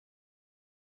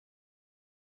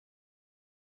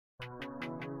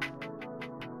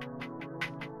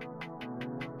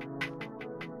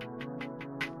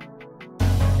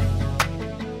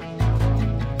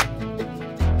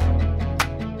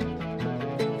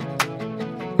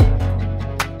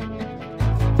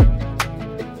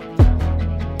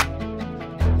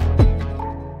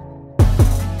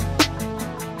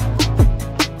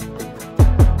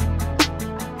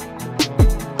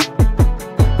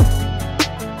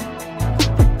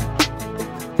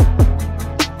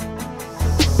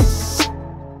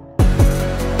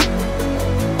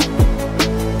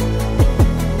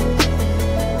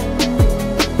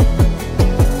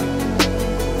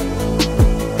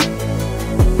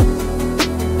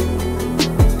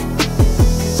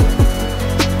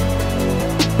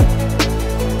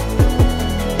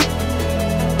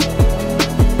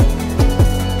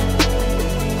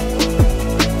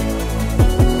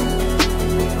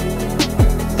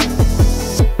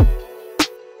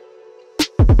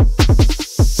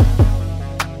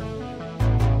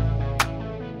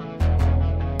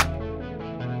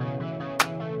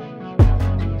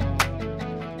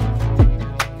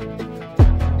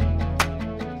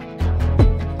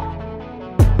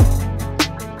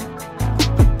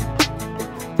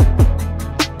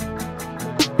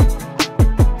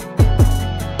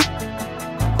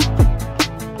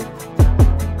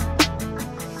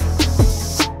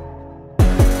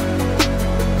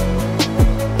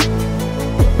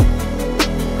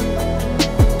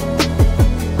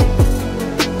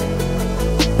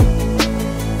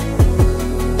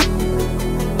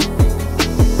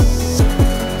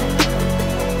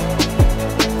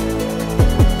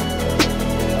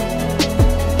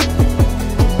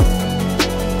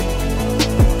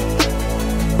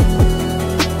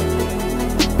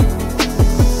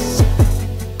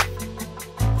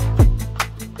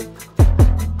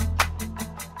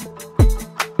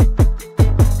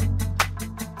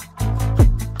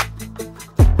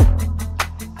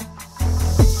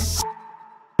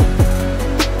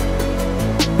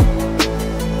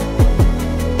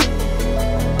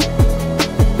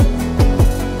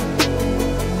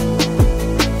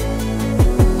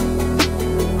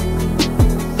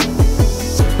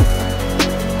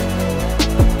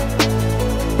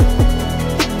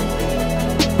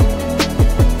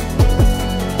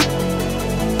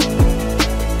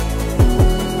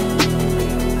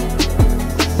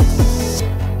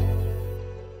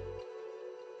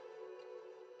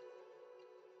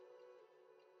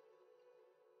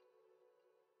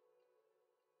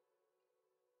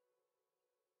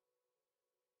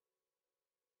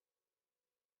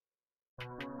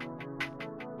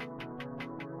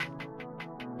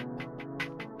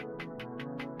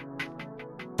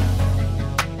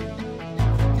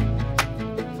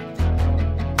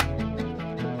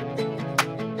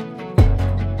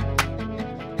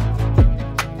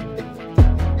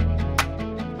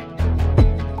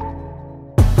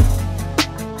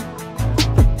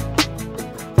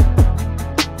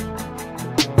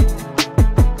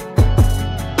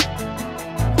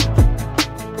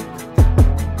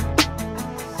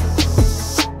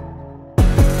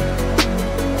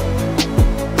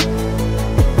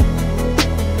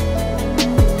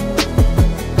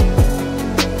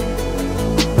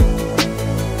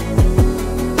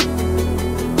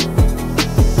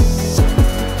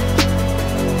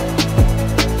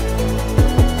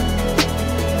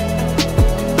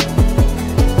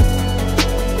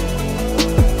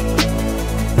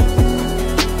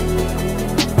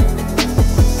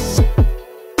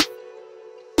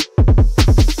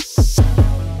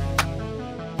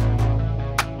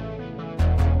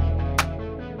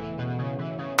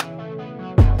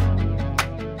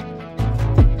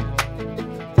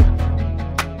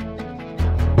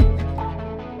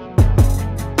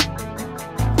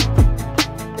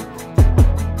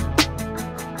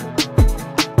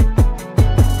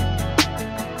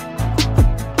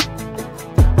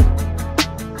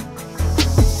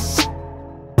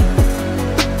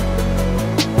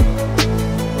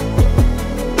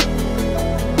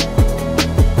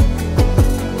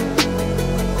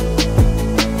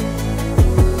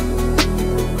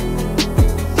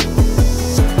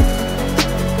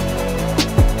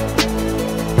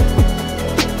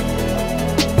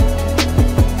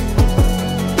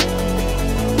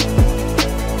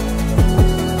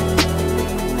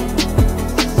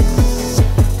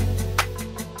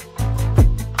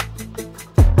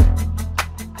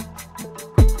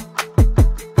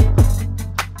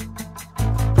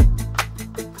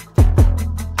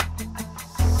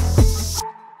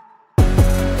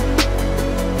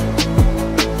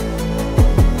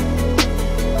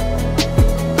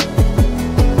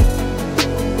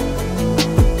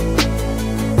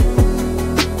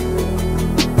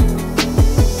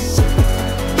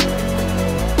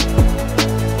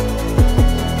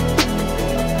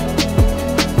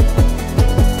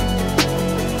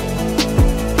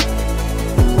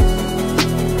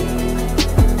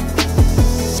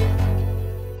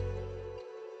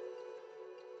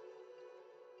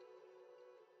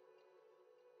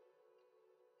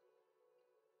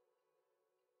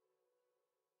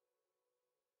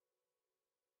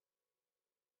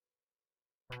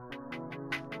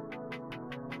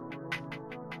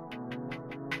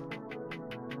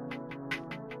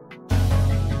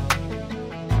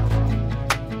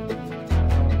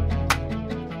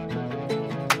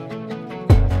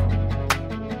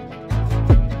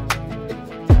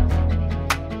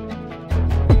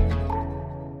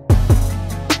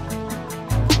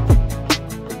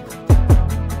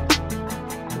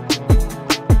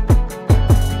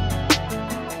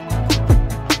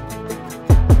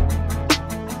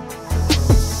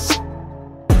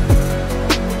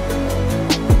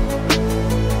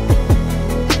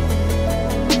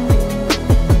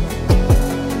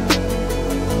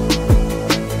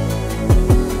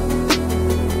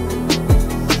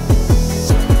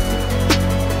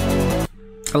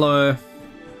Hello.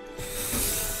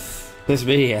 It's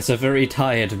me, it's a very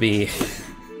tired me.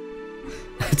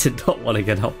 I did not want to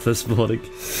get up this morning.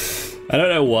 I don't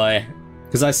know why.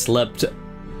 Because I slept,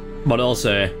 but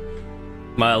also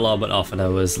my alarm went off and I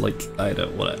was like, I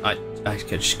don't want to, I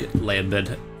could just lay in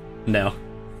bed now.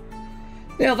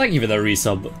 Yeah, thank you for the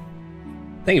resub.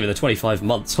 Thank you for the 25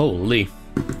 months, holy.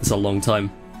 That's a long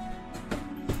time.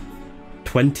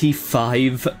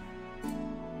 25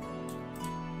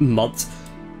 months?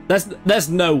 There's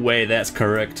no way that's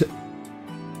correct.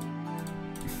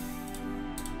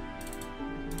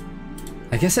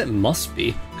 I guess it must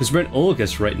be, because we're in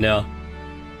August right now.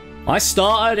 I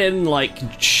started in,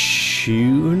 like,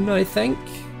 June, I think?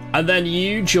 And then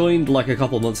you joined, like, a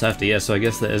couple months after, yeah, so I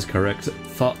guess that is correct.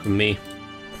 Fuck me.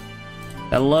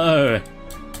 Hello.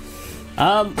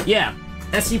 Yeah.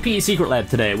 SCP Secret Lab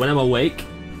today, when I'm awake.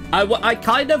 I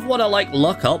kind of want to, like,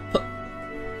 look up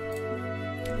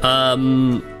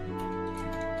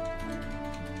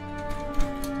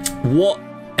what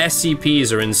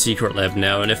SCPs are in Secret Lab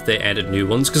now, and if they added new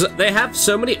ones, because they have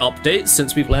so many updates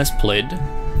since we've last played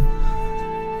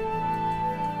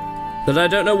that I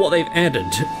don't know what they've added.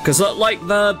 Because like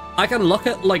I can look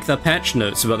at like the patch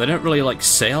notes, but they don't really like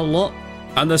say a lot,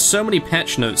 and there's so many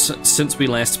patch notes since we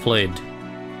last played,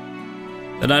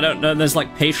 and I don't know. There's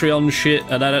like Patreon shit,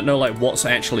 and I don't know like what's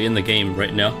actually in the game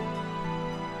right now.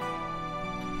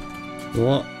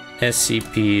 What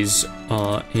SCPs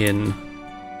are in?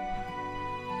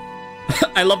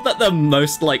 I love that the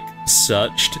most, like,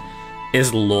 searched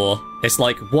is lore. It's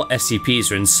like, what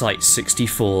SCPs are in Site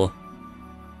 64?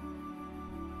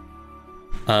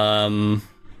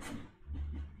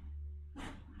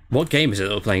 What game is it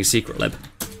that we're playing Secret Lab?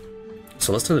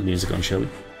 So let's turn the music on, shall we?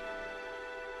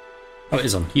 Oh, it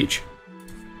is on. Huge.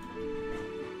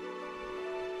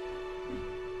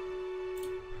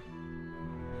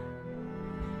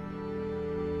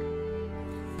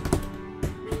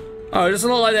 Oh, it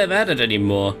doesn't look like they've added any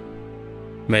more.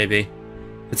 Maybe.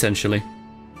 Potentially.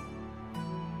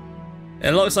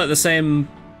 It looks like the same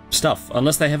stuff,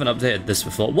 unless they haven't updated this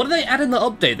before. What did they add in the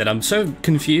update then? I'm so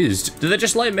confused. Did they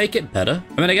just, like, make it better?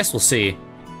 I mean, I guess we'll see.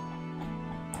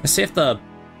 Let's see if the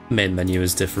main menu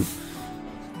is different.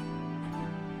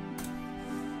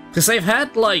 Because they've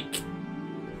had, like,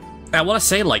 I want to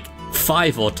say, like,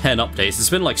 5 or 10 updates. It's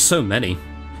been, like, so many.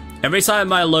 Every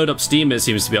time I load up Steam, it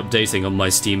seems to be updating on my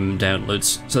Steam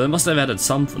downloads, so they must have added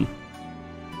something.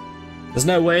 There's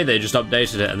no way they just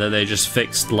updated it and then they just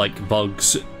fixed, like,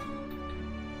 bugs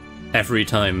every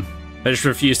time. I just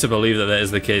refuse to believe that that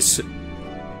is the case.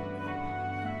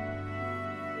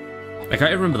 I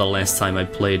can't even remember the last time I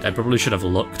played. I probably should have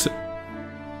looked.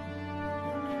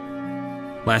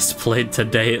 Last played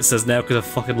today, it says now, because I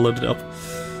fucking loaded it up.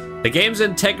 The game's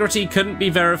integrity couldn't be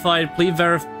verified. Please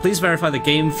verify the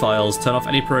game files. Turn off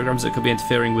any programs that could be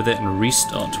interfering with it and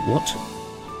restart. What?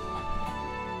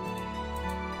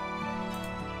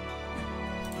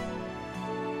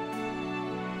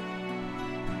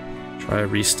 Try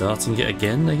restarting it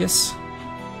again, I guess?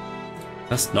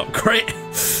 That's not great.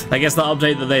 I guess the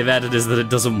update that they've added is that it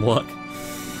doesn't work.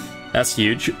 That's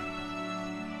huge.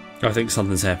 I think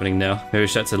something's happening now. Maybe we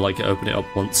should have to, like, open it up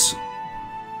once.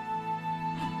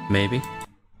 Maybe?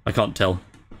 I can't tell.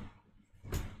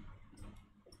 I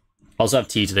also have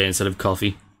tea today instead of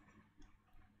coffee.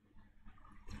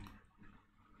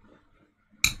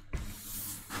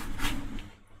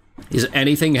 Is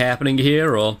anything happening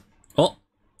here, or... Oh!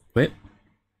 Wait.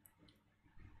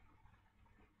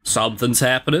 Something's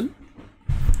happening?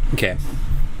 Okay.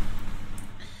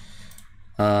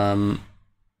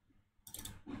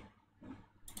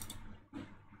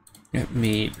 Let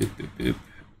me... Boop, boop, boop.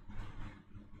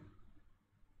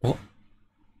 What?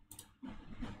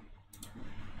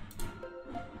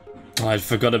 Oh, I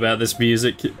forgot about this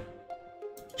music.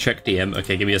 Check DM.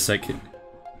 Okay, give me a sec.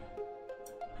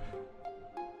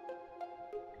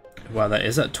 Wow, that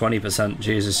is at 20%.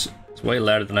 Jesus. It's way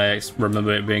louder than I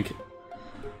remember it being.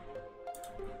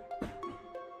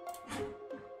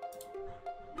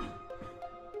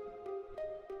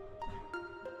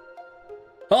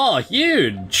 Oh,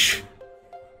 huge!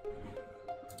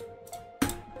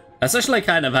 That's actually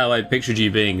kind of how I pictured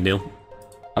you being, Neil.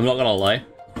 I'm not gonna lie.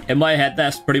 In my head,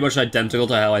 that's pretty much identical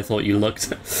to how I thought you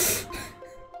looked.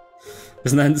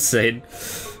 Isn't that insane?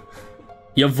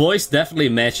 Your voice definitely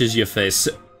matches your face.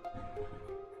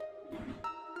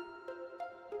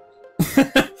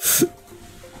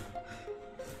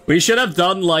 We should have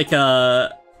done like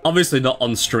a... Obviously not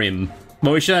on stream.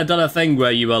 But we should have done a thing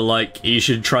where you were like, you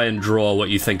should try and draw what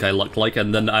you think I look like,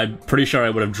 and then I'm pretty sure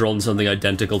I would have drawn something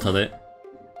identical to that.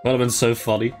 Would have been so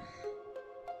funny.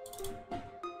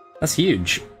 That's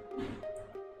huge.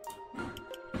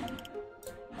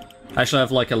 Actually, I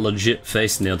have like a legit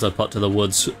face nail to put to the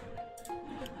woods.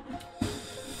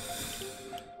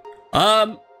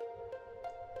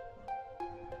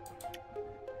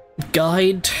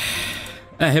 Guide.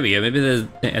 Here we go. Maybe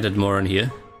they added more in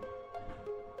here.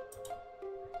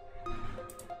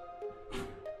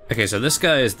 Okay, so this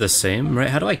guy is the same, right?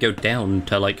 How do I go down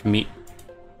to like meet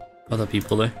other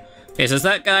people there? Okay, so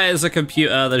that guy is a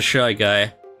computer, the shy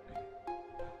guy.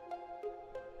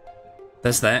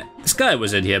 There's that. This guy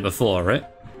was in here before, right?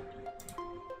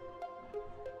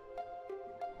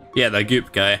 Yeah, the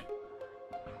goop guy.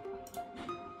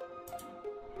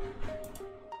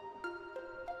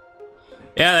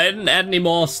 Yeah, they didn't add any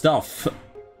more stuff.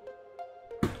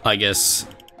 I guess.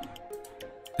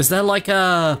 Is there like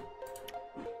a...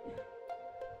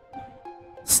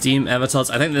 Steam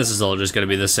avatars? I think this is all just going to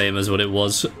be the same as what it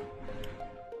was.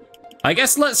 I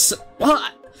guess let's... Well,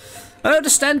 I don't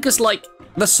understand, because, like,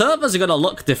 the servers are going to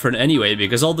look different anyway,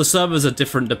 because all the servers are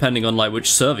different depending on, like,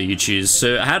 which server you choose.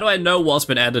 So how do I know what's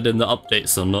been added in the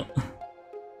updates or not?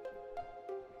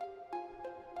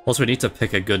 Also, we need to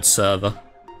pick a good server.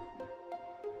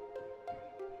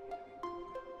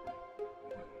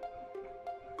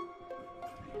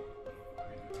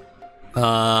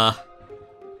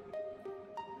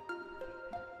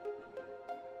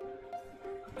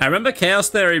 I remember Chaos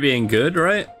Theory being good,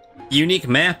 right? Unique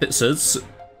map, it says.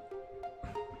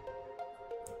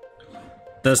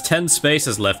 There's 10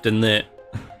 spaces left in there.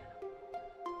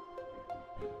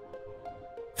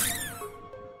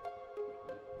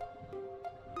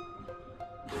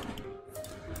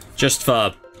 Just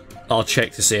for... I'll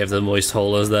check to see if the moist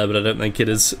hole is there, but I don't think it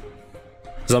is.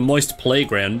 There's a moist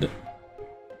playground.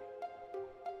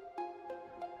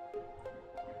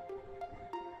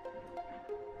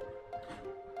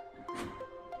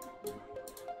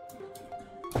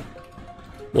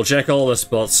 We'll check all the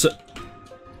spots.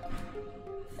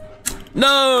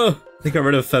 No! I think I got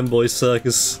rid of Femboy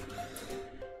Circus.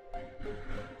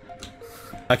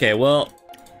 Okay, well...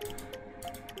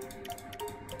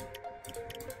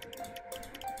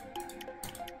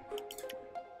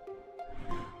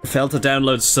 Failed to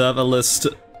download server list.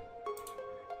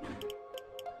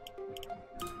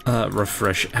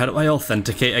 Refresh. How do I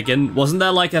authenticate again? Wasn't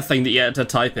there like a thing that you had to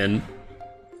type in?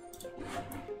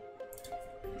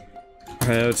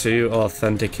 How to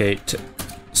authenticate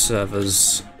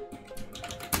servers.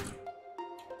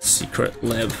 Secret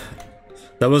lib.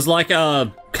 There was like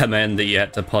a command that you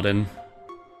had to put in.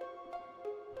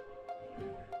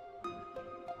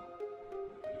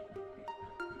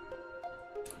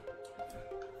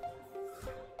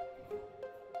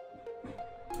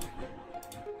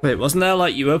 Wait, wasn't there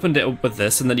like you opened it up with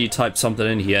this and then you typed something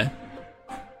in here?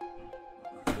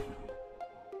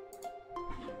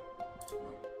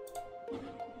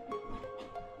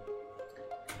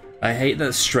 I hate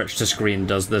that stretch to screen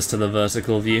does this to the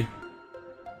vertical view.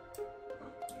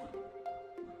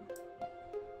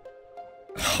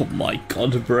 Oh my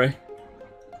god, bro.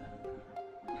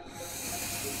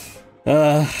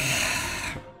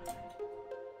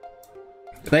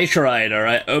 They tried,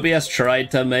 alright? OBS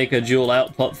tried to make a dual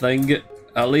output thing.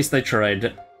 At least they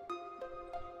tried.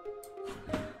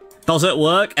 Does it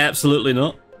work? Absolutely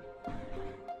not.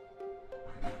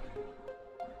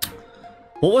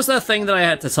 What was that thing that I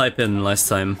had to type in last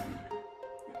time?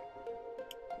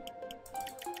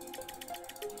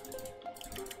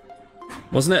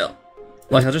 Wasn't it...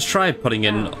 Like, I'll just try putting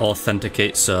in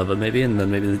authenticate server maybe, and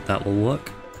then maybe that will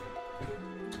work.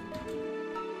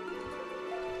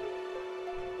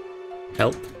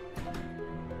 Help.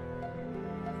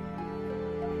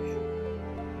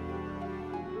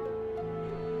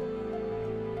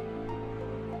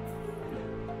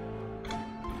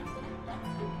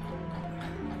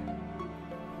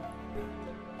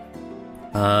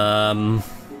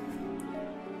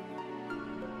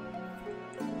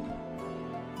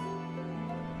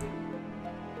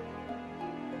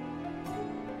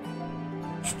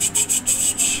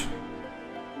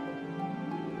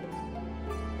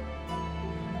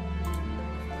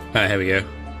 Alright, here we go.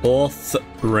 Auth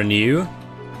renew.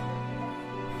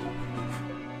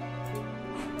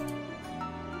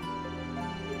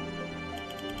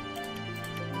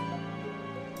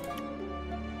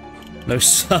 No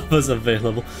servers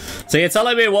available. So you're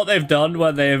telling me what they've done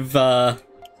when they've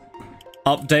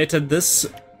updated this?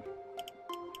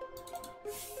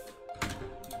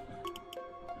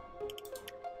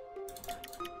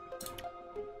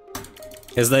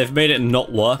 Is they've made it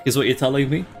not work, is what you're telling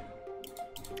me?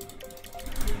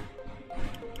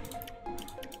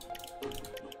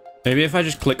 Maybe if I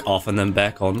just click off and then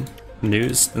back on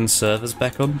news, then servers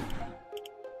back on.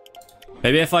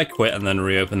 Maybe if I quit and then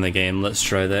reopen the game, let's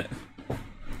try that.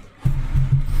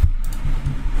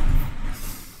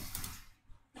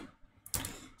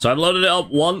 So I've loaded it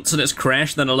up once and it's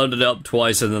crashed, then I loaded it up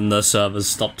twice and then the servers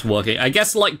stopped working. I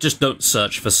guess, like, just don't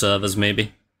search for servers,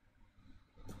 maybe.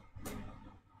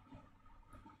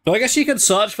 Well, I guess you can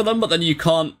search for them, but then you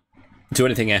can't do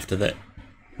anything after that.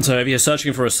 So if you're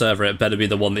searching for a server, it better be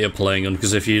the one that you're playing on,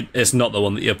 because if it's not the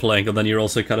one that you're playing on, then you're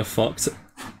also kind of fucked.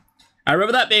 I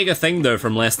remember that being a thing, though,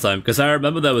 from last time, because I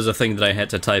remember there was a thing that I had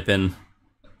to type in.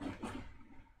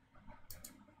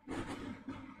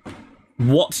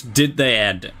 What did they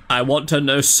add? I want to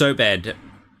know so bad.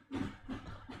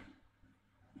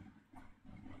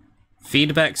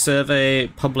 Feedback survey,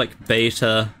 public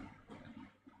beta.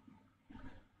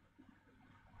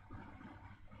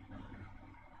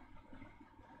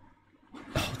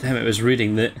 Oh, damn, it was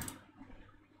reading that.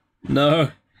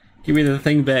 No, give me the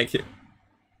thing back.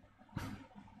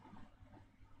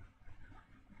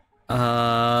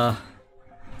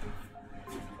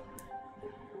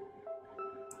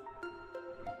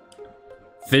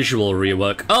 Visual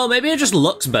rework. Oh, maybe it just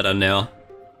looks better now.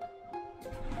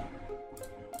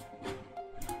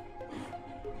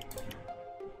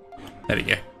 There we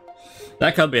go.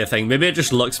 That could be a thing. Maybe it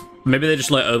just looks... Maybe they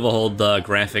just, like, overhauled the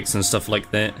graphics and stuff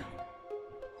like that.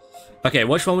 Okay,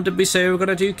 which one did we say we were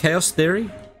gonna do? Chaos Theory?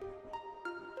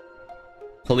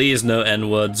 Please no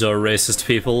N-words or racist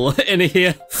people in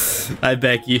here. I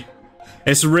beg you.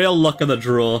 It's real luck of the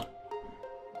draw.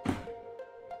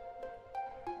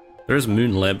 There's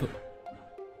Moon Lab.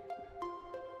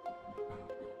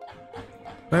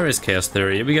 Where is Chaos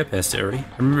Theory? Did we get past it already?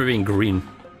 I remember it being green.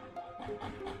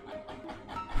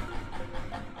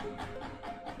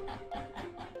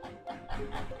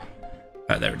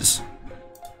 Oh, there it is.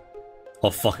 Oh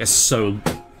fuck, it's so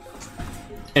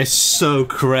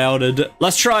crowded.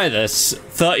 Let's try this.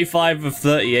 35 of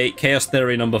 38, Chaos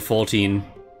Theory number 14.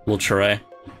 We'll try.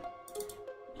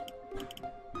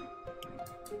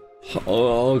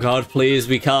 Oh god, please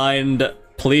be kind.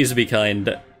 Please be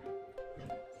kind.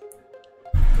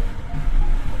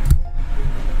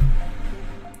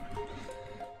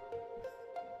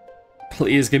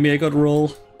 Please give me a good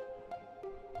roll.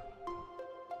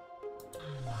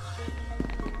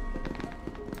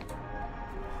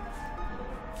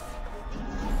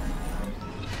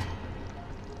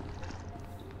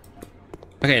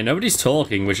 Okay, nobody's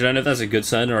talking, which I don't know if that's a good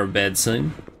sign or a bad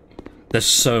sign. There's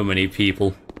so many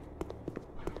people.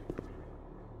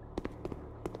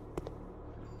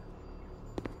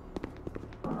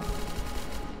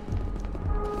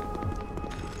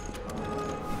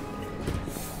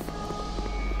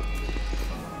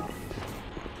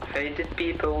 Hated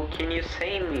people, can you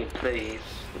say me, please,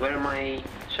 where my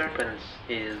serpents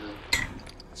is?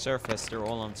 Surface, they're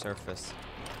all on surface.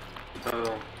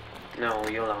 Oh, no,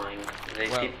 you're lying. They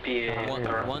Well, did be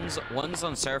one's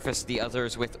on surface, the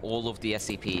other's with all of the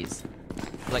SCPs.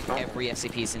 Like Oh. every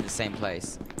SCP's in the same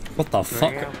place. What the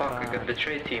fuck? Fuck, I got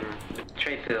betrayed team.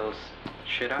 Betrayed feels.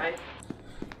 Should I?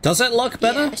 Does it look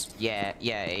better? Yeah,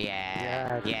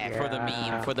 for the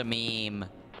meme, for the meme.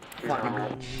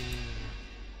 No.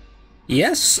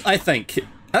 Yes, I think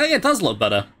it does look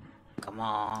better. Come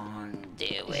on, do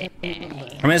it. I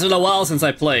mean, it's been a while since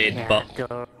I played, but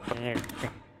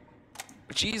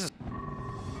Jesus.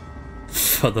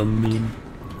 for the meme.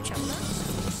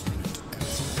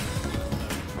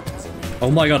 Oh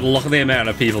my god, look at the amount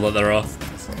of people that there are.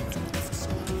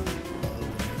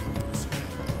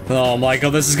 Oh my god,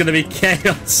 this is gonna be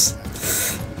chaos.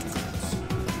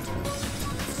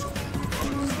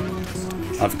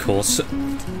 Of course.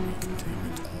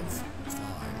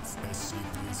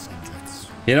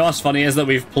 You know what's funny is that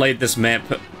we've played this map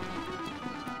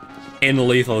in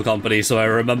Lethal Company, so I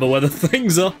remember where the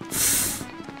things are.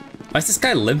 Why is this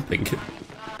guy limping?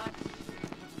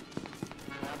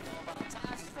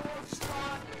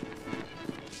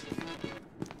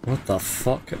 What the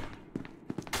fuck?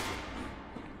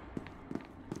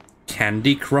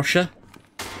 Candy Crusher?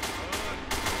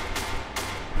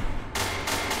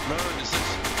 No, this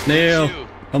is Neil. you.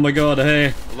 Oh my god,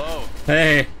 hey. Hello.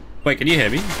 Hey. Wait, can you hear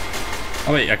me?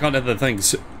 Oh wait, I can't hear the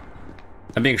things.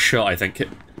 I'm being shot, I think.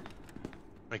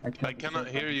 I cannot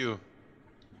hear you.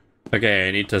 Okay,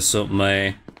 I need to sort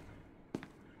my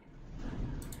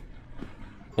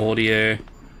audio.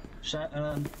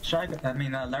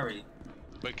 Larry.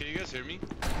 Wait, can you guys hear me?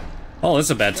 Oh, this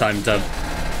is a bad time to...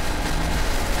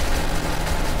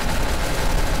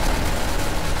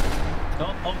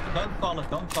 Don't call it,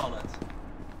 don't call it.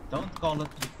 Don't call it,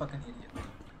 you fucking idiot.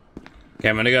 Okay,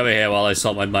 I'm gonna go over here while I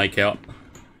sort my mic out.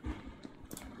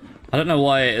 I don't know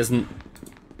why it isn't...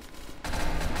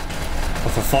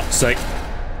 Oh, for fuck's sake.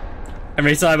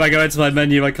 Every time I go into my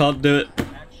menu, I can't do it.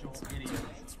 Actual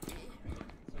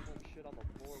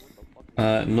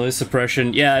idiot. Noise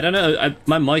suppression. Yeah, I don't know.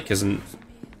 My mic isn't,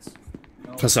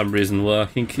 for some reason,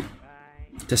 working.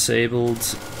 Disabled.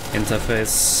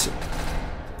 Interface.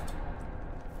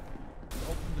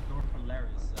 Open the door for Larry,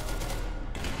 so...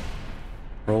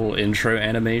 Roll intro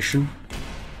animation.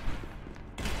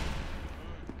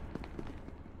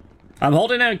 I'm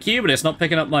holding down Q, but it's not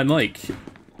picking up my mic.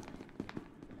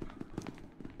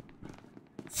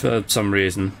 For some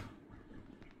reason.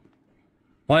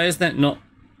 Why is that not...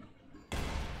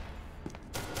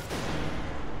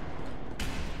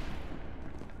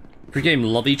 Pre-game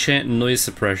lobby chat and noise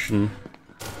suppression.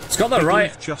 It's got the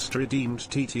right... Just redeemed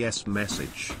TTS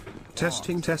message.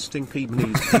 Testing,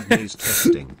 Pebneys,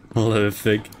 testing. Hello,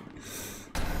 Fig.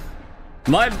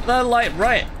 The like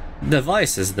right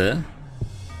device is there.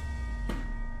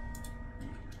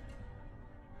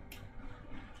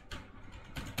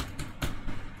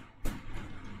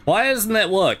 Why doesn't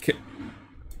that work?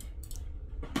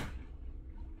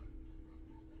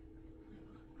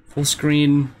 Full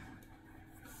screen.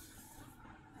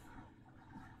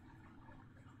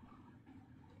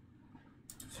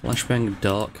 Flashbang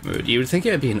dark mode. You would think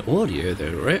it would be an audio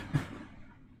though, right?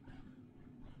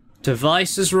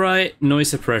 Device is right. Noise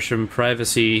suppression,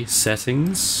 privacy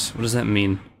settings. What does that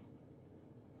mean?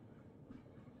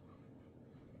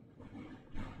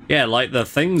 Yeah, like the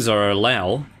things are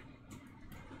allow.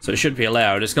 So it should be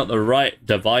allowed. It's got the right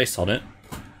device on it.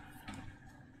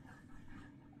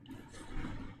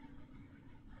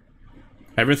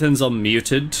 Everything's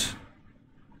unmuted.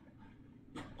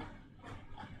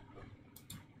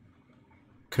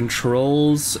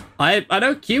 Controls. I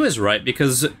know Q is right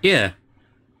because, yeah.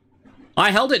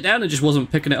 I held it down and just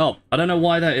wasn't picking it up. I don't know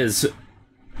why that is.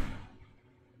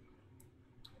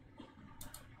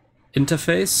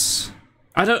 Interface?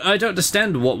 I don't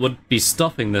understand what would be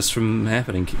stopping this from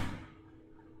happening.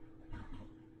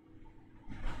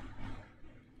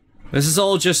 This is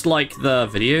all just like the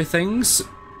video things.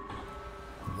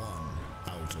 1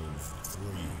 out of 3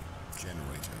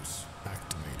 generators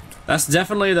activated. That's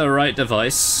definitely the right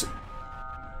device.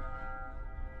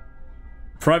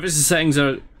 Privacy settings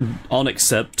are on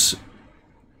accept.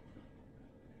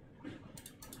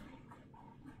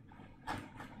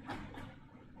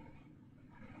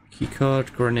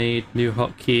 Keycard, grenade, new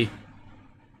hotkey.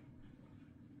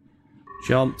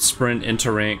 Jump, sprint,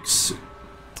 interacts.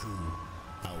 2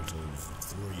 out of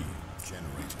 3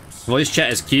 generators. Voice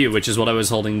chat is Q, which is what I was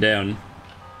holding down.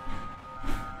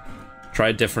 Try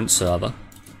a different server.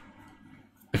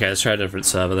 Okay, let's try a different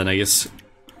server then, I guess.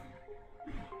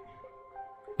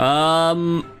 I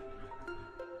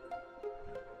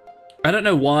don't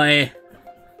know why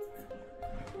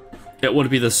it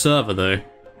would be the server, though.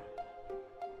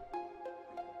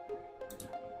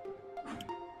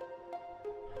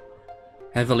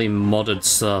 Heavily modded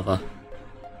server.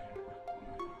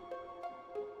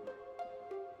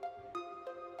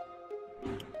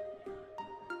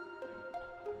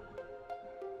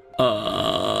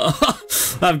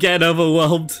 I'm getting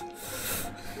overwhelmed.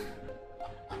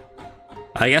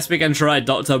 I guess we can try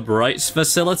Dr. Bright's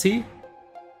facility.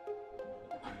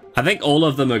 I think all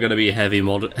of them are going to be heavily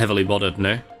modded,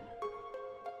 no?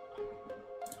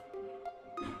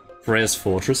 Freya's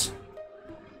Fortress.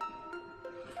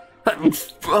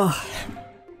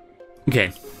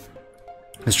 Okay.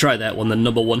 Let's try that one, the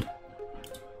number one.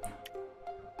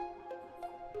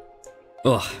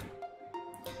 Ugh.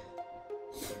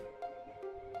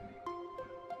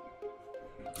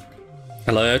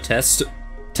 Hello, test.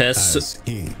 Test. As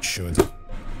he should.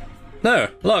 No,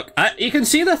 look, you can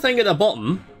see the thing at the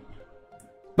bottom,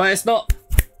 but it's not...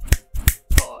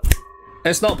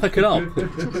 It's not picking up.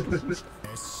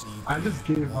 I just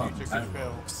gave up.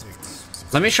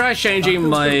 Let me try changing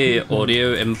my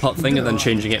audio input thing and then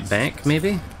changing it back,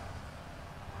 maybe?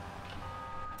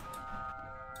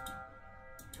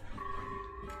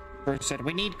 Said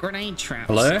we need grenade traps.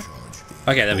 Hello?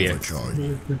 Okay, there we go. Overcharge.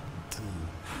 2, 1.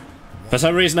 For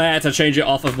some reason I had to change it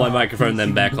off of my microphone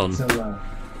then back on.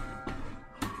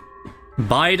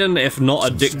 Biden, if not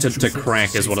addicted to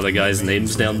crack, is one of the guys'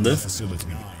 names down there.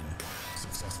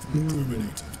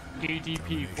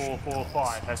 DDP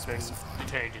 445 has been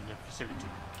detained in the facility.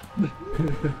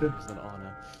 It's an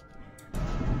honor.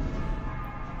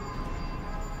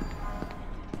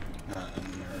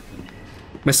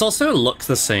 This also looks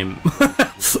the same.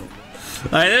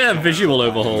 I did a visual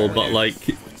overhaul, but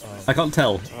like, I can't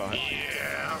tell.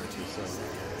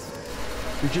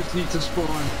 We just need to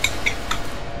spawn.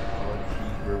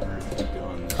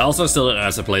 I also still don't know how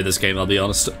to play this game, I'll be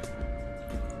honest.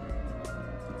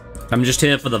 I'm just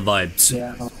here for the vibes.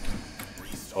 Yeah.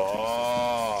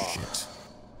 Oh.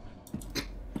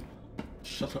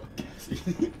 Shut up,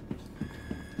 Cassie.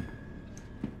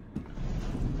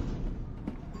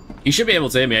 You should be able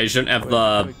to hear me, I just don't have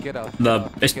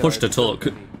it's push to talk.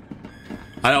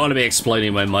 I don't want to be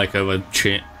explaining my mic over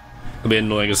shit. It'll be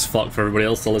annoying as fuck for everybody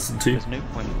else to listen to. There's no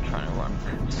point in trying to run.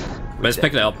 Let's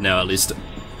pick it up now, at least.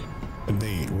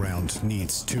 The round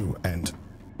needs to end.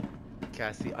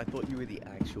 Cassie, I thought you were the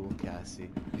actual Cassie.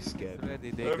 You scared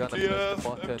me. MTF!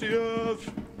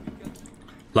 MTF!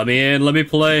 Let me in, let me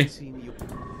play. See me, you-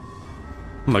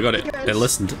 Oh my god, it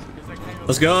listened.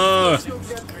 Let's go!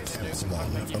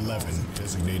 11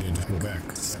 designated Quebec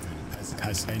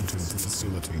has entered the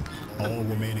facility. All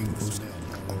remaining personnel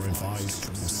are advised to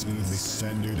proceed with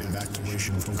standard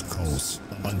evacuation protocols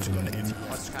until an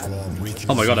squad reaches.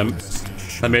 Oh my god,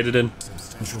 I made it in.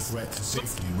 Potential threat to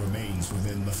safety remains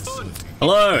within the facility.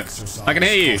 Hello! I can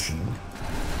hear you!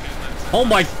 Oh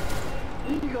my...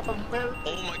 Oh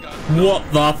my god.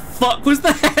 What the fuck was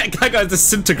that? That guy got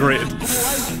disintegrated.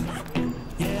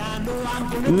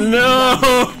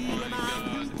 No!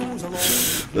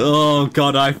 Oh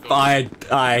god, I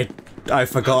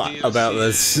forgot about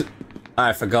this.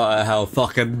 I forgot how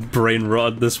fucking brain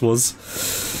rotted this was.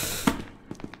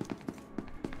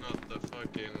 Not the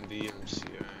fucking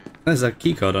DMCA. There's a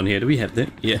keycard on here. Do we have that?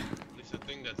 Yeah. At least I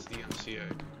think that's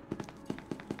DMCA.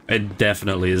 It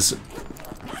definitely is.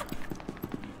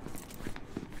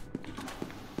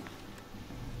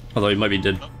 Although he might be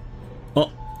dead.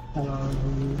 Oh.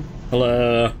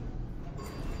 Hello.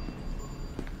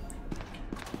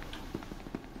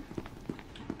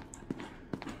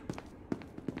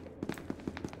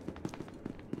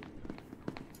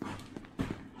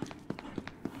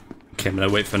 Okay, I'm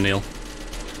gonna wait for Neil.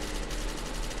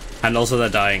 And also they're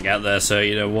dying out there, so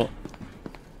you know what?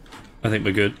 I think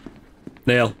we're good.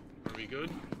 Neil. Are we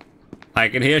good? I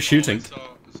can hear shooting. I saw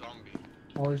a zombie.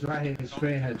 Oh, he's right here. He's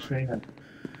straight ahead, straight ahead.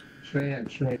 Straight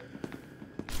ahead, straight.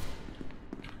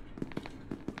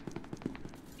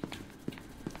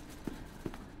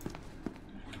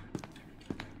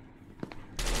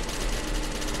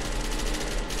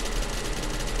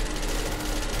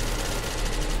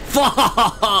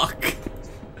 Fuck!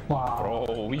 Wow.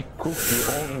 Bro, we cooked you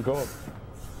on God.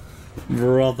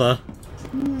 Brother.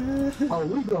 Oh,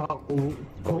 we got...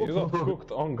 You got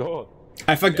cooked on God.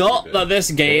 I forgot that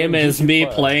this game is me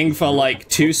playing for like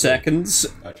 2 seconds.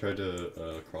 I tried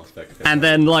to cross back. And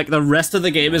then like the rest of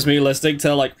the game is me listening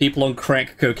to like people on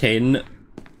crack cocaine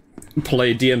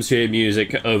play DMCA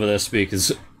music over their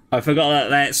speakers. I forgot that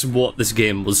that's what this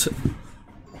game was.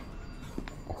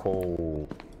 Oh.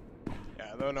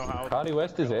 Yeah, I don't know how. Kanye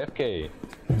West is AFK.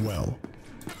 Well.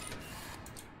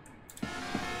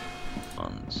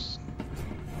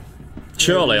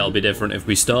 Surely I'll be different if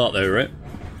we start though, right?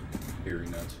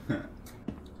 Hearing that.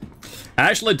 I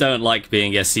actually don't like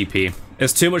being SCP.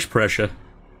 It's too much pressure.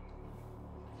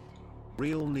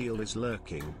 Real Neil is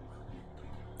lurking.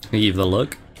 Give the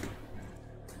look.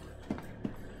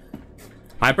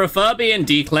 I prefer being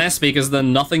D-class because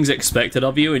then nothing's expected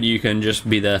of you and you can just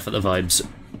be there for the vibes.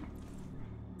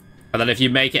 And then if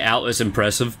you make it out, it's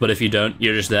impressive, but if you don't,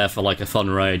 you're just there for like a fun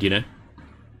ride, you know?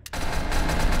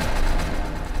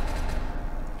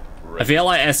 I feel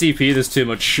like SCP, there's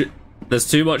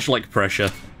too much like pressure.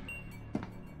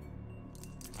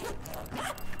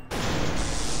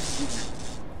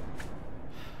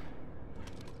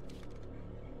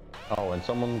 Oh, and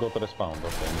someone got respawned,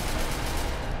 okay.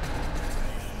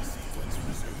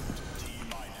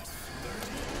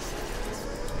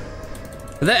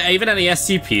 Are there even any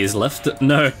SCPs left?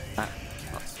 No.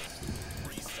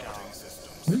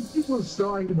 These people are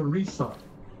starting to restart.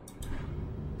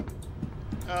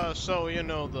 So you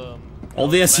know the. All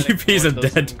the SCPs are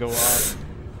doesn't dead. Go out.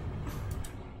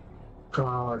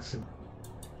 God.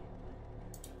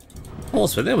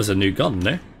 Also, there was a new gun,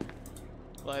 no?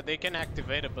 Like they can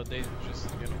activate it, but they just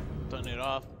turn it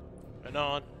off and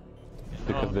on. And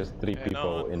Because off, there's 3 and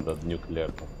people on. in the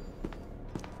nuclear.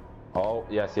 Oh,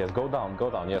 yes, yes, go down,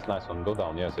 yes, nice one, go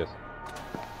down, yes, yes.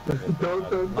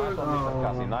 Don't. Nice one, Mr.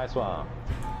 Cassie, nice one.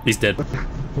 He's dead.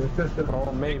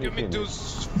 Bro, maybe Give me finish.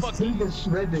 those fucking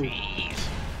trees.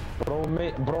 Bro,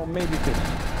 maybe finish.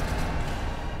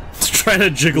 He's trying to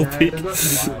jiggle Pete.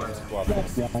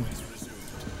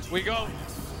 We got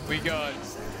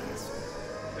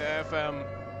FM.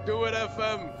 Do it,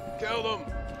 FM. Kill them.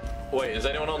 Wait, is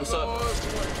anyone on set?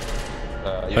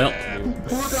 Well.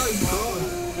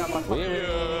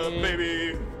 Yeah,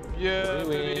 baby. Yeah,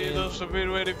 baby. That's a bit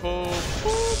ready for.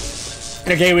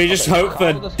 Okay, we just hope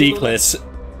for Declis.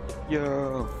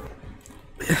 Yo.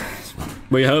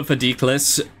 We hope for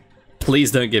Declis.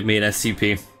 Please don't give me an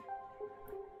SCP.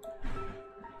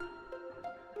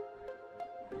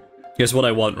 Here's what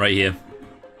I want right here.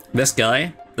 This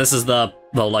guy. This is the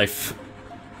life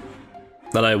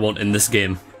that I want in this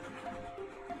game.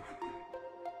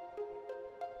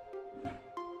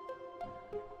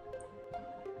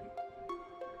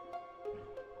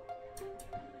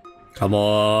 Come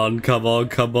on, come on,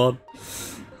 come on.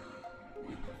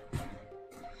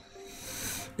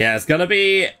 Yeah, it's gonna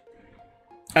be...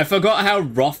 I forgot how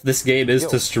rough this game is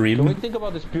to stream. Can we think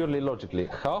about this purely logically?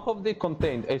 How have they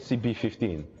contained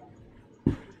SCP-15?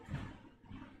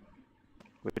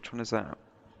 Which one is that?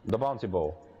 The bouncy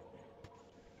ball.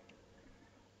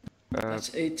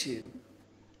 That's 18.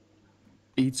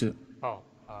 Eat it. Oh,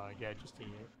 yeah, just eat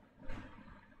it.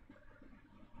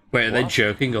 Wait, are they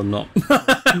joking or not?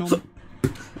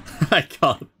 I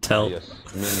can't tell. Yes,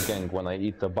 me and gang when I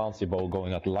eat the bouncy ball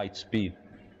going at light speed.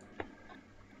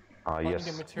 Ah, yes.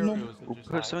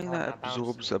 Put something that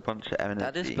absorbs a bunch of energy.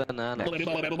 That is banana.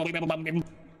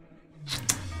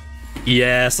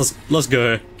 Yes, let's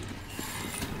go.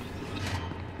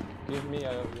 Give me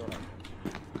a...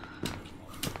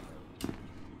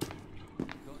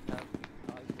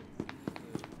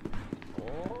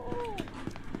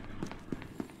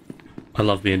 I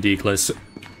love being Declis.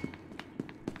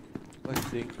 I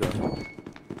think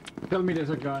Tell me there's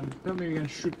a gun. Tell me we can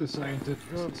shoot the scientist.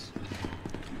 Come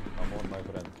on, my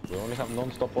friend. We only have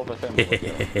non-stop overtime.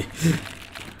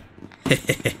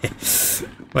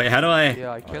 Wait, how do I...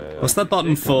 Yeah, I can't. What's that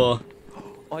button for?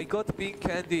 I got pink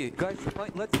candy. Guys,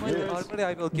 let's find the armory.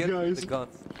 I will get the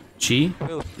guns. G?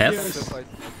 F?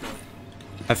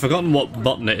 I've forgotten what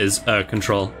button it is.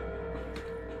 Control.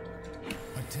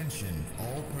 Attention,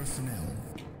 all personnel.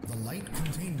 The light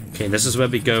containment. Okay, this is where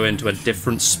we go into a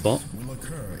different spot. Will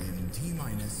occur in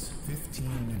T-minus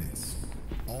 15 minutes.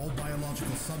 All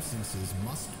biological substances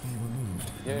must be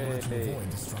removed in order to avoid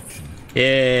destruction.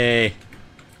 Yay!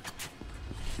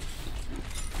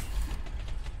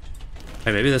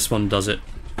 Hey, maybe this one does it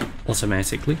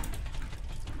automatically.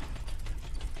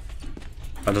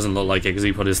 That doesn't look like it because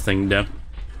he put his thing down.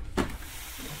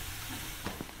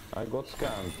 I got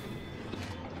scanned.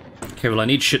 Okay, well I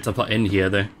need shit to put in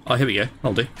here though. Oh, here we go.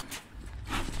 I'll do.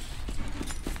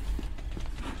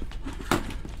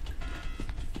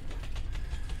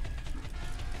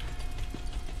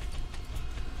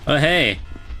 Oh, hey!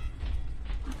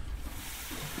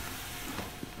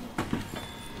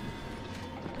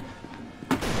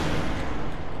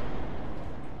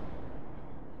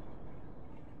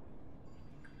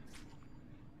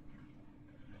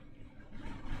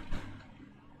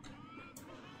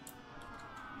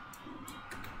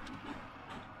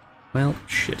 Well,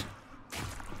 shit.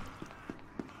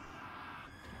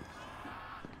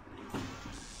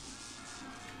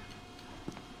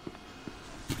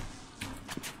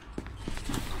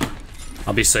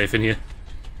 I'll be safe in here.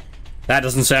 That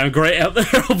doesn't sound great out there,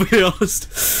 I'll be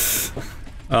honest.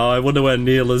 Oh, I wonder where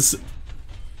Neil is.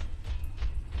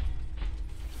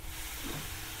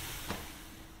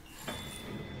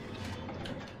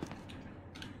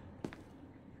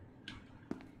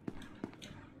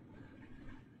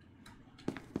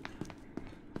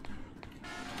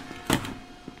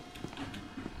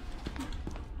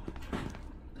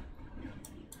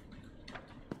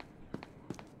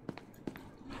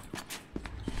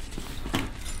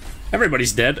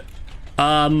 Everybody's dead.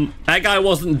 That guy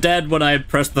wasn't dead when I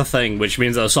pressed the thing, which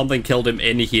means that something killed him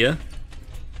in here.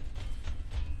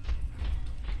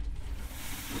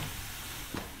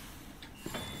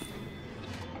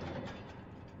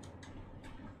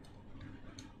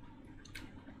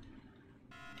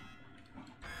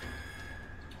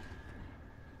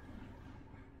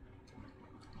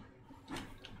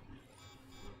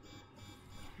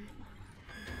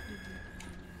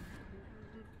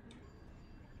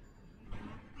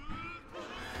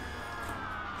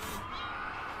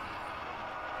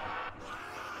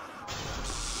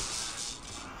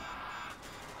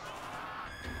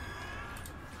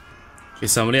 Okay,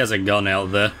 somebody has a gun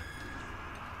out there.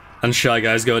 And Shy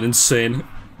Guy's going insane.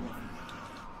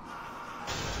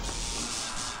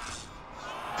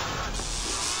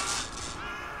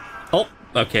 Oh,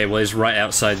 okay, well he's right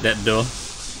outside that door.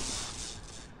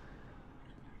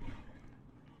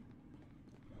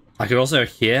 I could also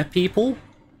hear people?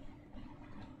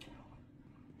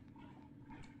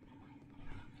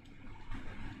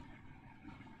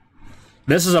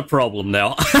 This is a problem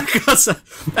now, because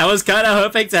I was kind of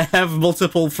hoping to have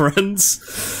multiple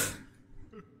friends.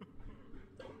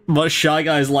 But Shy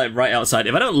Guy's like right outside.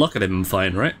 If I don't look at him, I'm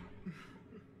fine, right?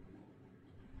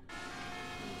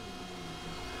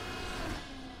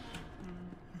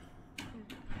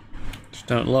 Just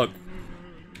don't look.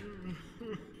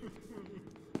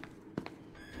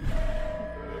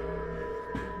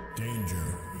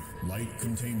 Danger. Light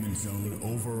containment zone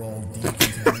overall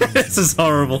decontamination. This is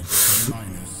horrible.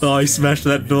 Oh, he smashed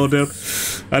that door down.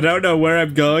 I don't know where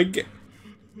I'm going.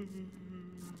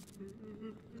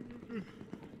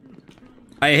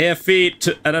 I hear feet.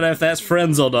 I don't know if that's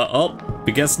friends or not. Oh,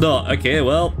 I guess not. Okay,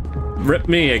 well, rip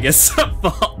me, I guess.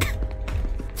 Fuck.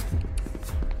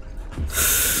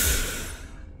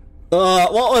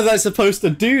 What was I supposed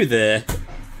to do there?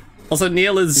 Also,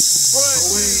 Neil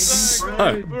is...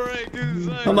 Oh.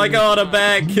 Oh my god, I'm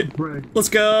back! Let's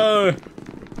go!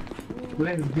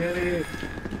 Let's get it!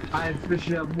 I am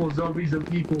fishing out more zombies than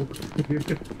people.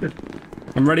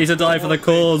 I'm ready to die for the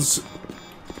cause.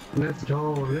 Let's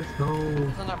go, let's go.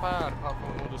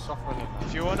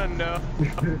 If you wanna know,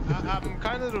 I'm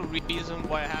kind of the reason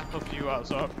why half of you are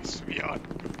zombies, to be honest.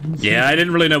 Yeah, I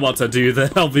didn't really know what to do there,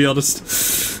 I'll be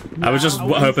honest. I was just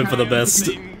hoping for the best.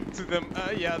 To them,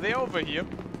 yeah, they're over here.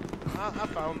 I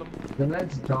found them. Then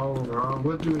let's go, bro.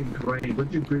 We're doing great. We're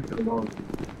doing great for the world.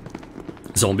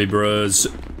 Zombie bros.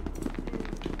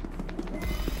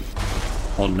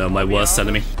 Oh no, my worst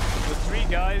enemy. The three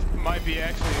guys might be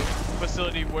actually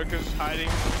facility workers hiding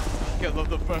because of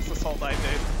the first assault I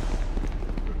did.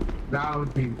 That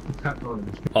would be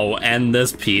pepperoni. Oh, and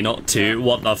there's Peanut too.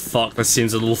 What the fuck? This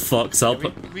seems a little fucked up.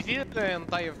 We did the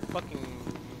entire fucking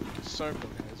circle,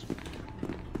 guys.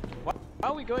 Why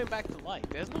are we going back to light?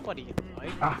 There's nobody in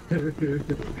light. I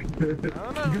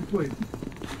don't know. Good point.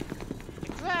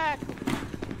 Exactly.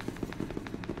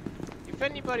 If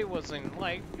anybody was in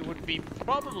light, it would be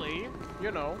probably,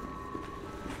 you know,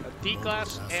 a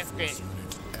D-class FK.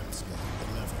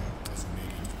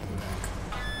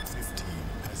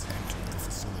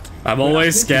 I'm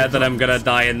always scared that I'm gonna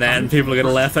die in there and people are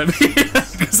gonna laugh at me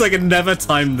because I can never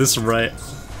time this right.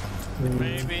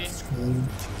 Maybe.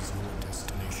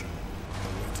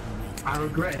 I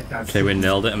regret it. Okay, we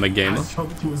nailed it. I'm a gamer.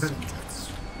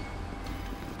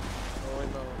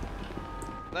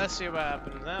 Let's see what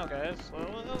happens now, guys.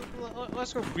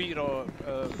 Let's go greet our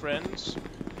friends.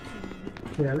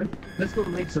 Yeah, let's go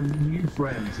make some new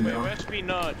friends. Wait, where's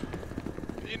Peanut?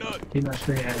 Peanut,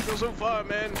 stay ahead. Go so far,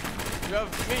 man. You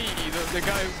have me, the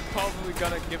guy who's probably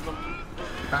gonna give them.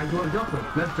 I go jump it.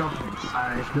 Let's jump it.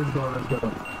 Alright, let's go, let's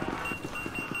go.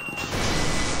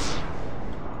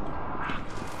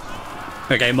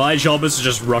 Okay, my job is to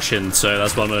just rush in, so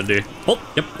that's what I'm gonna do. Oh,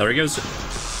 yep, there he goes.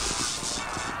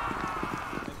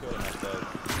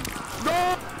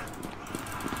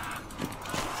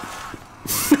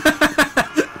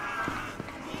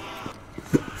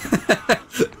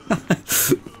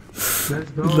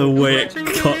 The way it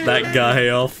cut that guy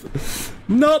off.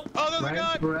 Nope. Oh, there's a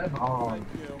guy. Forever. Oh.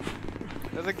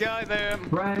 There's a guy there.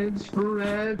 Friends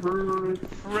forever.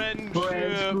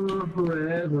 Friendship.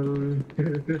 Forever.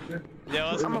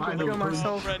 Yeah, let's go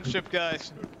myself. Friendship,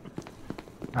 guys.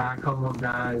 Ah, come on,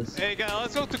 guys. Hey, guys,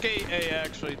 let's go to gate A.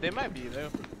 Actually, they might be there.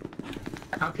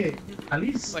 Okay, at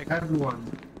least like everyone,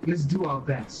 let's do our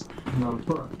best. You know,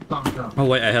 put a thumbs up. Oh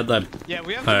wait, I had that. Yeah,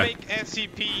 we have to make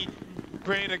SCP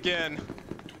great again.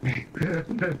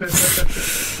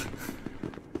 It's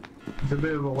a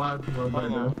bit of a wild one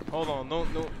right now. Hold on,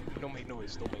 don't make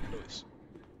noise, don't make noise.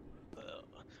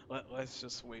 Let's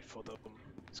just wait for them.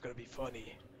 It's gonna be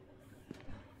funny.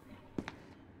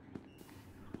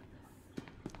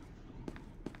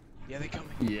 Yeah, they're coming.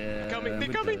 Yeah. They're coming, they're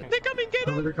coming, they're coming, get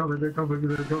up! They're coming, they're coming,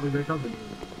 they're coming, they're coming.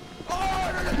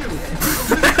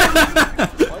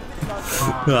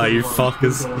 Ah, you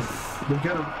fuckers. They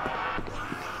get him.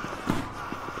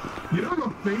 You know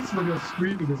your face when you're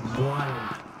screaming is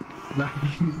wild. Like,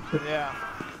 yeah.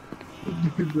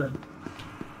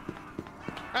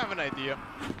 I have an idea.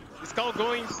 It's called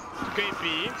going to gate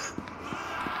B.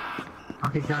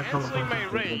 Okay, guys, canceling my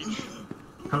rage.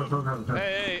 Come.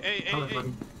 Hey.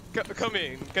 Come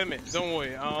in. Don't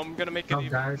worry. I'm gonna make it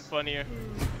even funnier.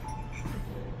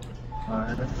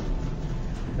 Alright.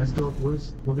 Let's go,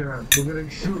 boys. We're gonna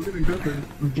go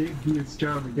to Gate B and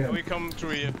scare him again. We come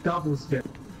through here. Double step.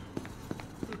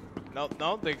 Now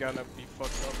they're gonna be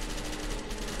fucked up.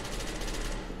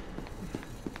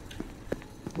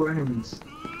 Friends.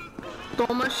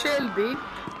 Thomas Shelby.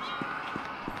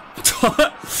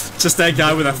 Just that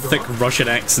guy with a thick Russian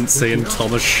accent saying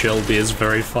Thomas Shelby is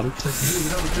very funny.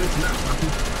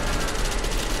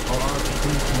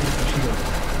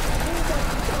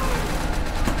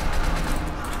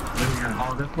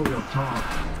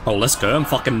 Oh, let's go, I'm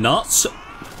fucking nuts.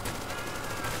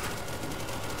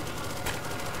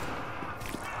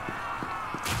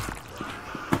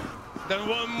 Then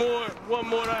one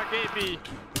more Gate B.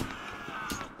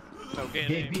 No,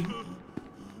 Gate B.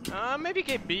 Maybe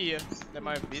Gate B. There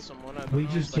might be someone. I don't know.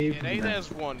 Just gave Gate A,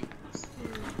 there's one.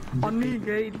 On me,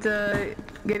 Gate A.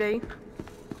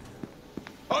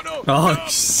 Oh no! Oh, no!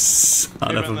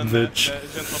 son of a bitch.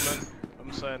 Gentlemen,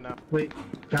 I'm saying now. Wait,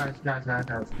 guys.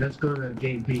 Let's go to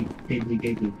Gate B.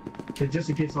 Just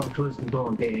in case someone closes the door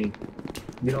on Gate A.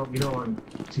 You don't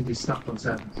want to be stuck on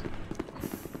 7s.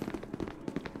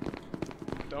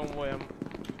 Don't worry,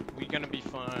 we're gonna be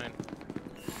fine.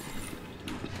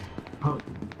 Oh,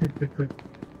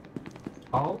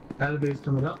 oh, elevator's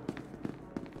coming up.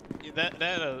 Yeah,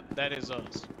 that is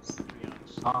us. To be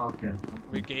honest. Oh, okay.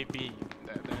 We Gate B.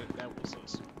 That was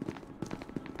us.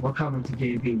 We're coming to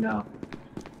Gate B now.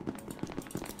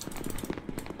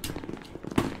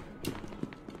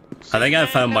 I think I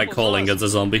found my calling as a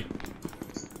zombie.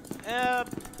 Yeah,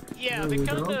 they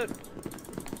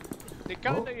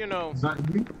kinda, you know.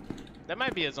 Zombie? That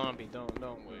might be a zombie. Don't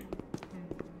worry.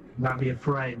 Not be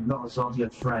afraid, not a zombie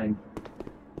afraid.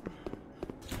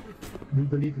 We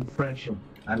believe in friendship,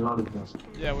 a lot of us.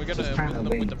 Yeah, we're gonna win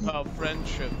them with the power of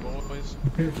friendship, boys.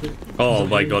 Oh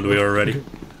my god, we are ready.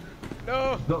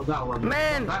 No! Not that one.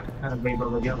 Man! That kind of rainbow,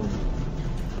 the yellow one.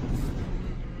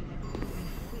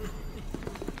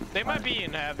 They might be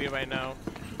in heavy right now.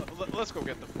 Let's go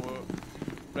get the 4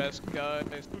 rest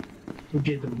guys. We'll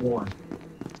get them one.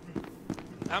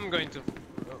 I'm going to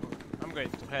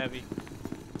heavy.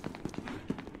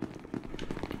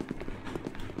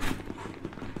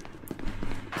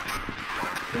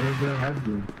 Let's go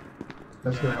heavy.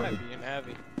 Let's go heavy. Might be in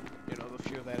heavy. You know, the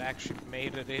few that actually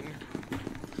made it in.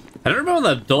 I don't remember when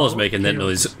that door's making that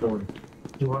noise. Do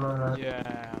you wanna?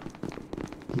 Yeah.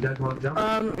 You guys wanna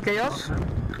jump? Chaos?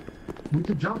 We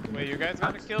can jump. Wait, you guys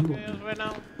gonna kill Chaos right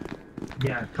now?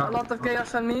 Yeah, a lot of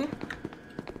Chaos on me.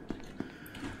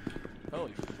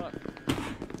 Holy fuck.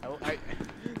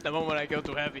 The moment I go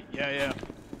to heavy, yeah.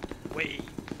 Wait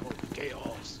for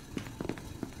Chaos.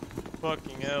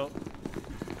 Fucking hell.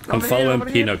 I'm following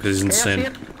Pino because he's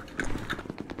insane.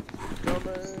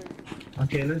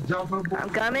 Okay, let's jump over. I'm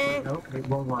coming. Nope, wait,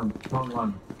 wrong one.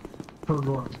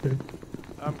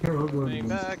 I'm coming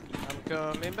back.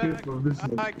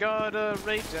 I got a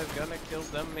rage that's gonna kill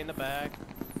them in the back.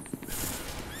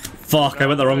 Fuck, I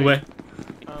went the wrong way.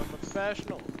 I'm a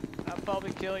professional. I'm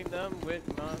probably killing them with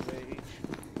my rage.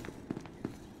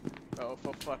 Oh,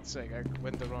 for fuck's sake, I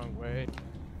went the wrong way.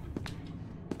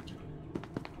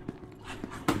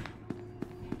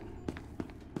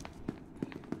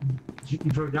 You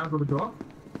drove down to the door?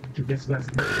 To guess that's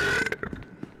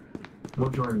we'll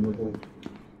join the hole.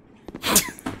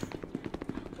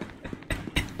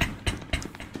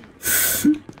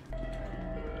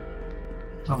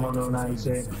 Come on,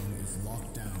 096.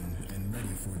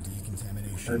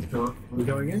 Let's go. We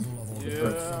going in?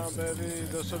 Yeah, baby.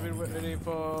 That's what we're ready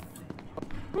for.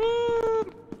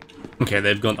 Okay,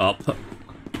 they've gone up.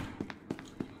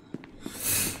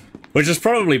 Which is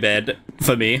probably bad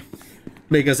for me,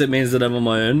 because it means that I'm on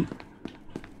my own.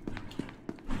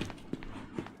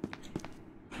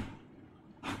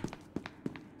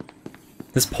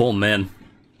 This poor man.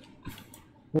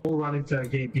 We'll run into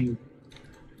Gate B.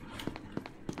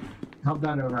 Help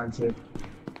down 096.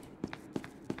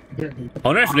 I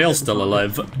wonder if Neil's still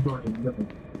alive.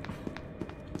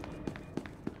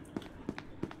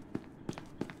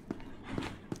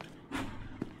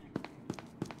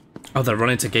 Oh, they're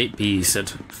running to Gate B, he said.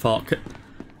 Fuck.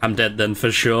 I'm dead then,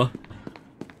 for sure.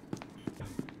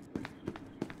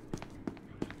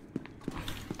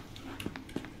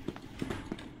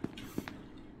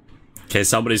 Okay,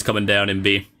 somebody's coming down in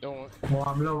B. Don't worry. Oh,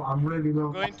 I'm low. I'm really low.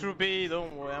 Going through B.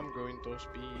 Don't worry. I'm going towards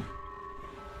B.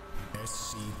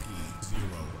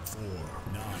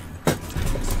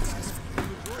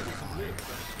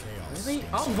 Really?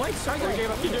 Oh, wait, sorry.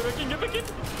 Get back in.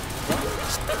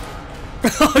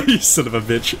 Oh, you son of a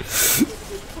bitch.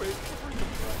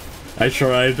 I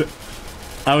tried.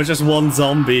 I was just one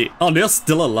zombie. Oh, Neil's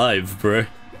still alive, bro.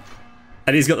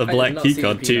 And he's got the black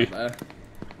keycard too.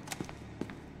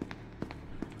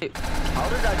 How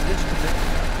did I disconnect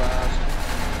fast?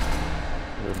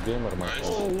 You're a gamer, my friend.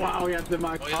 Oh wow, you have the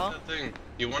mic. Oh, yeah, that thing.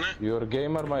 You want it? You're a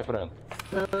gamer, my friend.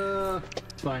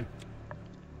 It's fine.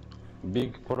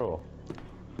 Big pro.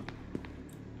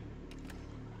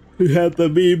 We had the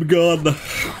meme gun.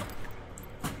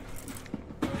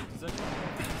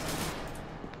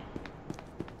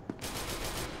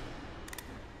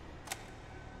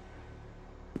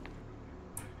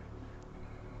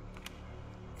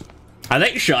 I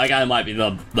think Shy Guy might be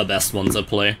the best one to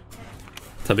play,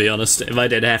 to be honest, if I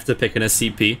did have to pick an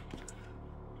SCP.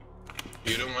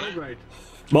 You don't want it? Right.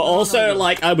 But also,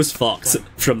 like, I was fucked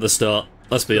from the start,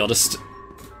 let's be honest.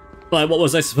 Like, what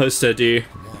was I supposed to do?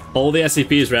 All the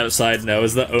SCPs were outside, and I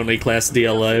was the only Class D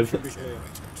alive.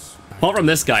 Apart from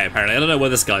this guy, apparently. I don't know where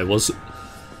this guy was.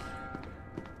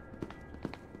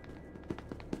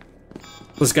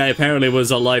 This guy apparently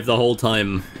was alive the whole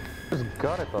time. Just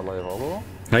got it alive, hello?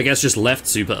 I guess just left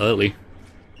super early.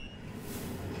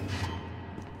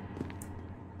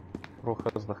 Who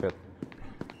has the head?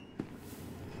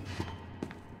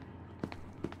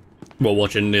 We're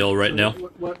watching Neil right now.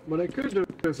 What I could do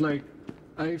is like,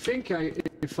 I think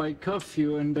if I cuff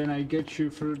you and then I get you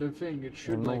through the thing, it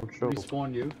should like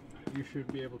respawn you. You should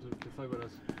be able to fight with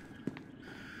us.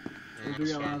 Or do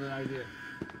you have another idea?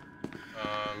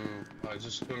 I'm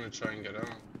just gonna try and get out.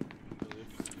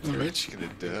 You're actually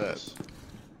gonna do it.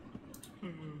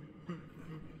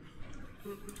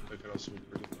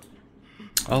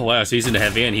 Oh wow, so he's in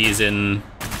heavy and he's in...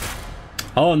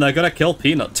 Oh, and they're gonna kill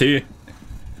Peanut too.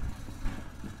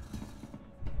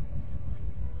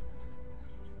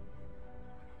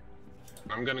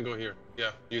 I'm gonna go here.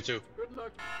 Yeah, you too. Good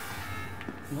luck.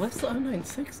 What's the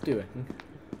 096 doing?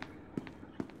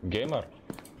 Gamer.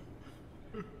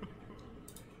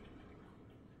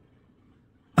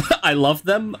 I love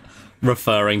them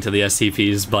referring to the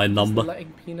SCPs by number.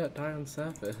 Letting Peanut die on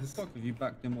surface. Fuck if you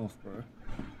backed him off, bro.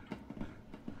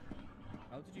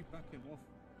 How did you back him off?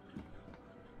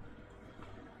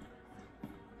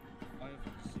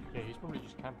 Yeah, he's probably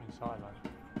just camping sideline.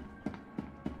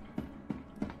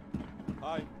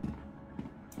 Hi.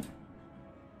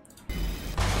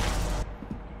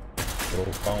 Bro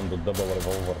found the double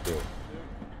revolver here.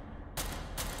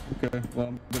 Okay, well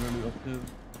I'm gonna loot up here.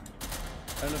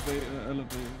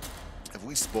 Elevator. If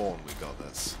we spawn, we got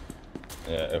this.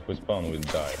 Yeah, if we spawn, we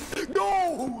die.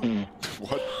 No!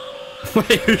 What?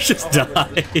 Wait, who just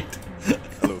died?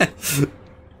 Hello.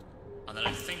 And then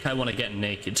I think I want to get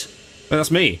naked. Oh,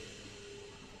 that's me.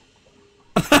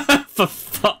 For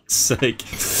fuck's sake.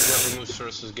 Whoever moves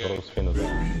first is gay.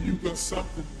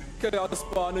 Okay, I'm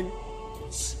spawning.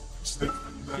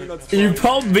 You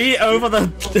pulled me over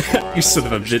the... You son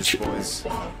of a bitch.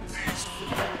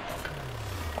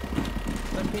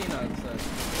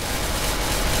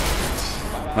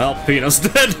 Well, Peanut's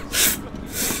dead.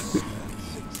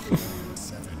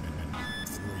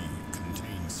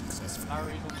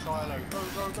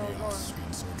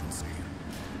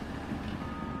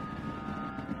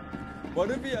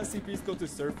 What if the SCPs go to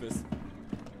surface?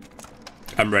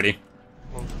 I'm ready.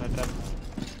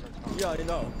 Yeah, I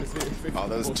know. Oh,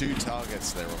 there was 2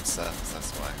 targets there on surface,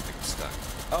 that's why I think I'm stuck.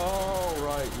 Oh,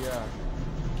 right, yeah.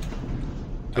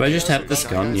 Do I just have this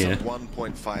gun? Yeah.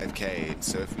 1.5k,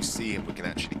 so if we see him, we can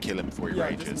actually kill him before he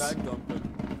rages. Just mag dump him.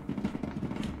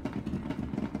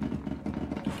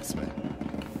 This way.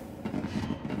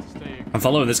 I'm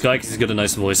following this guy because he's got a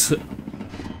nice voice.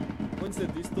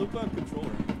 Winston, do you still play on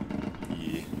controller?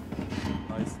 Yeah.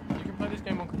 Nice. You can play this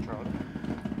game on controller.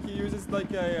 He uses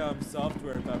like a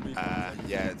software that we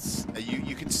yeah, it's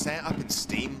you can set it up in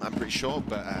Steam, I'm pretty sure,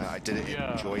 but I did it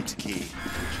in Joy to Key,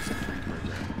 which is a free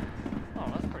program. Oh,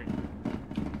 that's pretty cool.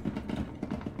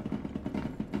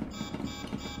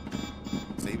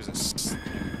 So he was a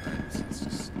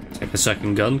Take a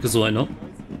second gun, because why not?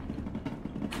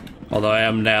 Although I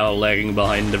am now lagging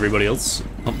behind everybody else.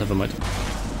 Oh, never mind.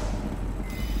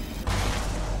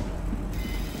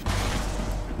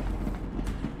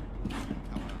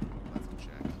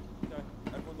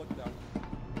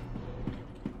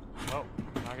 Well,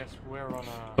 I guess we're on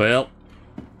a... Well,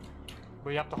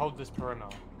 We have to hold this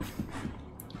perimeter.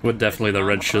 we're definitely the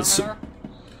red shits.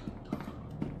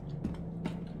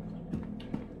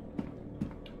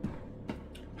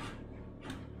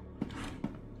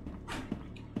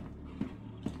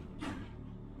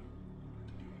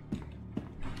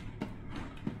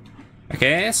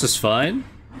 Okay, this is fine.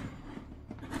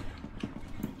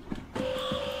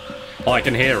 Oh, I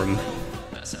can hear him.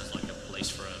 That sounds like a place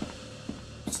for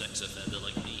a sex offender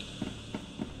like me.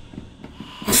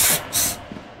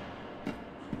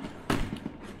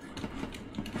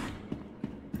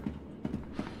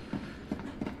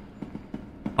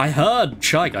 I heard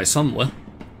Shy Guy somewhere.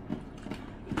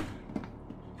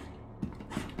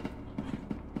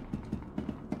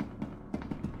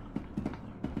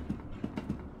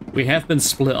 We have been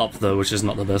split up though, which is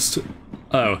not the best.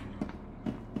 Oh.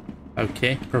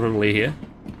 Okay, probably here.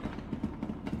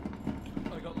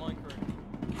 I got micro.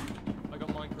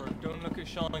 Don't look at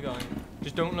Shy Guy.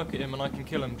 Just don't look at him and I can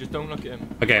kill him. Just don't look at him.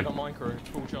 Okay. I got micro.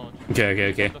 Full charge.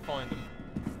 Okay. Just have to find him.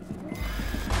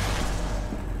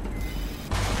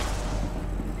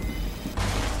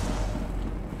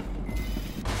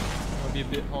 Might be a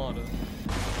bit harder.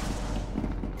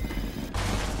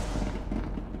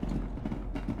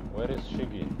 Where is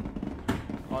Shiggy?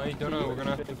 I don't know. We're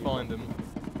gonna have to find him.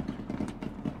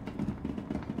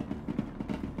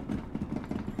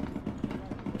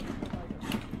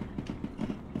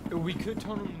 We could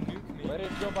turn on the nuke me. Where is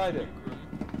Joe Biden?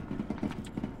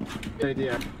 Good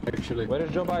idea, actually. Where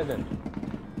is Joe Biden?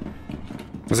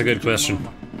 That's a good question.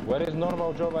 Where is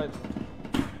normal Joe Biden?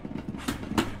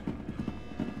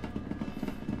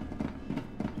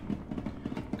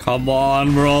 Come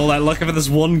on, we're all like looking for this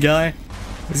one guy.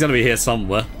 He's gotta be here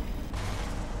somewhere.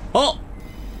 Oh!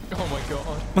 Oh my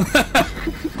god.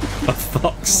 For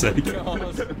fuck's sake. Oh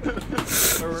god.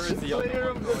 Where is he? I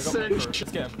got micro.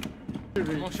 Just get him.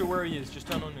 I'm not sure where he is. Just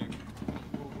turn on nuke.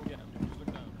 We'll get him. Just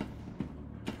look down.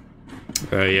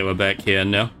 Oh yeah, we're back here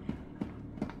now.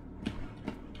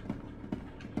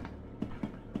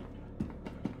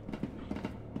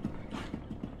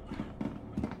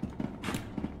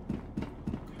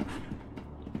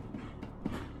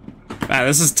 Man,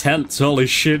 this is tense, holy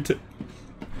shit.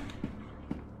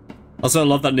 Also, I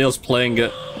love that Neil's playing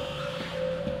it.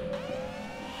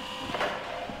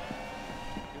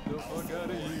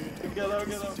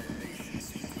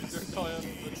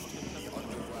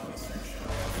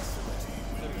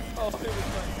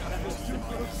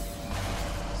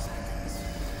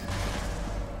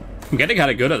 I'm getting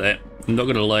kind of good at it, I'm not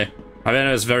gonna lie. I mean,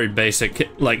 it's very basic,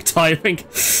 like, timing.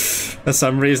 For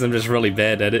some reason, I'm just really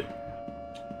bad at it.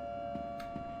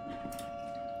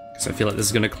 Because I feel like this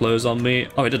is gonna close on me.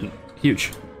 Oh, it didn't.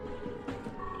 Huge.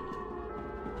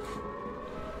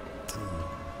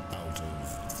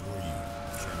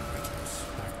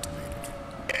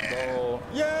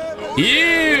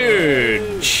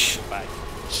 Huge!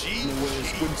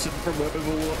 Winston from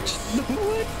Overwatch. No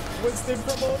way! Winston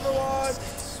from Overwatch!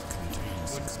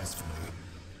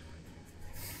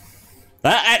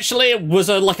 That actually was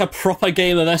like a proper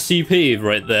game of SCP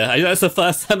right there. That's the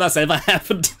first time that's ever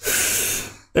happened.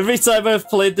 Every time I've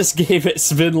played this game,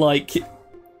 it's been like...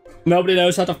 nobody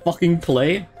knows how to fucking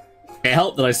play. It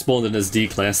helped that I spawned in as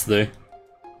D-class though.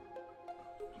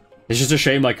 It's just a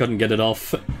shame I couldn't get it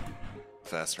off.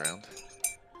 First round.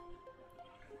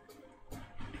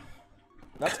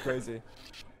 That's crazy.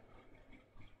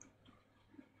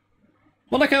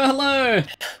 Monaco, hello!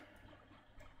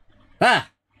 Ah!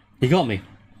 He got me.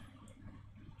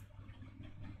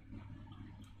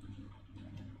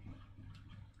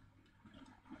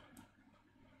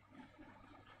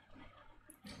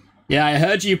 Yeah, I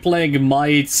heard you playing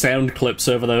my sound clips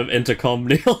over the intercom,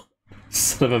 Neil.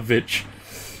 Son of a bitch.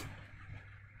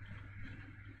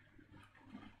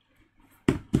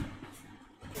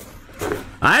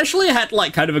 I actually had,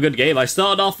 like, kind of a good game. I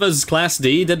started off as Class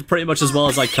D, did pretty much as well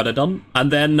as I could have done,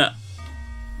 and then...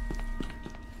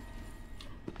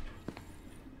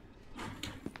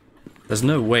 there's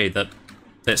no way that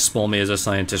it spawned me as a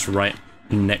scientist right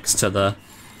next to the...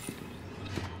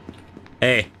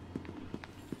 Hey.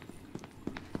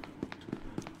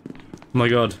 Oh my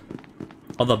god.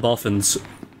 Other boffins.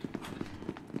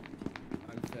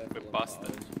 We're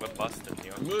busted. We're busted,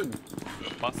 Neil. We're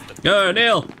busted. Go,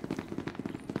 Neil!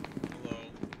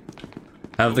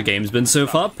 How have the games been so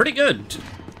far? Pretty good.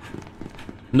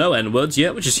 No N-words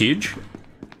yet, which is huge.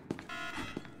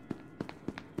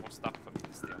 More stuff for me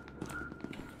to steal.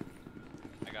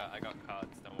 I got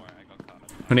cards, don't worry, I got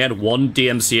cards. Only had one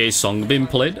DMCA song being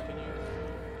played.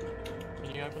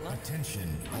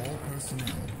 Attention, all personnel.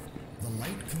 The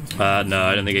light No,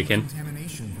 I don't think I can.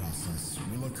 contamination process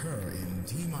will occur in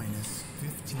T-minus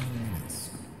 15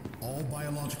 minutes. All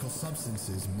biological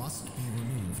substances must be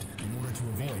removed in order to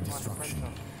avoid destruction.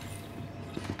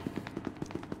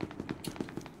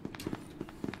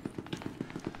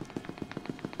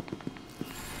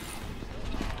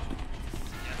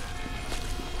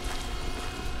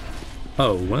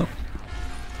 Oh, well.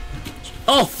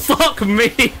 Oh, fuck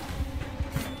me!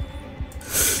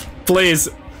 Please.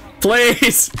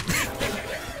 Please!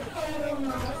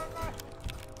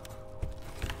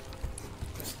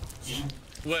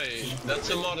 Wait, that's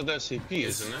a modded SCP,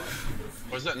 isn't it?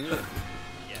 Or is that new?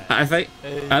 I think...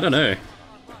 I don't know.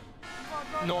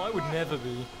 No, I would never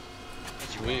be.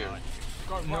 It's weird.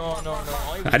 No.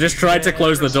 I just tried to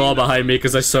close the door behind me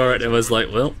because I saw it and was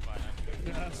like, well,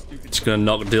 just gonna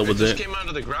not deal with It it. just came out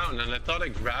of the ground and I thought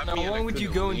it grabbed me. Now, why and I would you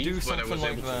couldn't go and leave, do but I something was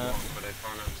like able to that? walk, but I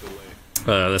found out too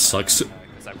late. This sucks.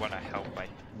 Because I want to help my...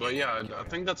 But yeah, I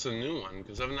think that's a new one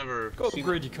because I've never Go seen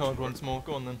upgrade your card once more.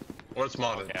 Go on then. Or it's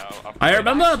modded. Yeah, I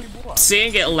remember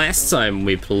seeing it last time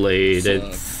we played,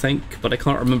 I think, but I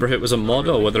can't remember if it was a mod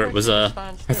or whether it was a...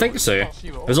 I think so.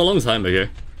 It was a long time ago.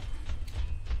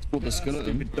 What, the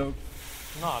skeleton?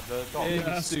 Nah, the dog.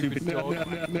 Yeah, stupid dog.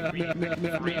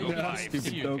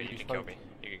 Stupid dog. You can kill me.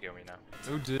 You can kill me now.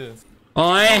 Oh dear. Oh,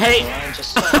 I hate...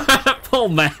 Poor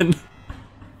man.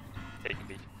 Take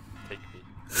me.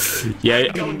 Yeah.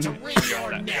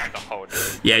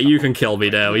 Yeah, you can kill me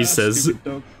now, he says.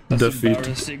 Defeat.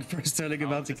 Embarrassing for us telling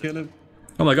about to kill him.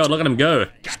 Oh my god, look at him go.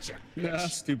 Nah,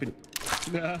 stupid.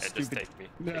 Nah, stupid.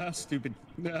 Nah, stupid.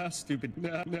 Nah, stupid.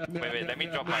 Nah, Wait, let me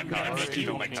drop my cards. Let me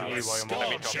drop my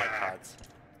cards.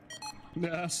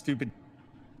 Nah, stupid.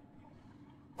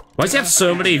 Why does he have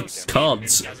so many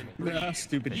cards? Nah,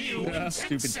 stupid. Nah,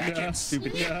 stupid. Nah,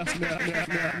 stupid.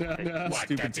 Nah,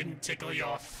 stupid. Didn't tickle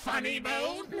your funny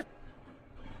bone?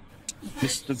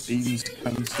 Mr. Bean's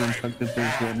cancer infected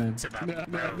those women.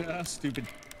 Nah, stupid.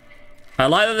 I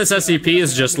like that this SCP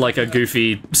is just like a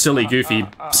goofy, silly, goofy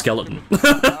skeleton.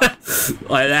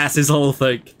 Like, that's his whole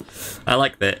thing. I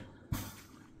like that.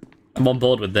 I'm on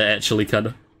board with that, actually,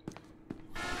 kinda.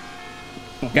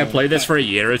 Can I play this for a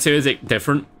year or two? Is it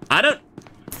different? I don't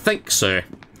think so.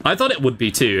 I thought it would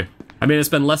be too. I mean, it's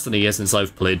been less than a year since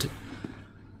I've played.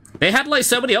 They had, like,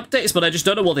 so many updates, but I just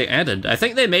don't know what they added. I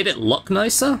think they made it look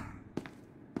nicer.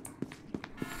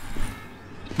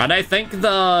 And I think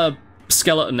the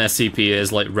skeleton SCP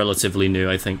is, like, relatively new,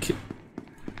 I think.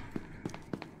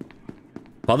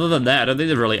 Other than that, I don't think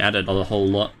they've really added a whole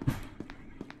lot.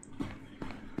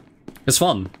 It's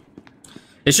fun.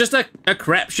 It's just a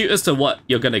crapshoot as to what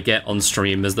you're gonna get on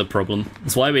stream is the problem.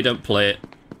 That's why we don't play it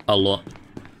a lot.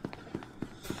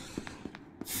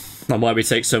 And why we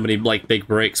take so many, like, big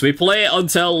breaks. We play it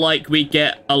until, like, we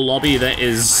get a lobby that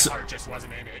is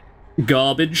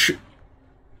garbage.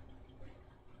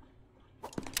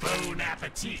 Bon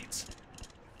appetit.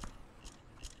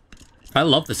 I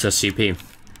love this SCP.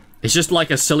 It's just like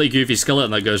a silly, goofy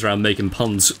skeleton that goes around making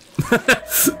puns.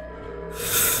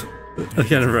 I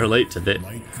can relate to that.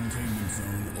 Light containment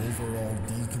zone overall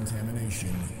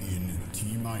decontamination in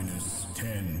T-minus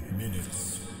 10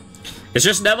 minutes. It's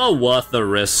just never worth the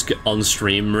risk on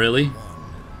stream, really.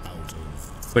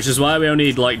 Which is why we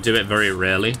only, like, do it very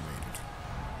rarely.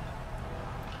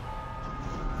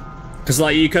 Because,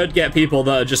 like, you could get people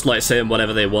that are just, like, saying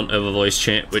whatever they want over voice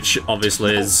chat, which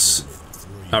obviously is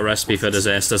a recipe for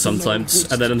disaster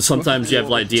sometimes. And then sometimes you have,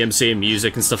 like, DMC and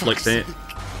music and stuff like that.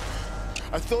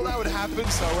 I thought that would happen,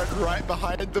 so I went right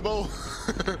behind them all.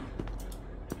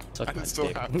 And it still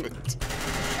happened.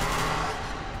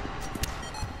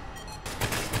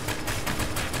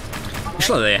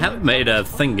 Actually, they have made a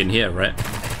thing in here, right?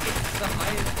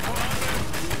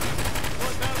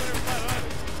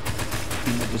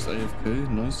 Just AFK,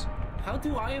 nice. How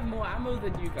do I have more ammo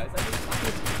than you guys?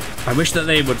 I wish that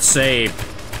they would say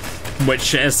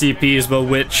which SCPs were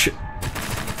which.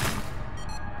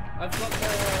 I've got the,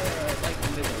 like,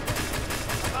 middle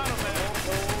one.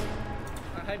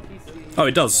 I have PC. Oh,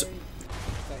 it does.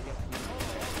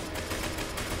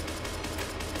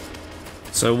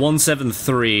 So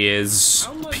 173 is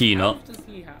Peanut.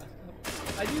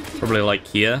 Probably like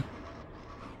here.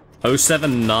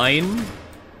 079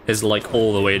 is like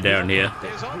all the way down here.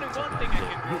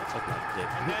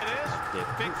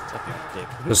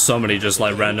 There's so many just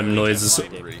like random noises.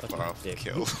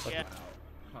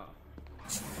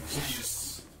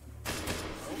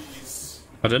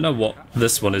 I don't know what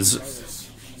this one is.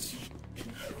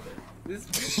 This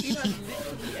Peanut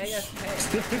literally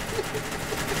AFK.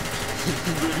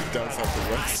 Really does have the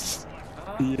rest.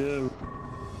 Yeah.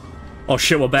 Oh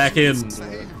shit, we're back in. I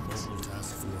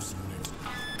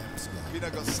mean, I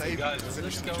got saved. Guys, to is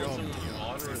finish this the skeleton job.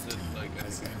 mod or is it like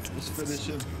Let's finish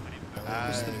him.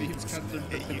 Mr. Bean's cancer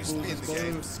It used to be in the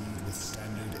game.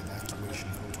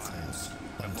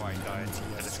 Before I died,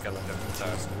 I had a skeleton, so...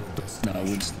 No,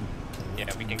 Winston.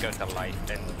 Yeah, we can go to light,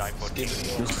 then die for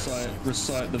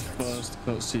Recite the first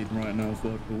cutscene right now,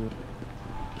 for forward.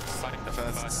 Recite the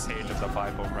first page of the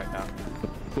Bible right now.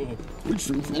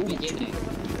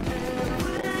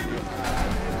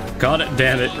 God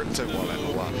damn it.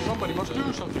 Somebody must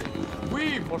do something.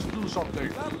 We must do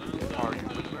something. Are you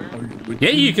prepared? Yeah,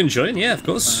 you can join, yeah, of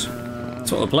course.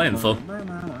 That's what we're playing for.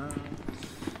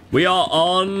 We are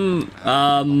on,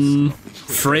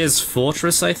 Freya's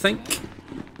Fortress, I think.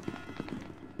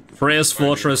 Freya's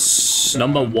Fortress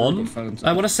number 1,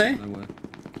 I want to say.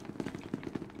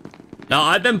 No,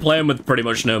 I've been playing with pretty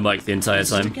much no mic the entire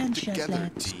time.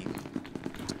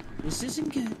 This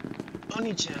isn't good.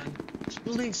 Oni-chan,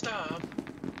 please stop.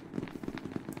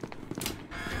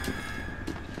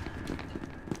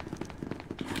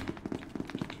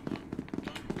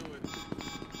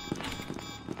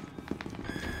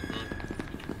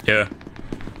 Yeah.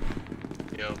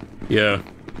 Yo. Yeah.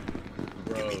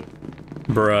 Bro.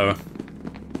 Bro.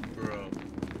 Bro.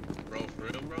 Bro, for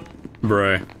real, bro?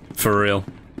 Bro. For real.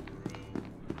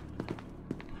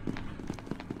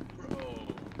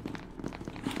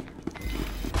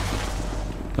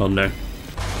 Oh no.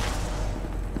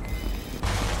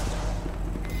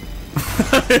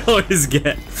 I always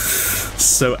get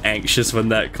so anxious when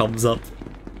that comes up.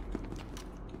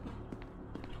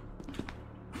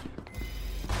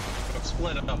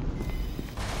 Split up.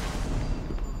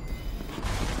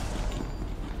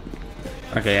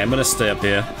 Okay, I'm gonna stay up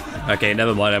here. Okay,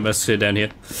 never mind, I'm gonna stay down here.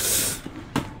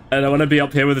 And I wanna be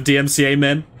up here with the DMCA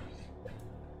men.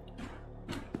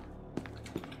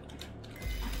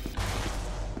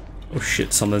 Oh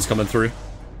shit, something's coming through.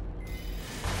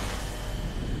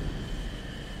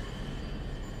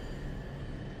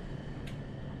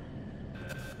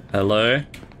 Hello?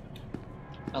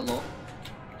 Hello?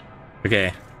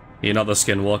 Okay, you're not the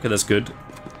skinwalker, that's good.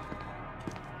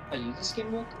 Are you the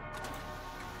skinwalker?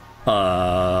 I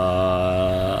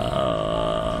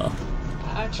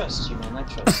trust you, man. I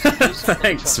trust you.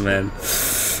 Thanks, man.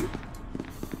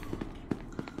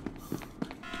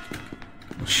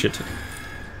 Oh, shit.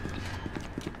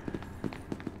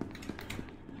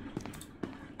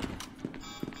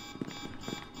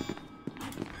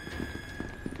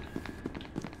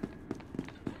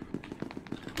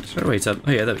 Should I wait up?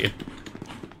 Oh yeah, there we go.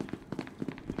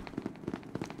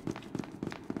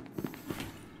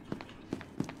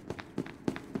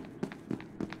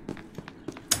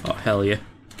 Oh hell yeah.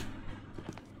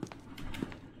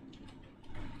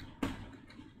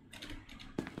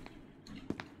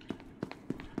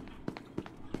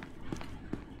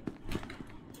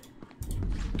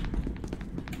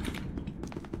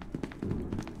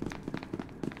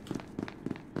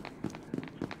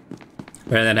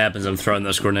 When that happens, I'm throwing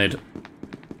this grenade.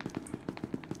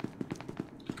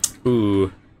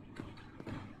 Ooh.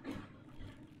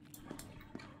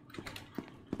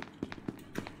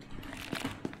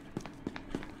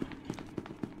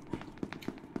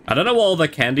 I don't know what all the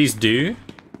candies do.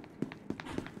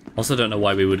 Also don't know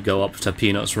why we would go up to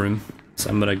Peanut's room. So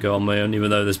I'm gonna go on my own, even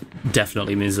though this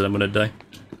definitely means that I'm gonna die.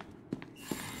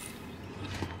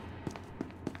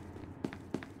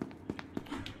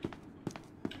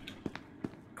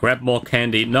 Grab more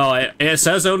candy. No, it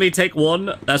says only take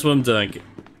one. That's what I'm doing.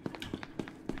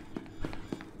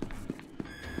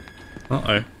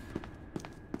 Uh-oh.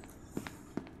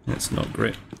 That's not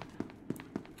great.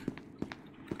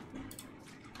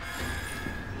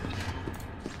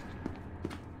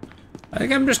 I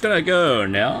think I'm just gonna go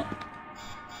now.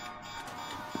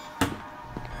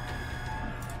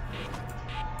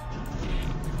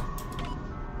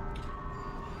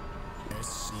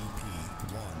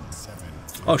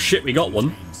 Oh shit, we got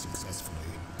one.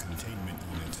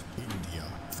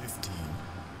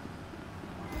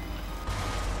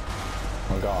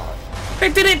 Oh god.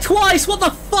 It did it twice! What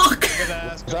the fuck?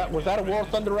 Was that a War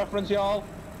Thunder reference, y'all?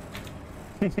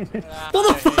 What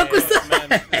the fuck was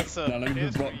that? No, let me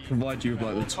provide you with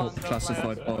like the top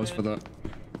classified files for that.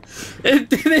 It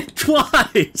did it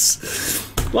twice!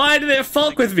 Why did it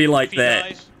fuck with me like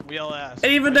that?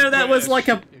 Even though that was like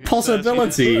a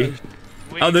possibility.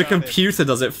 Oh, the computer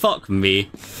does it. Fuck me.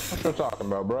 What you talking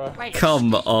about, bro?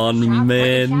 Come on,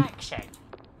 man.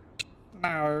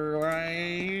 No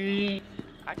way.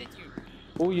 How did you?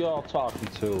 Who y'all talking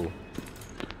to?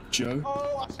 Joe?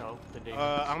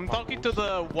 I'm talking to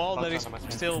the wall that is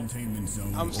still...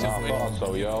 I'm still waiting.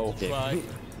 So, yo.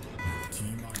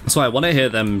 So I want to hear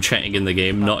them chatting in the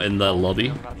game, not in the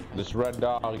lobby. This red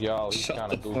dog, y'all, he's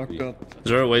kind of goofy. Is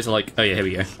there a way to like... Oh yeah, here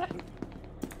we go.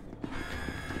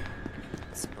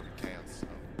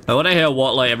 I want to hear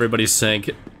what like everybody's saying.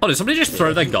 Oh, did somebody just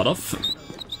throw their gun off?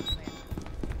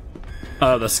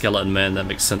 Oh, the skeleton man, that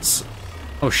makes sense.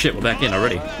 Oh shit, we're back in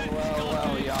already.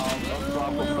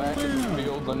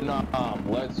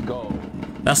 Let's go.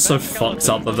 That's so fucked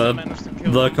up that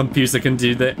the computer can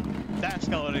do that. That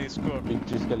skeleton is cool.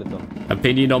 Skeleton.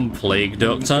 Opinion on Plague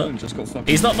Doctor?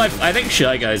 He's not my... I think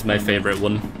Shy Guy is my favourite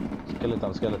one.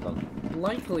 Skeleton.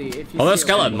 Likely, if you. Although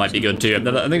Skeleton might be good too. I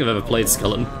think I've ever played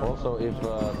Skeleton. Also, if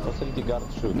facility guard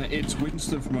shoot. It's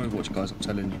Winston from Overwatch, guys, I'm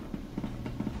telling you.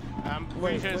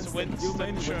 British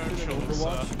Winston Churchill,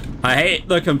 sir. I hate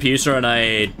the computer, and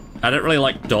I don't really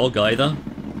like Dog either.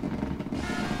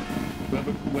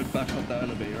 Whoever went back up the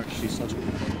elevator actually such a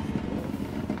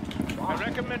I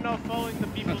recommend not following the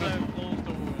people that have closed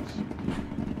doors.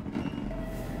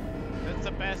 That's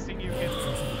the best thing you can do.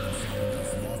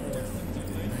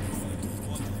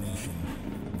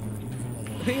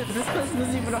 The thing is, this person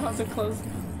doesn't even know how to close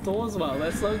doors well.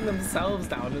 They're slowing themselves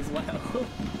down as well.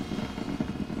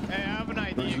 Hey, I have an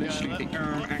idea, guys.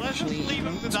 Let's just leave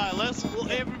him to die.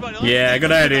 Everybody. Yeah,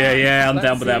 good idea. Yeah, I'm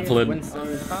down with that plan.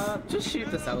 Winston, just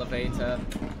shoot this elevator.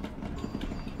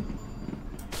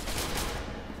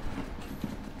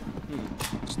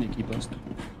 sneaky bastard.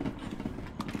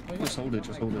 Just hold it,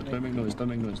 just hold it. Don't make noise, don't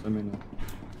make noise, don't make noise.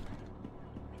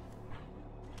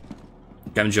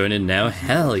 I'm joining now.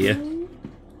 Hell yeah.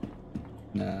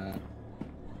 Nah.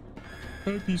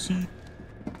 Hi, PC.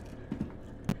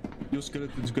 Your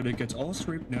skeleton's gonna get all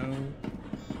stripped now.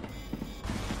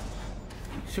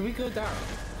 Should we go down?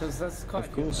 Because that's quite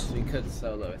Of course. We could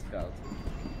solo a skeleton.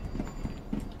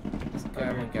 Let's go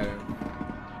and get him.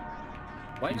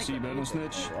 Why You see, you better not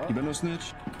snitch. You better not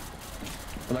snitch.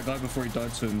 But that guy before he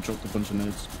died to him dropped a bunch of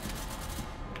nades.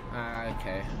 Ah,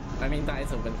 okay. I mean, that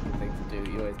is a Winston thing to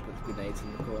do. He always puts grenades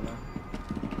in the corner.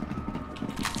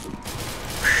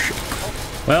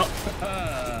 Well,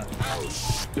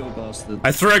 you bastard.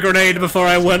 I threw a grenade before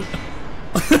I went.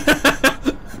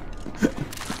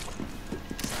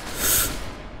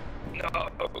 No,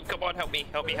 come on, help me,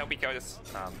 guys.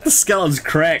 The skeleton's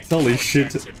cracked. Holy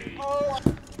shit. Is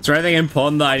there anything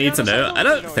important that I need to know? I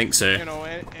don't think so.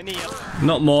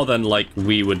 Not more than, like,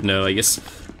 we would know, I guess.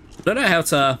 I don't know how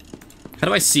to... How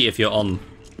do I see if you're on?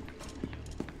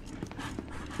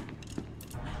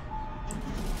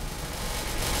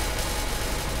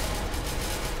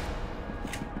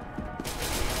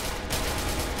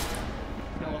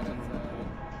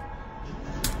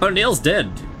 Oh, Neil's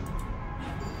dead.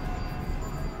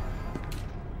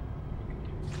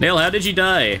 Neil, how did you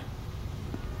die?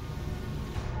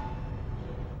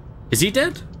 Is he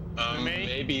dead?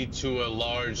 Maybe to a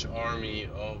large army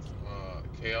of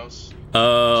chaos.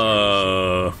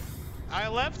 Oh. I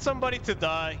left somebody to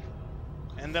die,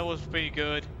 and that was pretty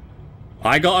good.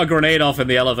 I got a grenade off in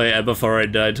the elevator before I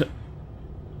died.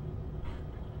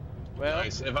 Well,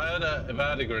 nice. If I had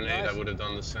a grenade, I would have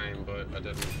done the same, but I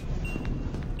didn't.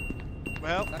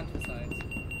 Well, I'm gonna do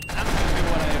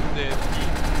what I have did.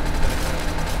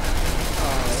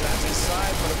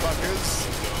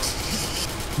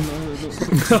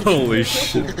 Holy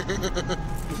shit.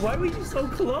 Why were you so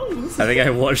close? I think I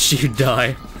watched you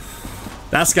die.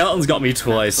 That skeleton's got me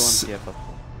twice.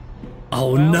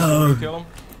 Oh no.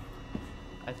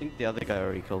 I think the other guy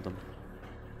already killed him.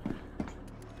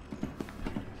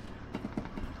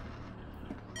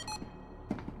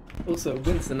 Also,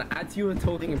 Winston, as you were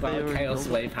talking about Chaos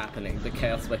Wave happening, the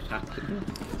Chaos Wave happened.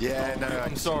 Yeah, no,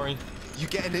 I'm sorry. You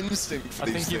get an instinct for I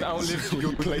these think you've things. outlived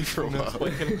your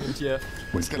playthrough. Yeah.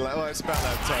 It's gonna like, oh, it's about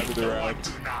that time of the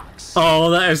round.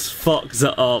 Oh, that is fucked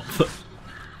up.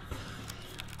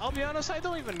 I'll be honest, I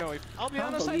don't even know if. I'll be I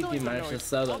honest, I believe don't you even know managed to if.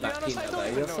 solo I'll be that honest, I peanut don't though.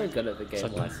 even You're know so if. good at the game,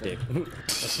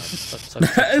 Winston.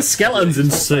 That skeleton's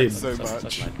insane. So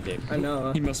much. I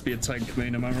know. He must be a tank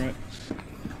main, am I right?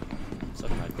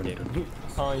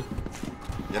 Hi. You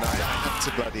know, I had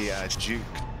to bloody juke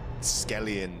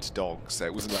Skellion dog, so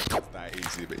it wasn't like that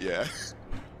easy, but yeah.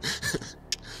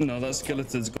 No, that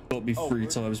skeleton's got me 3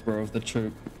 times, bro, of the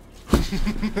choke.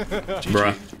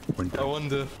 Bruh. I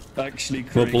wonder. Actually,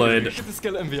 Well played. Look at the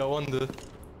skeleton V, I wonder.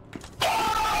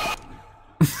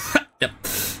 Yep.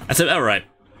 That's it, alright.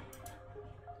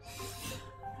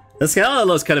 The skeleton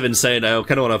looks kind of insane, I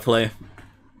kind of want to play.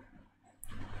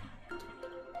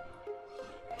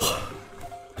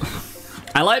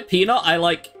 I like Peanut, I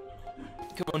like...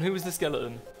 Come on, who was the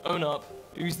skeleton? Own up.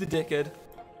 Who's the dickhead?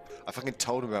 I fucking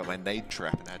told him about my nade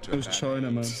trap and had to It was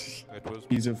China, man.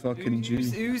 He's a fucking G.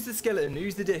 Who's the skeleton?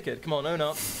 Who's the dickhead? Come on, own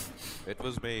up. It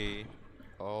was me.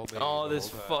 Oh, this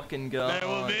fucking guy. It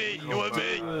was me. It was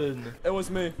me. It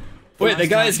was me. Wait, the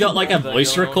guy's got like a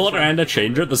voice recorder and a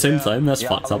changer at the same time? That's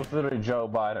fucked up. literally Joe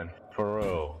Biden, for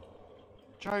real.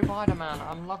 Joe Biden, man,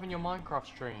 I'm loving your Minecraft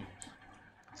stream.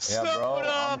 Yeah, bro,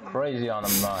 I'm crazy on a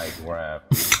mic, rap.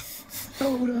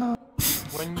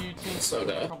 When you team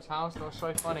Minecraft's house, that was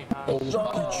so funny.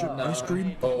 Ice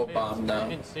cream? Oh, bomb now. I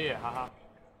didn't see it, haha.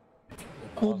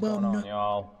 What's going on,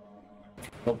 y'all?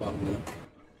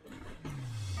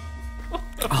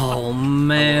 Oh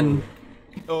man.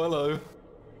 Oh, hello.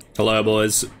 Hello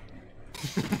boys.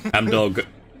 I'm Dog.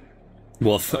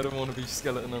 Woof. I don't want to be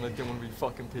skeleton and I don't want to be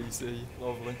fucking PC.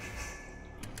 Lovely.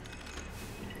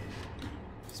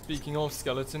 Speaking of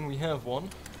skeleton, we have one.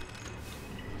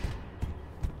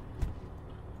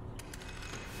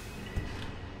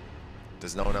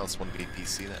 Does no one else want to be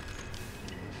PC then?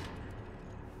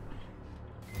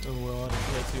 Oh well, I don't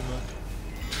care too much.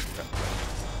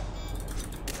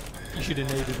 You should have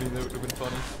enabled me, that would have been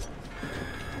funny.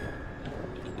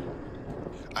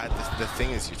 The thing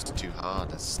is just too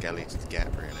hard as Skelly to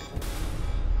get, really.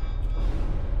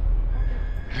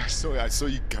 I saw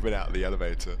you coming out of the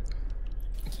elevator.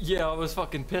 Yeah, I was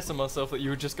fucking pissing myself that you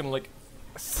were just gonna like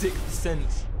 6th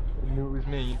sense and knew it was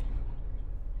me.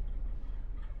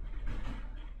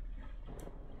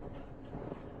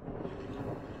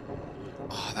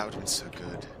 Oh, that would have been so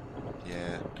good.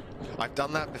 Yeah. I've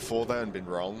done that before though and been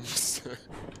wrong.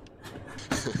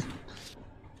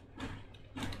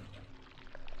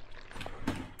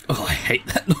 Oh, I hate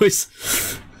that noise.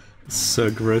 It's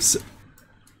so gross.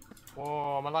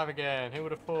 Whoa, I'm alive again. Who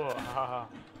would have thought? Haha.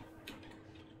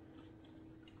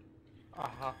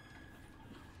 Aha.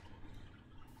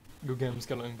 Go get him,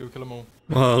 skeleton. Go kill them all.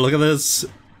 Oh, look at this.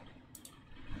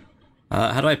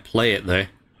 How do I play it though?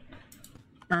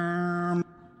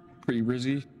 Pretty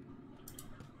rizzy.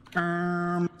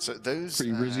 So those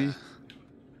pretty rizzy.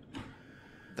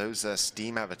 Those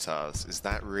Steam avatars, is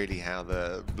that really how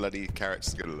the bloody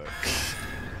character's gonna look?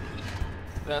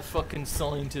 That fucking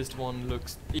scientist one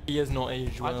looks... He has not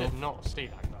aged well. I did not see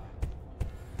that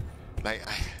guy.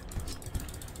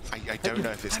 Like, I don't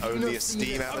know if it's only a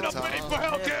Steam avatar. I'm not ready for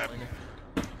Hellcat!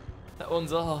 That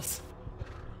one's ass.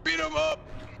 Beat him up!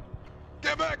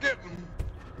 Get back at him!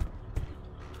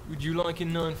 Would you like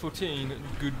in 914?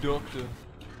 Good doctor.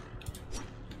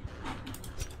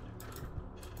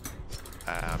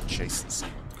 I'm chasing some.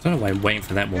 I don't know why I'm waiting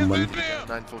for that one.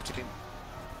 914.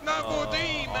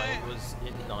 914, man! I was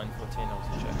in 914, I was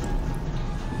in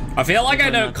check. I feel like I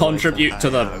don't contribute to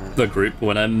the group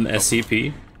when I'm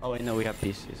SCP. Oh wait, no, we have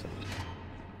PCs.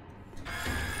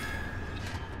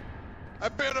 I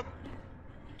bit him!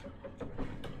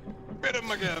 Bit him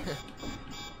again!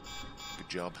 Good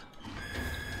job.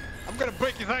 I'm gonna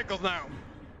break his ankles now!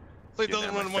 So he You're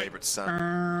doesn't now run my away. favorite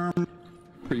son.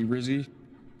 Pretty rizzy.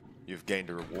 You've gained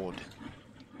a reward.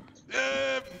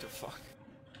 What the fuck?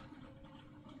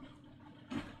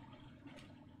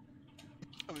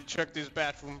 Let me check these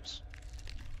bathrooms.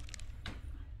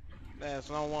 There's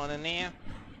no one in there.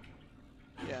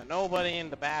 Yeah, nobody in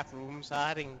the bathrooms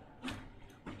hiding.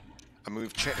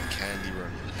 We've checked the candy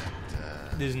room.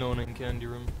 There's no one in candy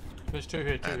room. There's two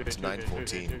here, two And here, two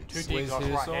 914. here, two Where's decoys his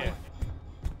right side? here.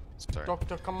 Sorry.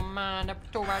 Doctor, come on,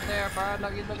 up two right there, bro.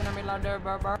 Look, you're looking at me like that,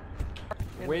 bro.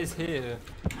 Where's here?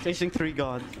 Chasing 3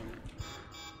 guards.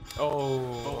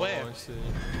 Oh, where? I see.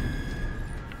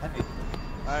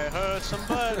 I heard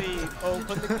somebody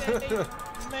open the gate.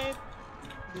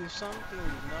 Maybe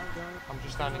something's not going. I'm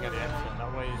just standing at the exit.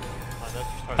 That way,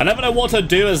 I never know what to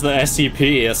do as the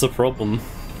SCP. That's a problem.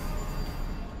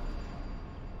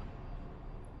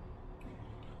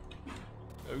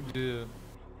 Oh dear.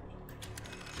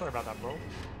 Sorry about that, bro.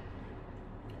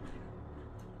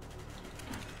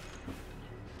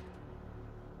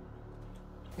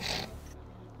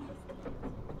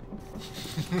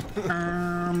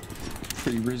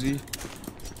 Pretty rizzy.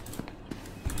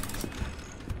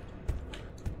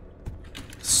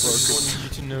 I want you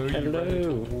to know you ran into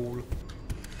a wall.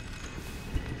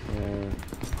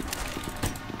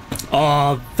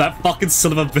 Oh, that fucking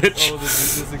son of a bitch. Oh,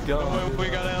 there's a guard. We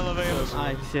got elevators.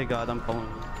 I see a guard, I'm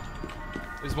following.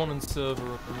 There's one in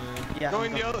server up there. Yeah. Go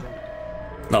in the other.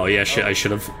 Oh yeah, shit, I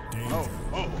should have.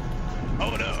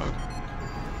 Oh no!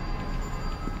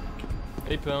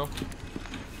 Hey pal.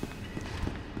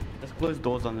 Let's close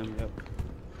doors on them, yep.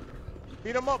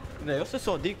 Beat him up. They also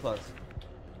saw D-class.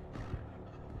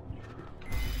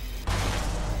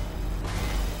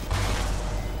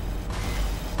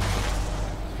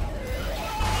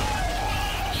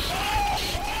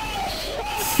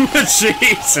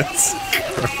 Jesus.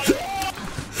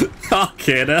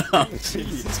 Fucking hell.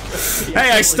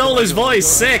 Hey, I stole his voice.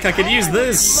 Sick. I can use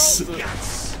this.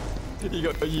 You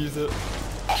gotta use it.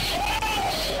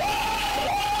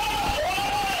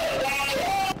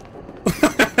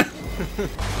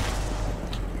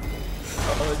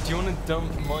 Do you want to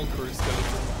dump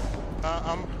microskeleton?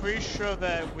 I'm pretty sure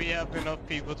that we have enough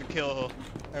people to kill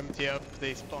MTF if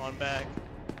they spawn back.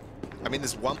 I mean,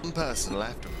 there's one person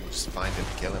left, and we'll just find him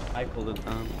and kill him. I pulled it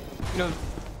down. No.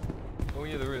 Oh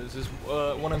yeah, there is. There's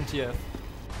one MTF.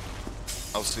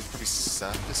 Oh, so it's probably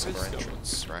surface or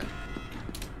entrance, right?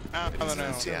 I don't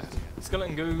know. Yeah.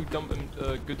 Skeleton, go dump him.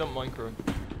 Go dump micro.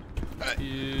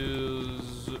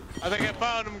 Is. I think I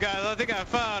found him, guys. I think I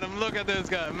found him. Look at this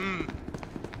guy.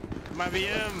 Might be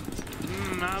him.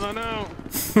 I don't know.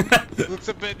 Looks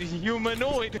a bit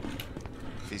humanoid.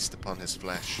 Feast upon his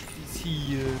flesh.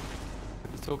 He's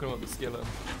talking about the skeleton.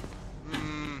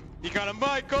 He got a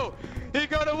Michael! He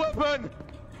got a weapon!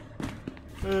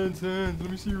 Hands, let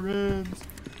me see your hands.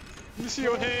 You see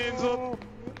your hands up,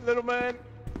 little man?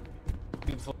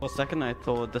 For a second, I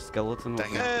thought the skeleton was.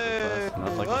 Hey,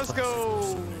 let's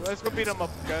go! Let's go beat him up,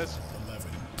 guys.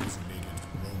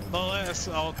 Oh, let's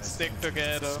all stick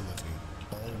together.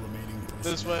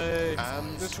 This way.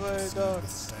 This way, dog.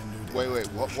 Wait.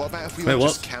 What about if we Wait, all what?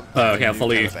 just camp Oh, okay, I'll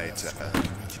follow you.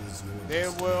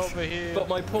 They're well over here. But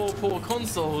my poor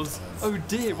consoles. Oh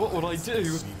dear, what would I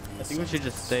do? I think we should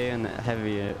just stay in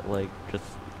heavy, like, just...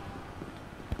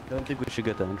 I don't think we should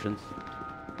get the entrance.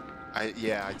 I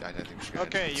don't think we should.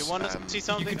 Okay, you wanna see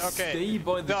something? You can okay. stay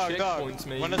by the Dog, checkpoints,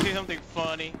 maybe. Wanna see something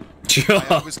funny?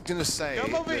 I was gonna say,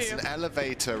 Come over there's here. an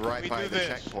elevator right We by do the this.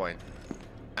 checkpoint.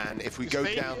 And if we You go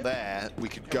stay down here. there, we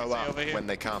could Can we go stay up over here? when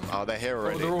they come. Oh, they're here Oh,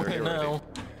 already. they're all They're here here already.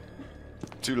 now.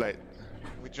 Too late.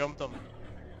 We jumped them.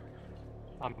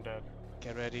 I'm dead.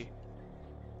 Get ready.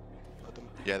 Put them.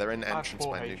 Yeah, they're in I have entrance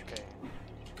 4 menu. HP.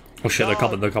 Oh shit, they're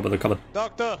coming.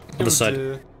 Doctor! Other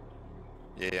side.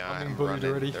 Yeah, I'm I'm bullied running.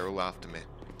 already. They're all after me.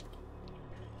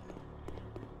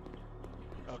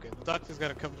 Okay, the doctor's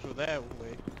gotta come through that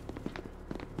way.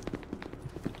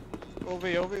 Over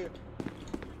here.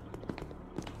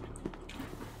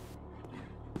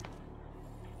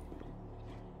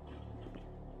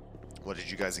 What, did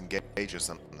you guys engage or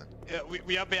something? Yeah,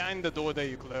 we are behind the door that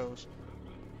you closed.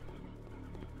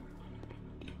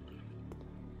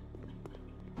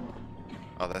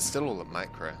 Oh, they're still all at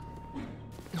micro.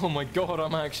 Oh my god,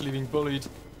 I'm actually being bullied.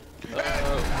 Warhead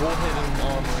and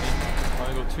armory.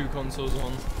 I got 2 consoles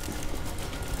on.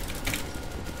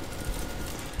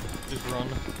 Just run.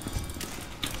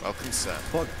 Welcome, sir.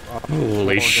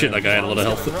 Holy shit, that guy had a lot of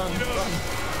health.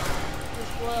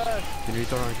 Can you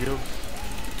turn on shields?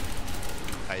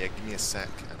 Yeah, give me a sec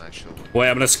and I shall... Wait,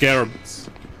 I'm gonna scare him.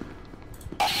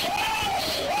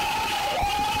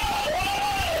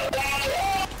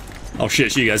 Oh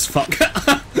shit, you guys, fuck.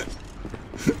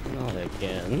 Not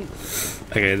again.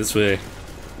 Okay, this way.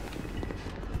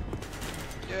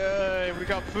 Yay, we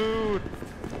got food!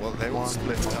 Well, they all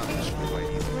split up. It should be way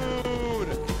easier. Food!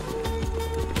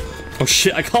 Oh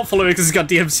shit, I can't follow it because he's got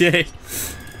DMCA.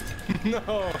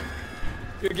 No!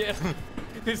 Again.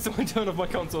 Can someone turn off my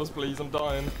consoles, please? I'm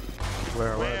dying.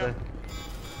 Where are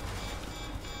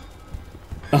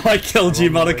they? I killed you,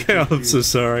 Monaco. I'm so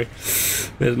sorry.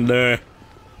 Didn't know.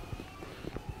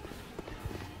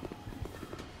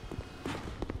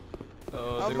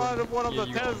 I'm out of one of the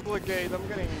Tesla gates. I'm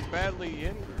getting badly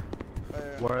in.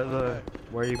 Where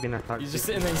are you being attacked? He's just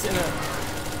sitting there,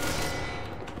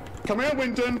 Come here,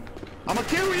 Winton. I'ma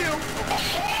kill you.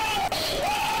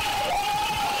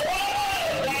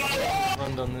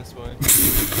 Run down this way.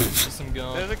 There's some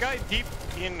guard. There's a guy deep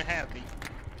in heavy.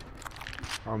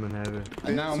 I'm in heavy.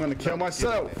 And now I'm gonna kill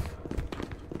myself.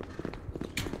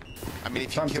 I mean,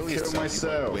 if you Time kill to kill yourself,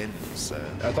 myself. you win, so...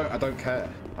 I don't care.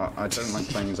 I don't like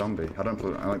playing zombie. I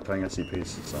like playing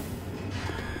SCPs. So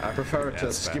I prefer it to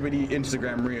that's fair. skibbity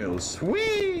Instagram reels.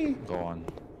 Whee! Go on.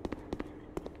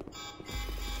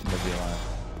 Live your life.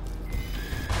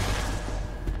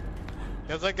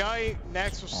 There's a guy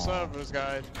next to servers,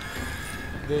 guys.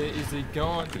 There is a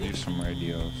guard could in use some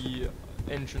radios. the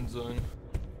entrance zone.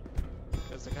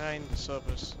 There's a guy in the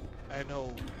servers. I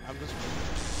know. I'm just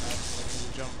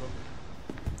gonna jump him.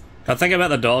 The thing about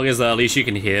the dog is that at least you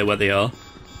can hear where they are.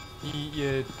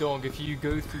 Yeah, dog, if you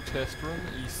go through test room,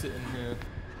 he's sitting here.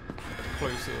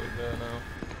 Closer there now.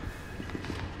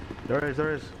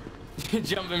 There is.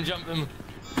 Jump him.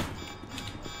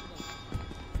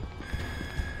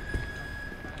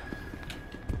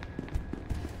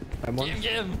 Get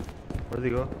him! Where'd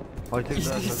he go? Oh, he took He's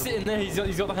that. sitting there, he's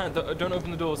got the hat. Don't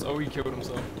open the doors. Oh, he killed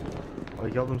himself. Oh,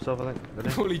 he killed himself, I think. Did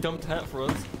he? Fully dumped hat for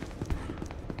us.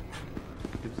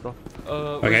 Good stuff.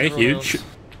 Okay, huge.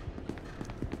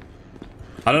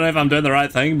 I don't know if I'm doing the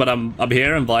right thing, but I'm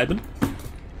here and vibing.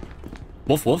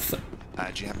 Woof woof. Do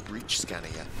you have a breach scanner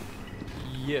yet?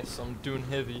 Yes, I'm doing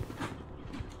heavy.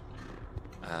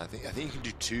 I think you can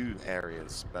do 2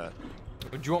 areas, but...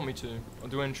 Do you want me to? I'll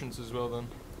do entrance as well then.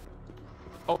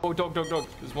 Oh, dog.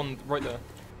 There's one right there.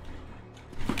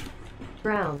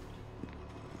 Brown.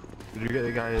 Did you get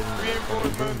the guy in?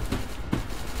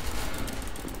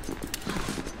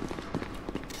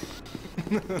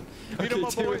 Beat him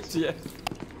up, boys. Yeah.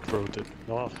 Bro did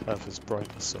not have his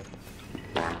brightness up.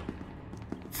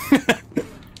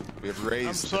 We have raised...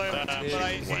 I'm sorry, but I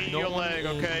hate your leg,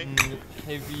 okay?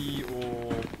 Heavy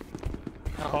or...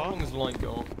 How long is the light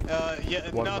go? Yeah,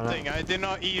 1 nothing. minute. I did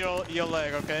not eat your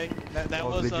leg, okay? That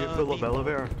was, Did you fill up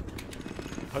elevator?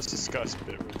 Let's discuss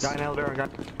bit. Got an elevator,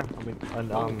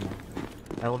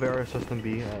 elevator system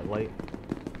B at light.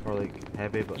 Or like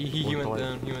heavy, but He went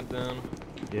down, he went down.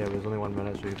 Yeah, it was only 1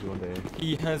 minute, so you could go into A.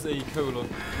 He has a cola.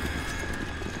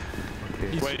 Okay.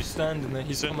 He's just standing there,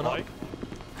 he's coming up.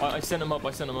 I sent him up,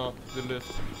 the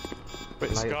lift.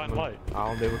 Wait, is the guy in light?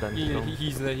 I'll deal with him. Yeah,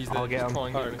 he's there, I'll get him. Try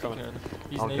and get him if you can.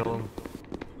 He's I'll naked. kill him.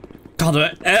 God,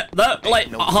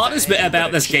 the hardest bit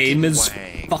about this game is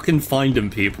fucking finding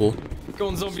people. Go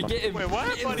on, zombie, get him! Wait, why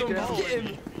Get him, zombie, get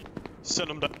him! Send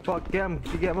him down. Fuck, get him!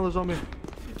 Get him, little zombie!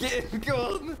 Get him, go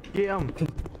on! Get him!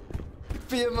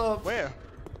 Beat him up! Where?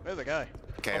 Where's the guy?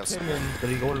 Chaos. Did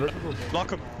he go invisible?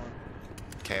 Lock him.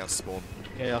 Chaos spawn.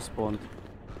 Chaos spawned.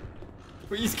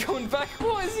 Wait, he's going back,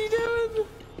 what is he doing?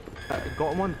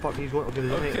 Got him one. Fuck, he's going. Okay,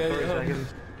 there's only 30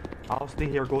 seconds. I'll stay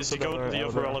here. Go Is to he going to the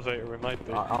other elevator? It might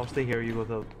be. I'll stay here. You go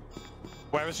to.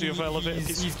 Where is the other elevator?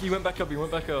 He went back up, he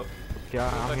went back up. Yeah,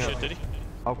 I'm here. Shit, did he?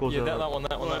 I'll go Yeah, to. that one.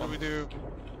 What do we do?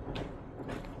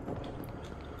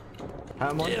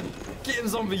 Hit him on. Get him,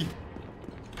 zombie!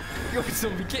 Go,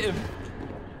 zombie, get him!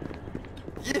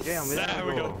 Yes! Get him, there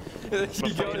we go.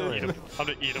 You got him. I'm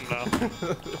gonna eat him now.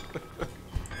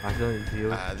 I don't need to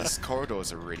heal. This corridor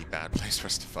is a really bad place for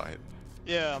us to fight.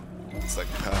 Yeah. It's like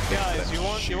perfect. Guys, you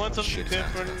want something shit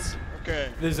different? tactics. Okay.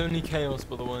 There's only chaos,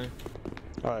 by the way.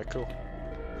 Alright, cool.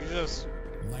 You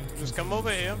just come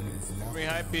over here. We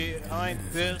hide behind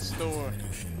this door.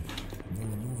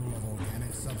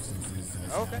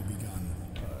 Okay.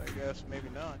 I guess maybe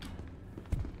not.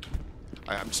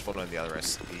 I'm just following the other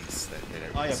SCPs. They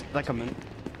don't. Oh yeah, that come in.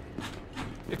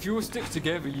 If you all stick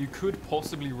together, you could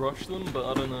possibly rush them, but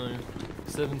I don't know.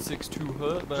 762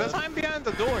 hurt, but... Just hide behind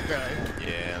the door, guy.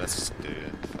 Yeah, let's just do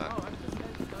it. Fuck.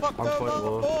 Fuck I'm the quite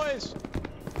low. boys!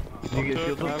 You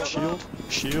get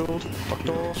Shield.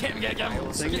 Doctor. Get him.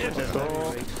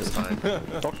 Doctor. It's fine.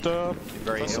 Doctor.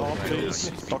 Very Press ill on, right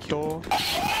please. now. Doctor.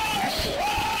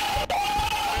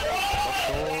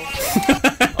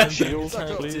 Shield,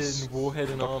 please. Warhead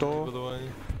and armor, Doctor. by the way.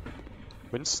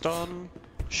 Winston.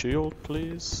 Shield,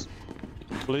 please.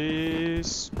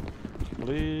 Please.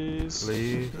 Please.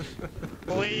 Please.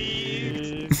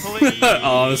 Please. Please.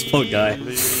 Oh, this poor guy.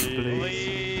 Please.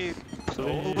 Please.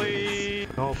 Please.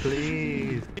 No,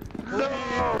 please.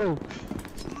 No.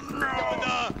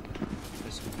 Governor.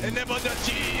 And never the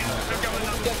cheese.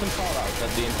 Get some call-outs of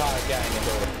the entire gang and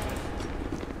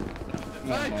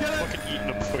Fucking eat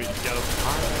them before you can get them.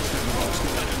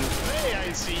 Hey,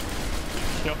 I see.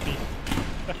 Yuppie.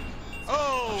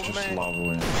 Oh, just man.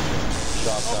 lovely.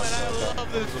 Oh, man, I love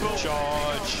this boat.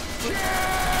 Charge.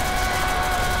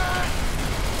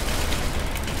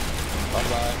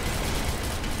 Bye-bye.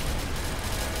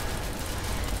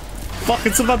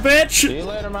 Fucking son of a bitch! See you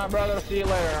later, my brother. See you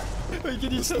later. Hey,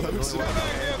 can you tell them? There's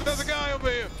a guy over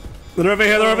here. They're over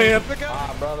here, they're over here. There's a guy.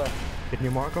 Ah, brother. Can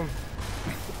you mark him?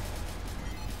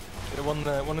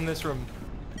 Yeah, one in this room.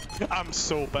 I'm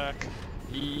so back.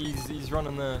 He's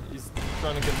running there. He's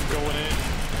trying to get him Going in.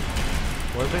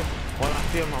 Where is he? Oh, I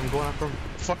see him. I'm going after him.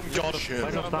 Fucking got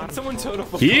him. Someone told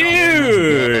off.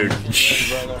 Huge!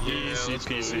 Easy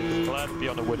peasy. Glad to be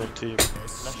on the winning team.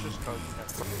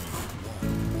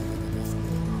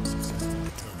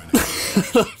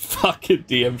 Fucking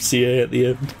DMCA at the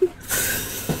end.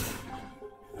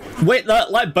 Wait,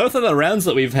 like both of the rounds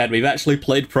that we've had, we've actually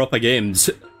played proper games.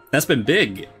 That's been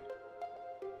big.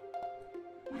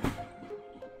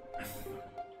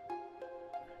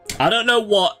 I don't know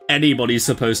what anybody's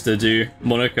supposed to do,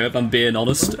 Monaco, if I'm being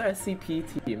honest. What if the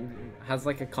SCP team has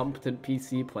like a competent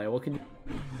PC player? What can you...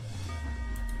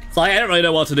 It's like, I don't really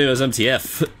know what to do as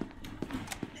MTF.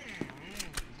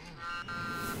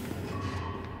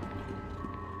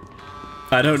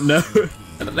 I don't know.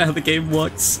 I don't know how the game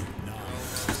works.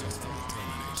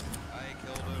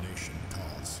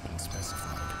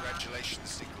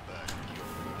 Congratulations, Singleberg.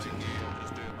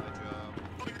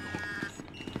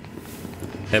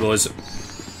 Hey boys.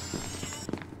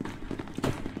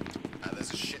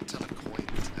 There's a shit ton of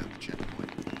coins at the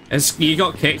checkpoint. You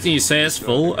got kicked and you say it's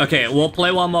full? Okay, we'll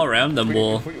play one more round and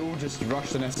we'll... If we all just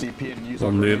rush an SCP and use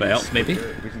We'll our move grenades, out, maybe?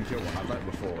 We can kill one. I've done it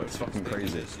before. It's fucking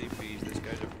crazy.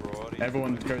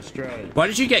 Everyone go straight. Why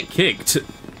did you get kicked?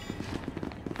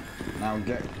 Now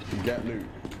get loot.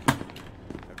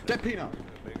 Get Peanut!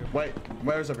 Wait,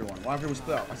 where is everyone? Why have everyone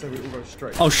split up? I said we all go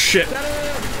straight. Oh shit! Get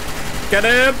him! Get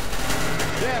him!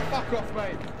 Yeah, fuck off,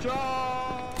 mate!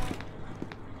 Charge!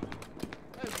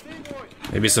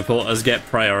 Maybe supporters get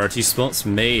priority spots?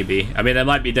 Maybe. I mean, they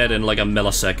might be dead in like a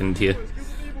millisecond here.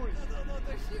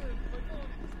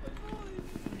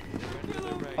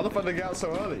 How the fuck did they get out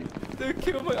so early? They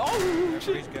killed my. Oh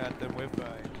shit! got them with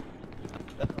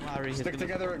Stick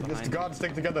together, just guards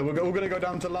stick together. We're all gonna go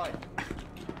down to light.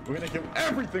 We're gonna kill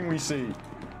everything we see.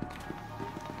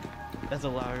 That's a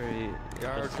Lowry.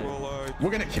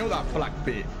 We're gonna kill that black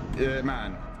bit,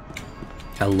 man.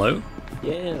 Hello?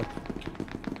 Yeah.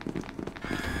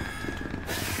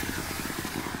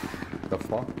 The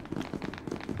fuck?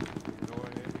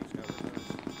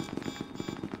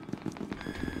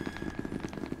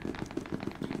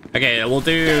 Okay, we'll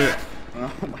do...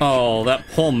 Oh, that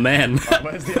poor man.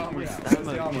 Where's the armory at? Where's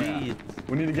the armory at?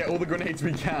 We need to get all the grenades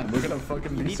we can. We're gonna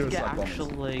fucking We be need to get suicide bombers. actual,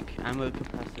 like, ammo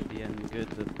capacity and good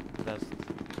best.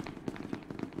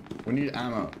 We need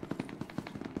ammo.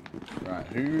 Right,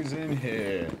 who's in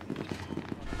here?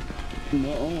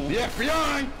 No. The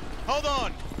FBI! Hold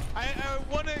on. I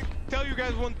want to tell you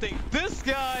guys one thing. This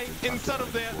guy inside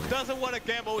of there doesn't want to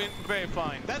gamble in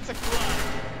verifying. That's a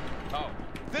crime. Oh.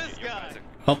 This guy.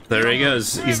 Oh, there he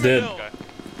goes. He's dead.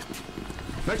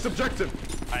 Next objective.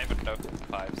 I have a token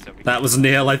 5, so we That was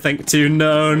Neil, I think, too.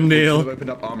 No, We've Neil. opened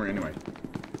up armory anyway.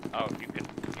 Oh, you can.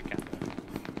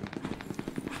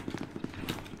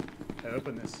 Hey,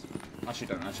 open this. Actually,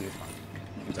 don't. Actually, it's fine.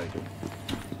 You can take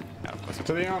it.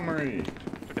 To the armory.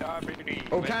 To the armory.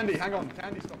 Oh, Candy, hang on.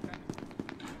 Candy, stop.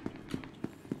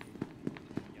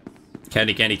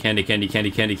 Candy, candy, candy, candy,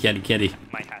 candy, candy, candy, candy.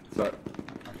 My hat. So,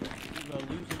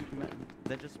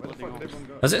 They're just splitting off.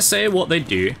 Does it say what they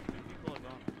do?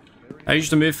 I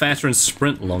used to move faster and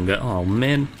sprint longer. Oh,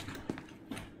 man.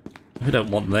 I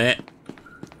don't want that.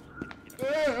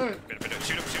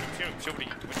 Shoot him.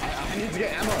 I need to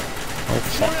get ammo. Oh,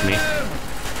 fuck me.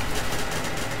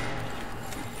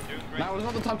 Now is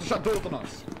not the time to shut doors on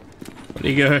us. Where'd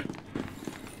he go?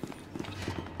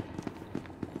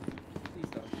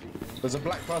 There's a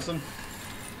black person.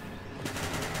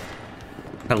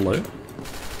 Hello?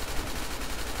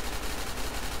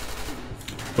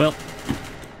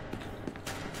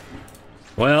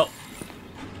 Well.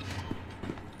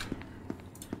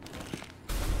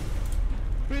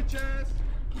 Bitches!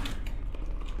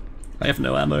 I have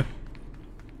no ammo.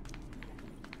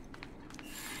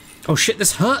 Oh shit,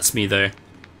 this hurts me though.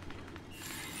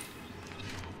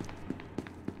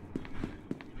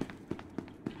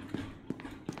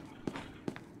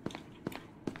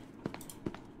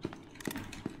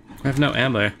 I have no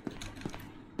ammo.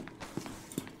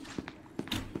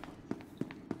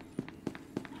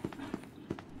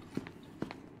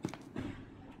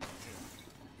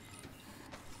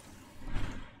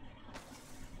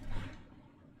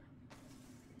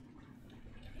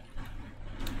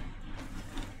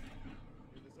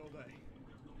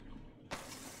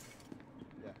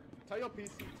 Tell your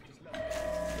PC to just let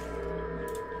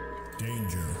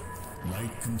Danger.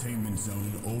 Light containment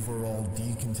zone overall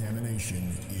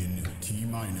decontamination in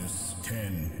T-minus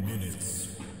 10 minutes.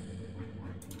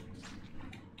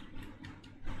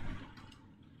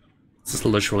 This is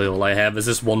literally all I have, is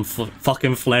this one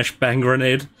fucking flashbang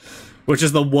grenade. Which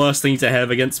is the worst thing to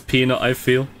have against Peanut, I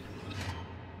feel.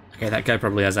 Okay, that guy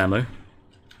probably has ammo.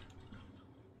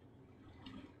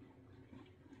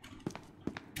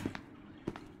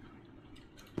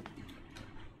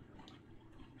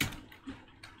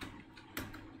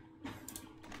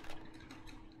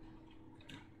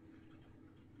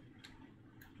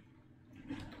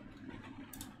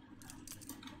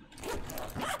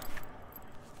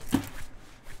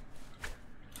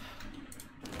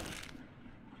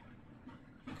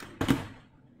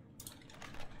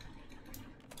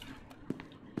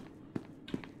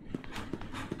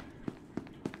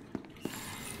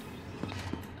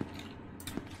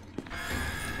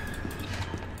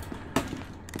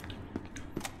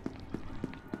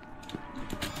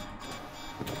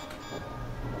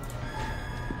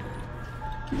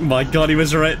 My god, he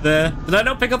was right there. Did I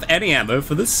not pick up any ammo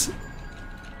for this?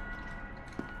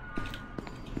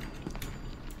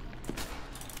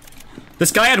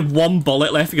 This guy had one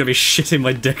bullet left. You're gonna be shitting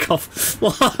my dick off.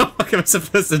 What the fuck am I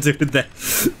supposed to do with that?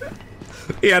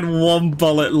 He had one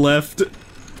bullet left.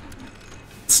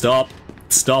 Stop.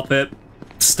 Stop it.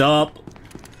 Stop.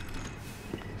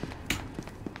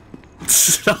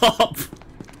 Stop.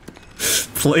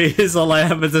 Please, all I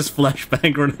have is this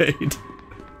flashbang grenade.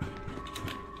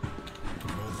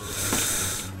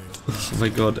 Oh my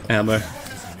god, ammo.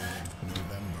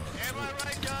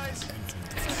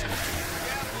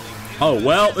 Oh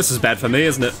well, this is bad for me,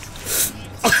 isn't it?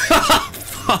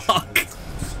 Fuck.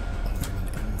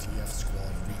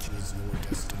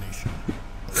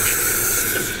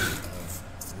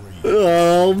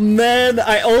 Oh man,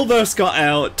 I almost got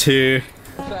out too.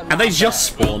 And they just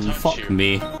spawned, fuck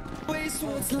me.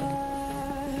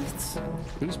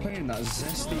 Who's playing that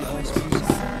zesty ass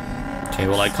music? Okay,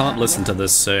 well I can't listen to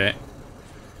this, so...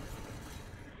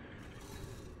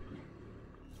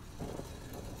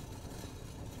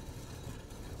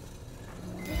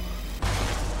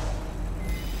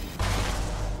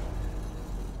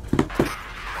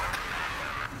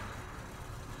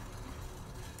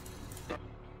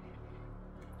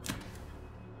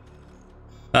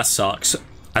 That sucks.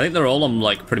 I think they're all on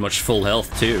like pretty much full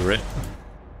health too, right?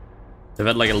 They've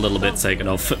had like a little bit taken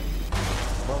off.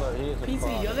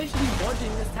 PC, you're literally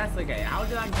watching this Tesla game. How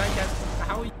did that guy get...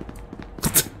 How are you...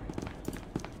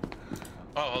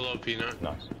 Oh, hello, Peanut.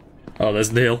 Nice. Oh,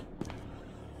 there's Neil.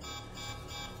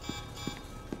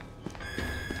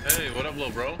 Hey, what up,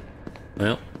 little bro?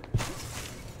 Well.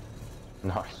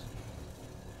 Nice.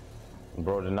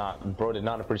 Bro did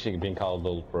not appreciate being called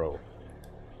little bro.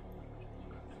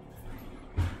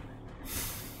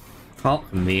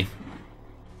 Fuck me.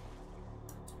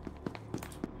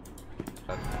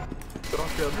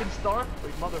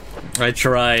 I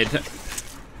tried.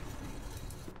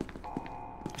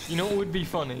 You know what would be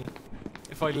funny?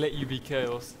 If I let you be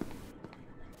Chaos.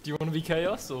 Do you want to be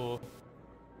Chaos or do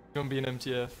you want to be an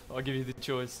MTF? I'll give you the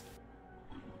choice.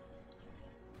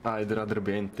 I'd rather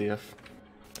be NTF.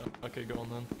 Oh, okay, go on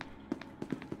then.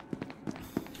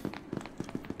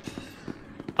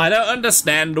 I don't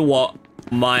understand what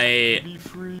my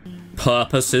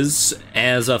purpose is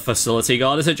as a facility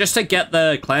guard. Is it just to get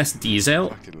the Class Ds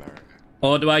out?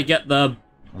 Or do I get the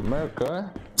America?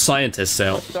 Scientists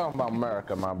out? Let's talk about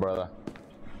America, my brother.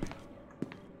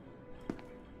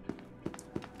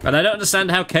 And I don't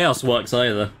understand how Chaos works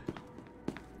either.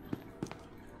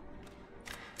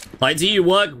 Like, do you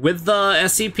work with the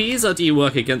SCPs or do you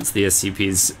work against the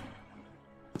SCPs?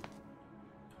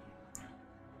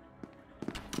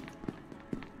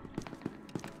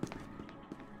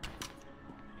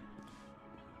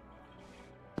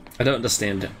 I don't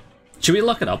understand it. Should we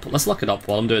look it up? Let's look it up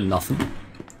while I'm doing nothing.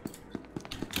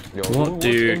 Yo, What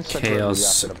do what's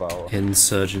Chaos about?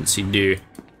 Insurgency do?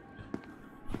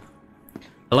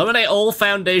 Eliminate all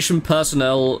Foundation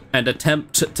personnel and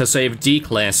attempt to save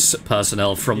D-Class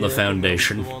personnel from the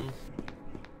Foundation.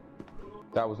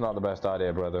 That was not the best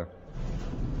idea, brother.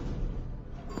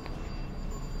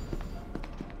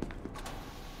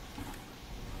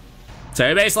 So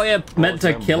you're basically meant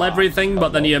to kill everything,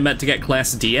 but then you're meant to get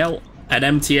Class D out. And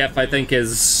MTF, I think,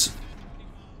 is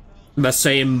the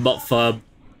same, but for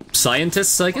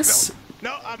scientists, I guess?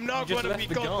 No, I'm not gonna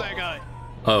become that guy.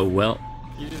 Oh, well.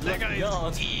 That guy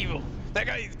is evil. That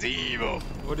guy is evil.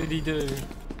 What did he do?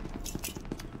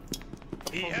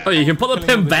 Oh, you can put the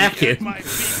pin back in. My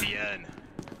VPN.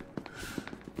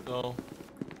 Oh.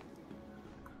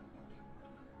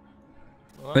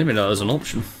 I didn't even know that was an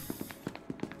option.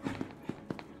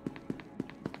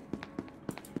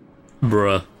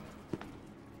 Bruh.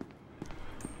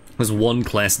 There's one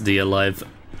Class D alive.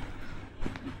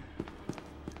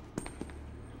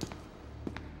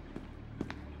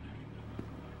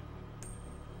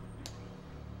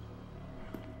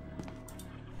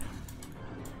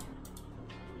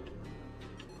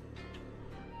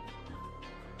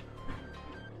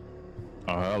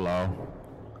 Oh, hello.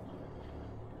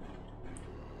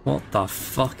 What the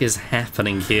fuck is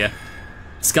happening here?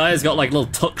 This guy has got like a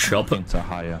little tuck shop. To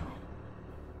hire.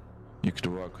 You could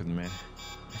work with me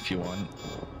if you want.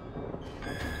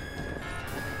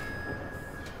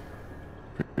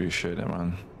 Appreciate it,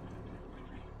 man.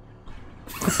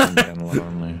 I'm getting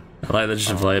lonely. I like that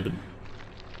just vibing.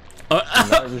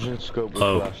 Night vision scope with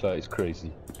Oh. flashlight is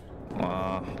crazy.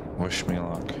 Wish me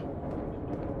luck.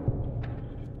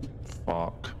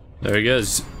 Fuck. There he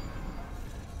goes.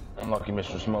 Unlucky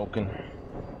Mr. Smoking.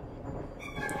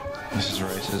 This is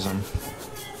racism.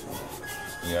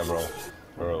 Yeah, bro.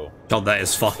 Bro. God, that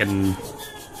is fucking...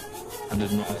 I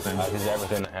did nothing. Because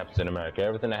everything that happens in America.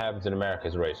 Everything that happens in America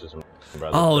is racism,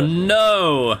 brother. Oh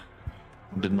no!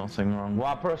 Did nothing wrong.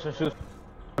 One person shoots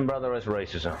brother is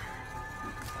racism.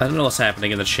 I don't know what's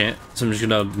happening in the chat, so I'm just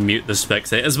gonna mute the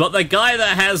spectators, but the guy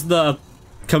that has the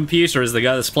computer is the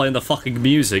guy that's playing the fucking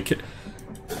music.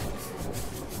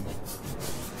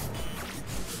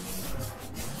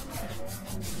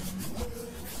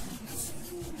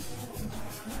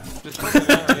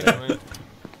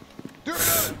 Do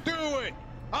not do it!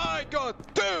 I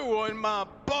got 2 in my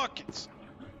pockets!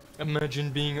 Imagine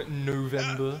being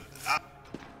November.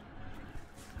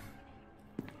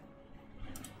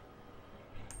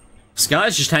 This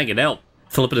guy's just hanging out,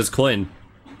 flipping his coin.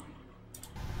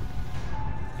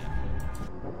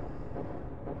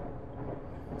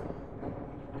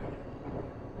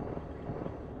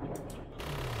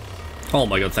 Oh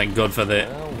my god, thank god for that.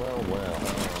 Well.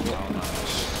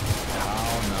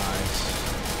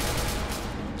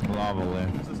 Lovely.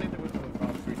 It's the same thing with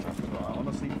free chat as well. I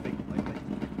honestly think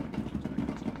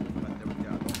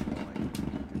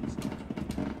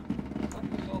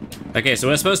Okay, so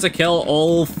we're supposed to kill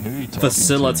all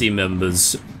facility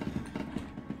members.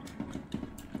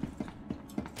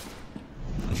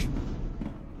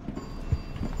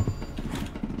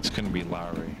 It's gonna be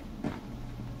Larry.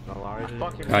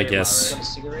 I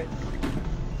guess.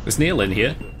 Is Neil in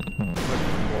here?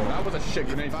 that was a shit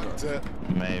grenade.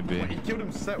 Maybe. He killed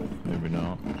himself. Maybe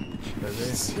not.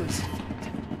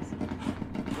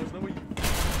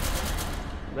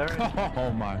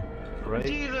 Oh my. Right.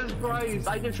 Jesus Christ,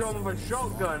 I can show him with a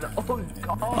shotgun. Oh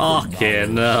god. Okay,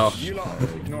 no. You lot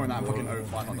are ignoring that fucking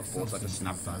 05 on the force, I just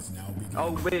snapped that.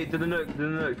 Oh wait, did the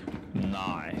nuke.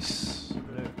 Nice.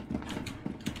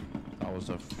 That was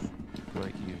a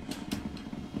great use.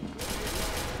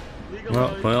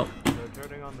 Well. They're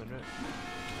turning on the nuke.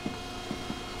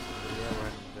 Yeah,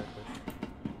 right.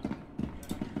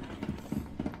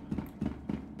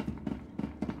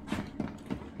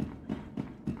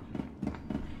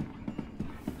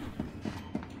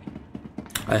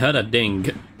 I heard a ding.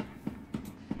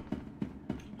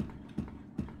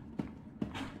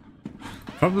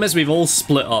 Problem is we've all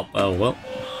split up. Oh well.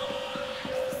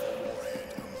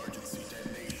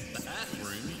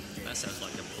 That sounds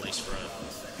like a place for a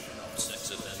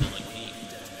sex offender like me.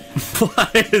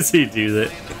 Why does he do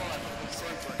that?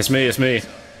 It's me, it's me.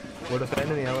 We're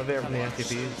defending the elevator from the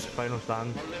SCP's final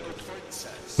stand.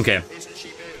 Okay.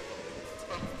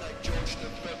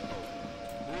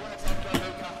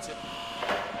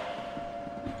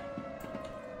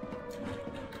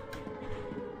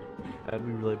 That'd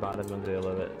be really bad if we went to the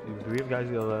elevator. Do we have guys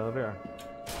go to the elevator?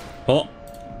 Oh.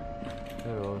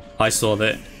 There it was. I saw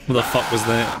that. What the fuck was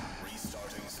that?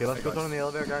 Okay, let's go turn on the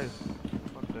elevator, guys.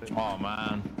 Oh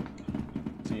man.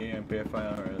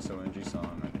 TAMPFIR SONG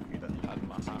song.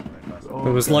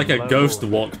 It was like a ghost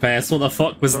walk past. What the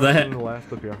fuck was that? On the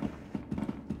left up here.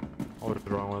 I was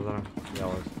wrong, was I? Yeah,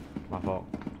 it was. My fault.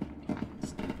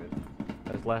 Stupid.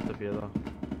 It's left up here though.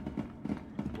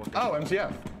 Oh,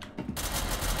 MTF.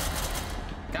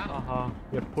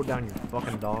 Yeah, put down your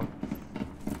fucking dog.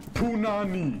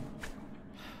 Punani.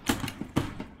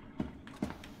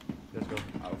 Let's go.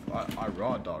 I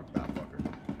raw dogged that fucker.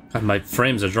 God, my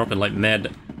frames are dropping like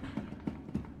mad.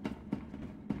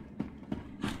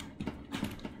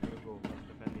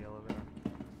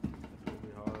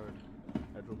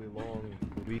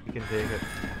 We can take it.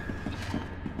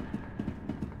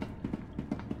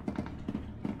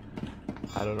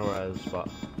 I don't know where it is, but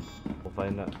we'll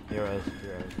find it. Here it is.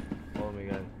 Here it is. Follow me,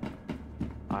 guys.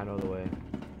 I know the way.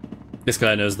 This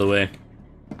guy knows the way.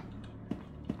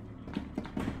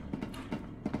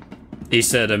 He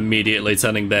said immediately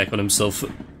turning back on himself.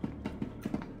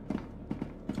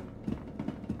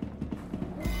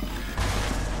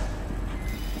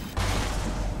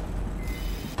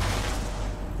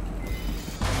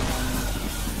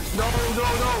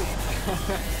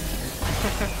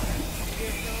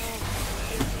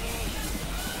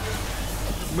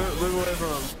 Move away from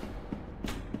him.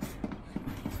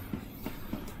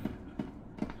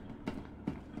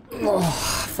 Oh,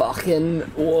 fucking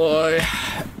boy.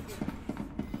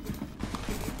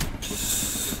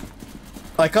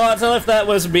 I can't tell if that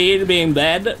was me being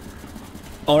bad,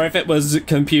 or if it was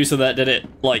computer that did it,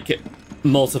 like,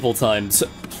 multiple times.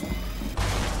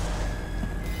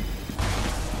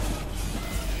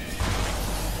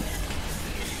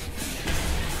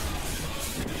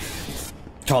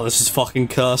 Oh, this is fucking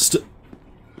cursed.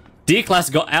 D-Class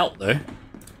got out, though.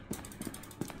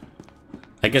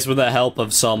 I guess with the help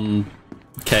of some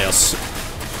chaos.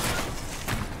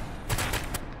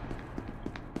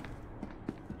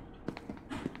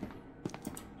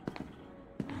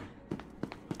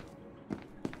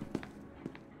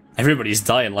 Everybody's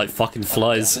dying like fucking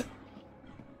flies.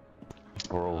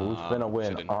 Bro, who's gonna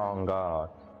win? Oh god.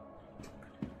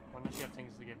 Unless you have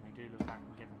things to give me, do look back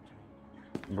and give them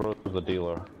to me. Bro's the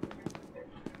dealer.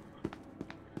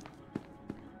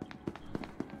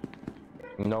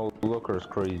 No looker's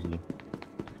crazy.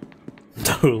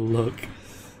 No look.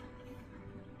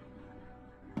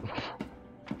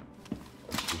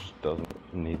 Just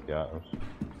doesn't need the items.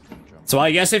 So I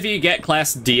guess if you get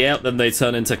Class D out, then they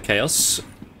turn into Chaos.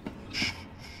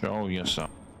 Show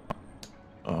yourself.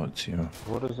 Oh, it's here.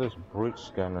 What is this brute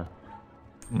scanner?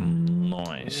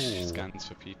 Nice. Scans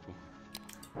for people.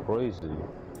 Crazy.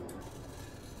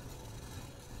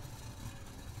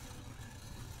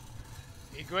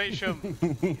 Equation,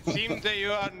 it seems that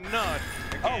you are not.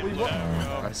 Oh, we won!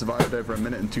 I survived over a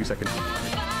minute and 2 seconds.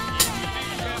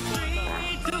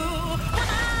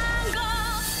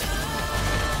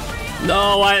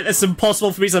 No, it's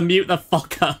impossible for me to mute the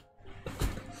fucker.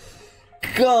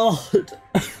 God.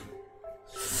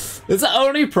 That's the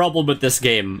only problem with this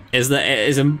game, is that it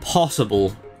is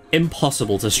impossible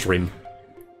to stream.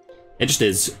 It just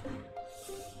is.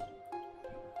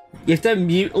 You have to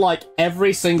mute, like,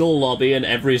 every single lobby and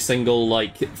every single,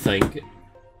 like, thing.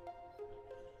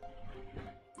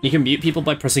 You can mute people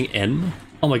by pressing N?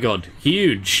 Oh my god,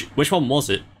 huge! Which one was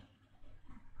it?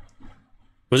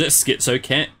 Was it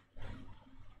SchizoCat?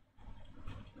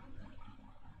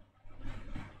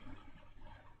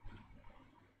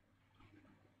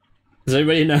 Does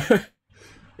anybody know?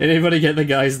 Anybody get the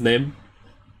guy's name?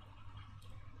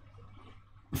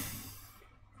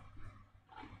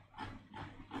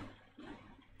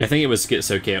 I think it was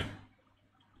SchizoCat.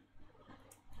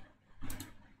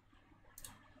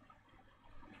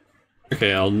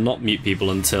 Okay, I'll not mute people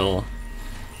until...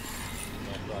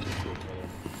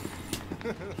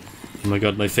 Oh my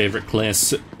god, my favorite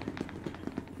class. I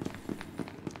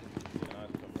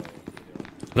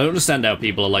don't understand how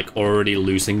people are, like, already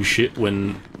losing shit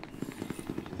when...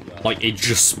 like, it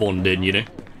just spawned in, you know?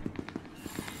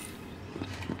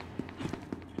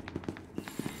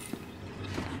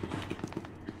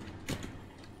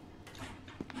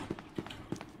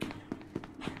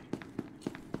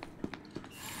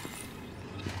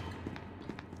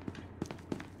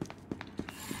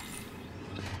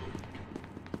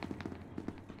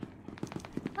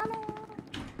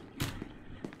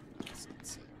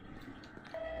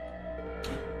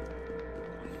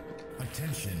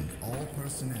 Attention, all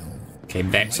personnel. Okay,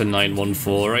 back to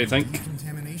 914, I think. The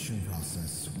decontamination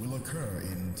process will occur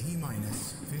in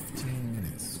T-minus 15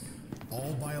 minutes.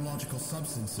 All biological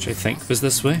substances Which I think was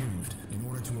this way. in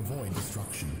order to avoid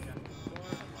destruction.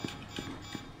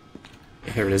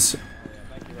 Here it is.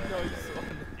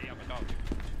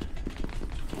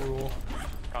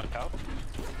 Can't tell.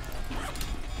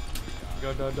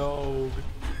 Got the dog.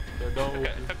 The dog.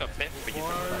 Okay, I took a bit for you to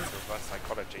reverse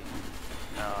psychology.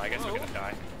 I guess we're gonna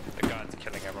die. The guard's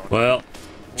killing everyone. Well,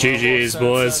 GG's,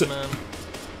 boys. Oh,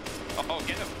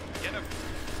 get him! Get him!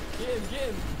 Get him, get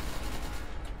him!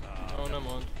 Oh, never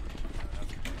mind.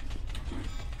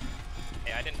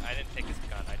 Hey, I didn't take his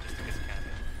gun, I just took his cannon.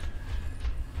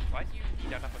 Why do you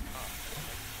don't have a car?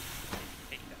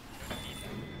 Take that. You don't need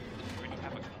that. You already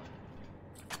have a car.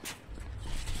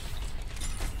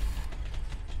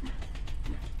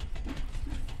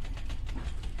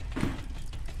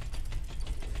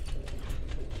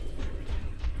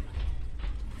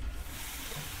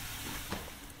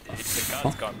 The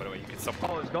gun's gone, by the way. You can stop.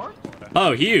 Oh, it's gone?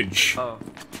 Oh, huge. Oh.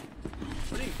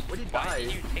 What do you Why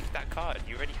did you take that card?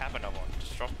 You already have another one.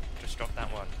 Just drop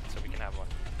that one so we can have one.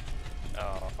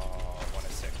 Oh, 1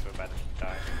 is 6. We're about to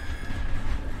die.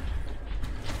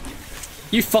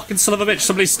 You fucking son of a bitch,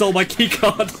 somebody stole my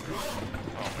keycard.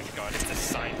 Oh my god, it's a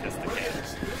scientist again.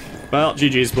 Well,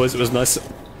 GG's, boys, it was nice.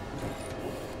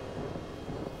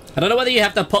 I don't know whether you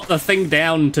have to put the thing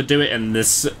down to do it in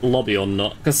this lobby or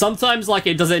not. Because sometimes, like,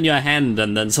 it does it in your hand,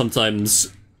 and then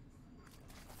sometimes...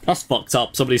 That's fucked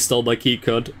up. Somebody stole my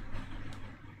keycard.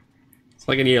 It's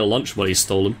like in your lunch money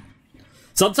stolen.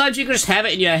 Sometimes you can just have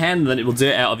it in your hand, and then it will do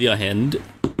it out of your hand.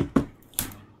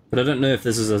 But I don't know if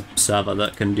this is a server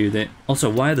that can do that. Also,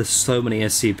 why are there so many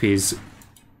SCPs?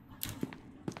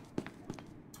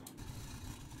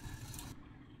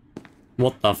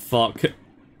 What the fuck?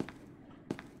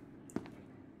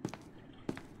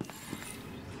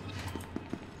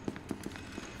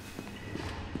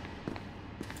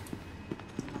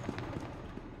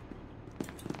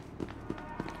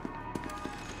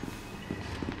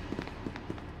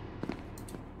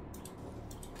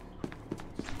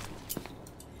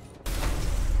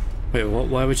 Wait, what?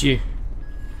 Why would you?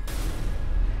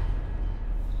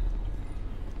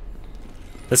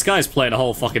 This guy's playing a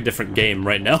whole fucking different game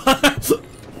right now.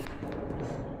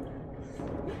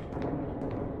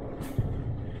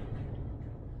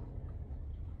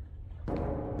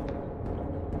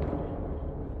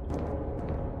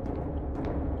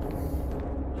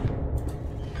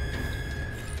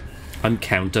 I'm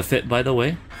counterfeit, by the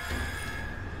way.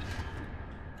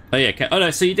 Oh yeah, oh no,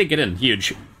 so you did get in.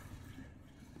 Huge.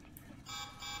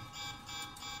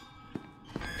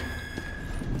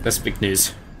 That's big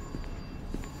news.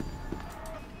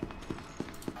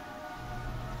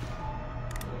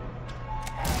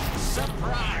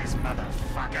 Surprise,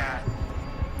 motherfucker!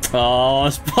 Oh,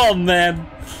 it's bomb, man.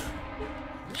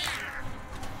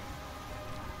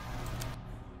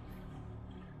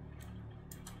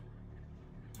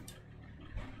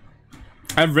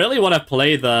 I really want to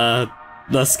play the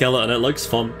skeleton. It looks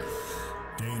fun.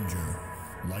 Danger.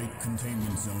 Light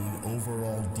containment zone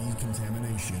overall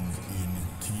decontamination in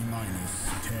T-minus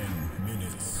 10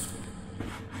 minutes.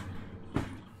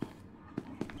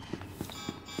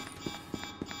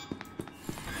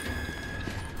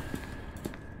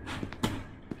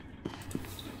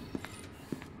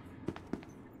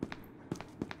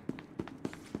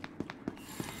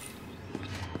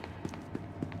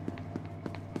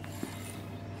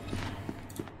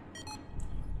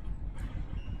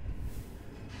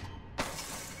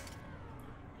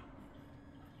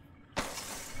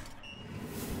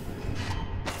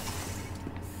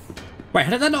 Wait,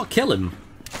 how did that not kill him?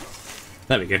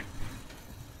 There we go.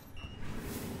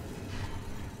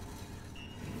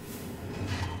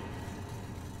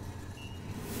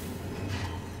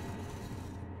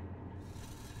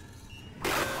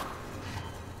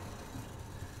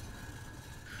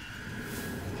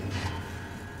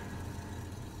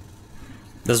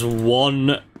 There's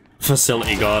one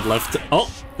facility guard left.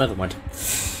 Oh, never mind.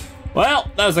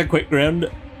 Well, that was a quick round.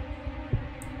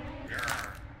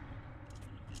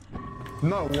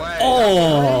 No way.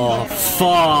 Oh,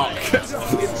 fuck.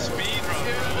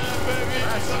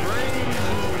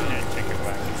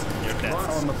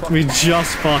 We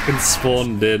just fucking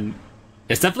spawned in.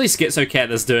 It's definitely Schizocat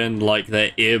that's doing, like,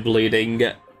 the ear bleeding,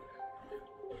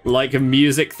 like, a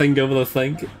music thing over the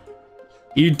thing.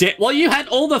 You did- well, you had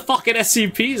all the fucking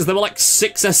SCPs. There were, like,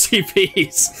 6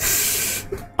 SCPs.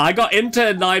 I got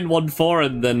into 914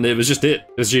 and then it was just it.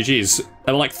 It was GG's.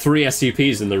 There were, like, 3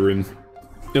 SCPs in the room.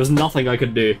 There was nothing I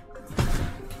could do.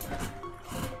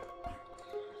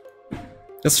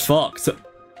 It's fucked.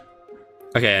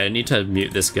 Okay, I need to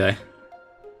mute this guy.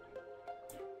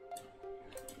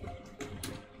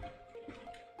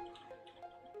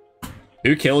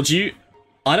 Who killed you?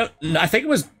 I think it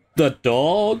was the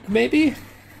dog, maybe?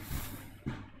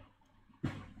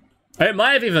 It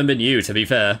might have even been you, to be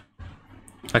fair.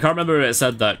 I can't remember if it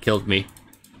said that killed me.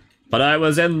 But I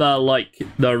was in the, like,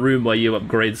 the room where you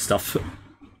upgrade stuff.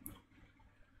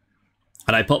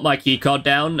 And I put my keycard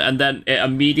down, and then it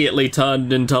immediately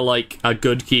turned into, like, a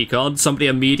good keycard. Somebody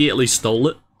immediately stole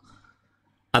it.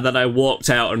 And then I walked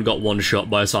out and got one shot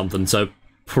by something, so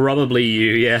probably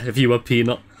you, yeah, if you were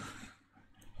Peanut.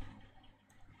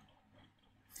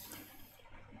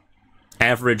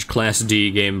 Average Class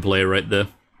D gameplay right there.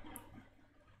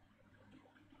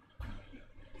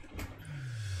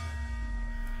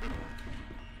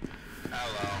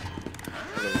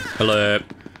 Hello.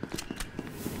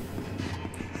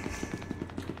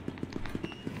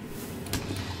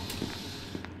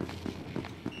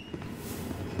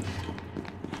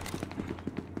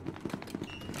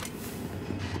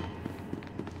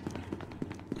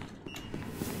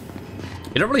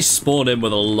 You don't really spawn in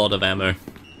with a lot of ammo.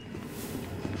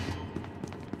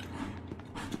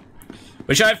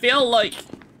 Which I feel like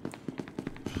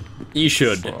you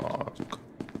should.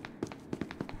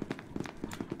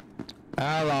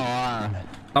 Hello.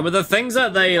 But the things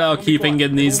that they are keeping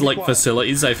in these, like,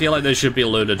 facilities, I feel like they should be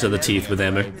loaded to the teeth with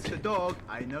ammo. Mr. Dog,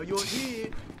 I know you're here.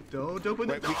 Don't open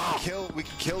the door. We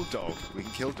can kill Dog. We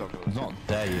can kill Dog. He's not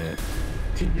there yet.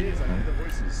 2 years, I heard the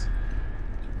voices.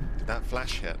 Did that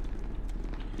flash hit?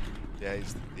 Yeah,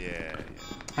 yeah.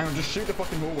 Hang on, just shoot the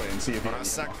fucking hallway and see if he's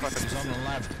sacrifice. He's on the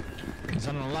left. He's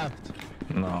on the left.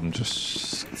 No, I'm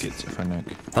just schizophrenic.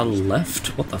 The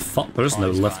left? What the fuck? There is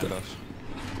no left.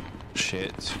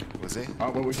 Shit. Was he? Oh,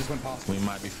 well, we just went past. We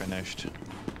might be finished.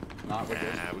 Nah, we're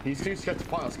good. He's too scared to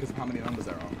fight us because of how many numbers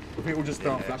there are. If we all just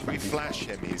throw if we flash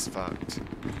him, he's fucked.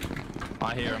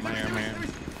 I hear him, I hear him, I hear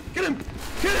him. Get him!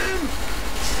 Get him!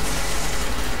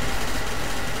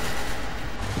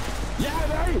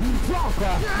 Yeah, baby! Fuck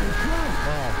off!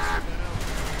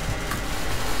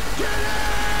 Get him!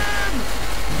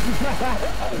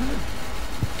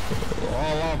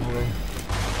 Oh, lovely.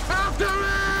 After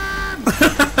him!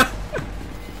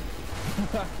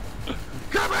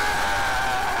 Come here!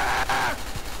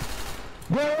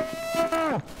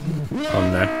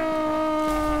 On there.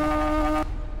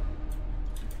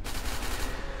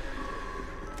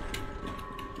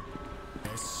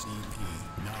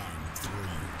 SCP-939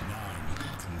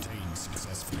 contained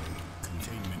successfully.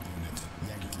 Containment unit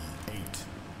Yankee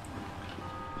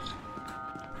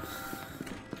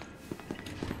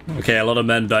 8. Okay, a lot of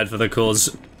men died for the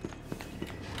cause.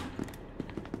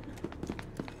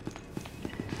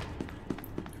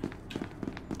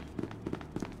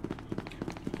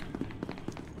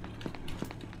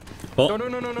 No, no,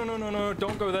 no, no, no, no, no, no,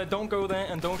 don't go there,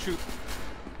 and don't shoot.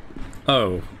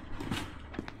 Oh.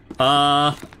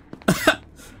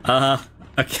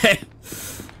 Okay.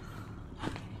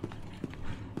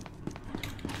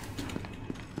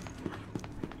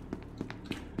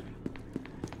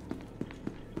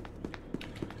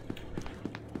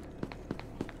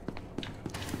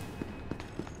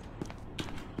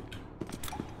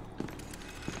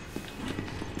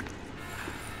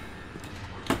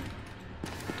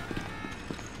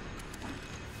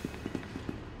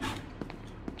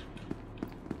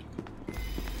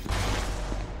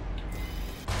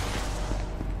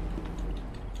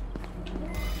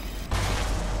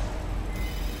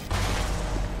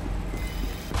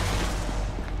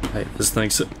 Wait, this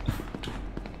thing's...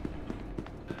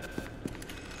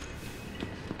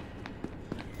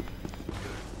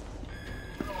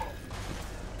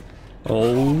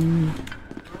 Oh...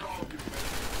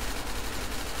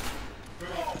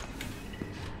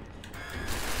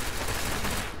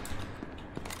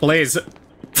 Please.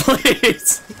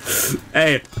 Please.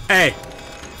 Hey. Hey.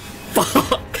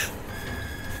 Fuck.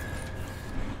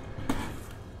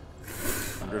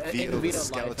 Reveal the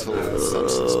skeletal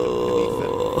substance beneath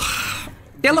it.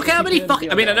 Yeah, look how many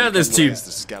fucking... I mean, I know there's two... Where's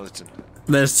the skeleton?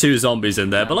 There's two zombies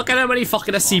in there, but look at how many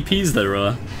fucking SCPs there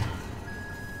are.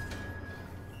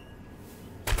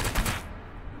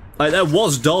 Like, there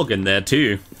was dog in there,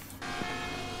 too.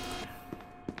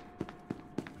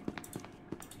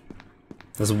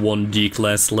 There's one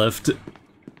D-class left.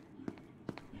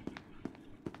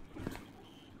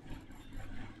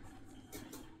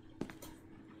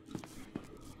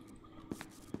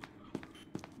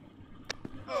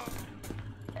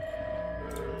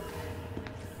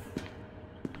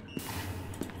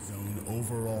 Zone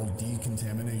overall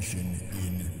decontamination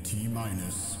in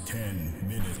T-minus 10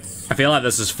 minutes. I feel like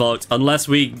this is fucked, unless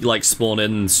we, like, spawn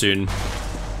in soon.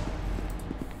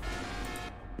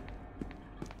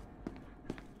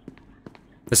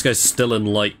 This guy's still in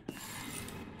light.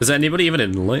 Is there anybody even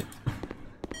in light?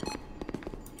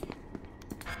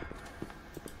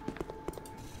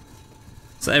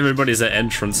 So everybody's at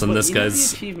entrance and But this you know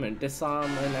guy's... the achievement, disarm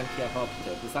an NTF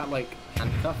operative, does that like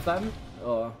handcuff them?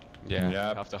 Or... Yeah, you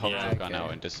have to hold your gun okay.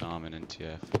 out and disarm an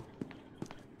NTF.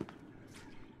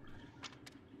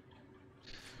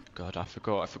 God, I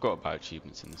forgot about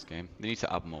achievements in this game. They need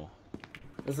to add more.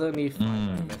 There's only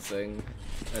 5 missing.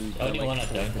 And The only like, one I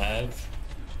don't have.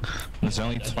 There's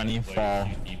only 24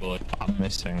 I'm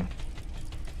missing.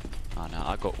 Oh no,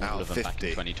 I got all of them back in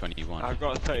 2021. I've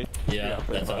got 30. Yeah,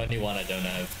 that's the only one I don't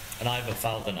have. And I have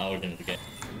 1,000 hours in the game.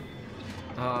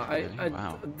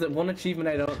 Wow. The one achievement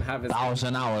I don't have is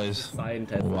 1,000 hours.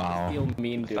 Scientist. Wow. I feel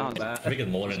mean doing that. I think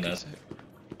it's more than that.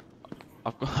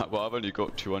 I've only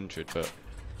got 200, but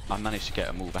I managed to get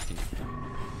them all back in.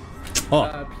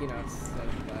 Oh. Peanuts.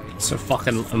 So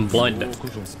fucking... I'm blinded.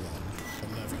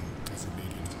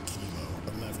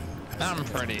 I'm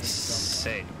pretty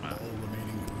sick, man.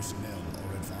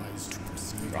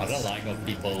 I don't like how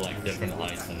people like different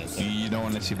heights and it's... You don't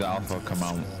want to see the alpha come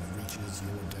out.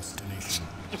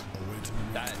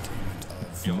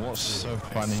 What's so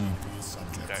funny?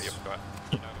 Yeah, you're right.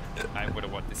 I would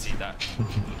have wanted to see that.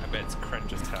 I bet it's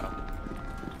cringe as hell.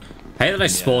 Hey, that I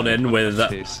spawn in with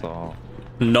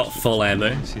not full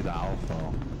ammo. See the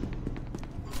alpha.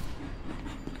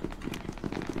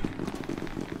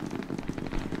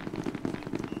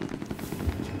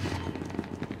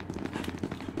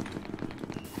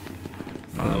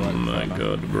 Oh my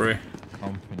god, bro.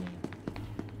 Company.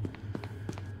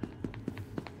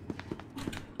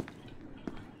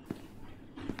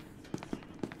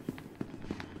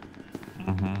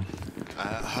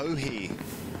 Hohi,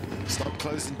 stop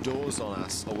closing doors on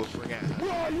us, or we'll bring out.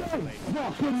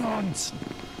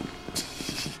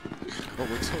 Well,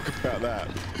 we'll talk about that.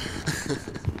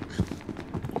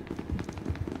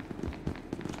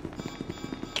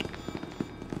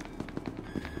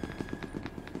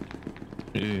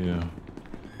 Ew.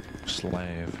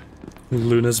 Slave.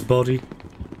 Luna's body.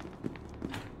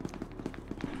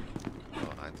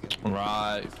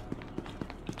 Right.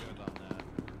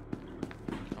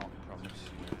 Can't promise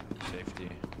you safety.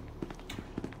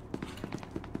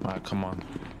 Right, come on.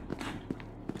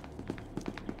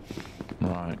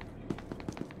 Right.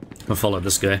 I'll follow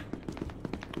this guy.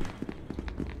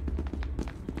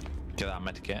 Get that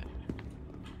medikit.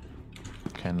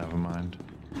 Okay, never mind.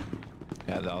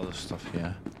 Get the other stuff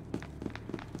here.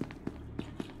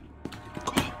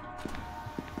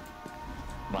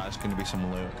 Right, there's gonna be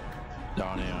some loot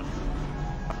down here,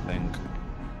 I think.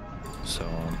 So,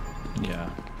 yeah.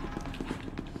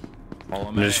 Follow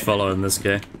I'm me. just following this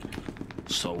guy.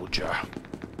 Soldier.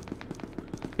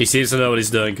 He seems to know what he's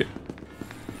doing.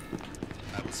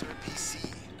 Was there a PC?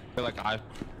 I feel like I...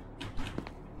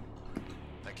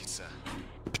 Thank you, sir.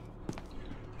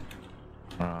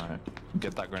 Alright.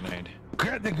 Get that grenade.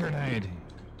 Get the grenade!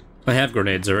 I have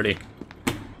grenades already.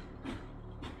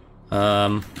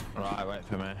 Right, wait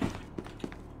for me.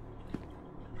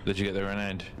 Did you get the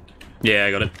grenade? Yeah,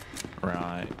 I got it.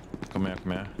 Right. Come here,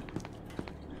 come here.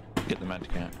 Get the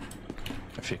medikit.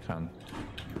 If you can.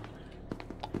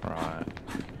 Right.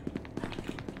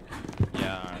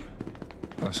 Yeah, alright.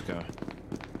 Let's go.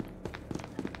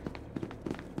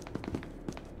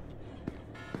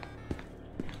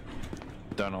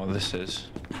 Don't know what this is.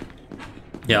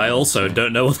 Yeah, I also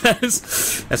don't know what that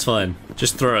is. That's fine.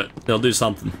 Just throw it. They'll do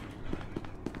something.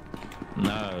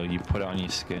 put it on your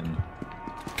skin.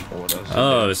 Or what does it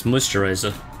Oh, do? it's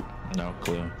moisturizer. No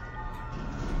clue.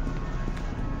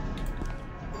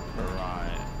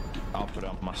 Right. I'll put it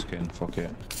on my skin, fuck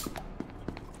it.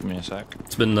 Give me a sec.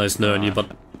 It's been nice knowing you, but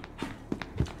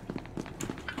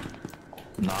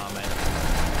Nah, mate.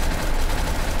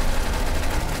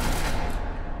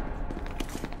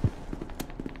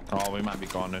 Oh, we might be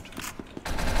cornered.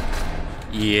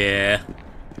 yeah.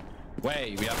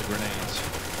 Wait, we have the grenades.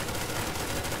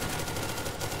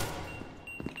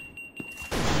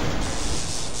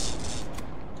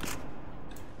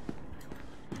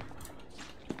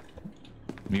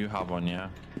 You have one, yeah?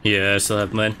 Yeah, I still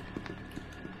have mine.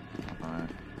 Right.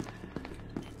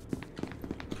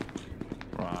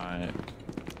 Right.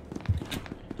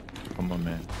 Come on,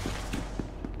 man.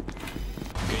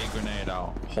 Get your grenade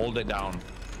out. Hold it down.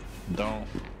 Don't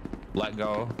let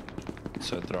go.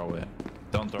 So throw it.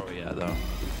 Don't throw it yet, though.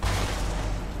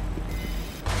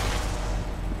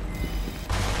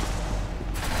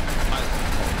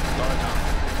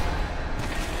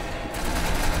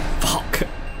 Fuck.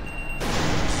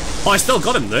 Oh, I still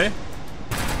got him there.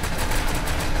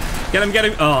 Get him, get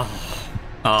him.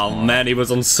 Oh man, he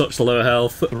was on such low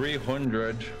health.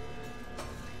 300.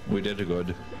 We did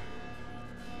good.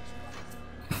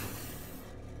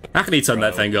 How can he turn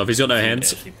that thing off? He's got no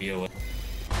hands.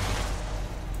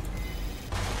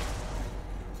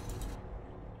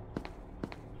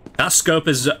 That scope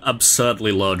is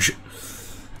absurdly large.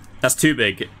 That's too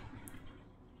big.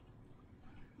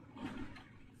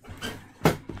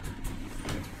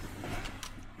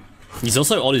 He's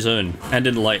also on his own, and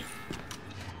in light.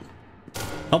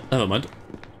 Oh, never mind.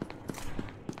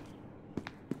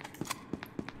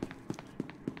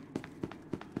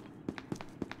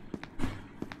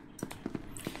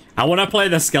 I want to play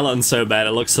the skeleton so bad,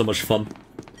 it looks so much fun.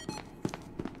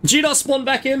 Did you not spawn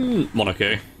back in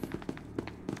Monaco?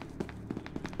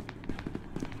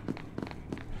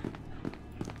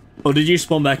 Or did you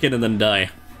spawn back in and then die?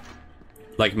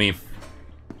 Like me.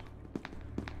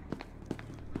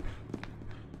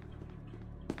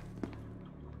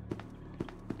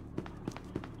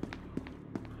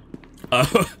 Oh,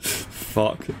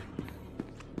 fuck.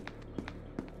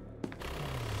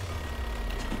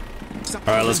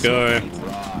 Alright, let's go.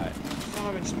 Right.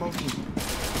 I've been smoking.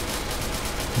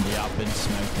 Yeah, I've been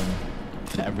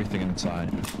smoking everything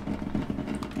inside.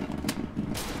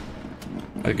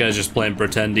 That guy's just playing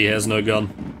pretend he has no gun.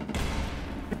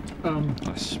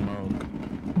 I smoke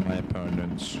my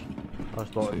opponents.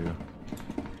 Too.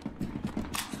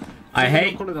 I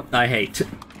hate.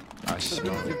 I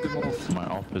smoke my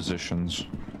oppositions.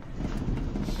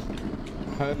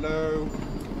 Hello.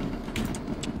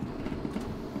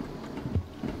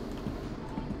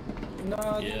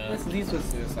 No, Yeah. these were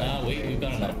suicide. Nah, we've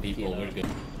got enough people, we're good.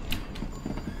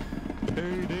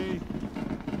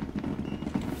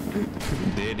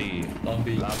 Diddy.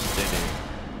 Zombie. Loves Diddy.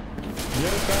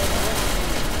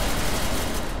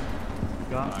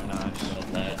 Got nice. Well,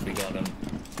 lads, we got him.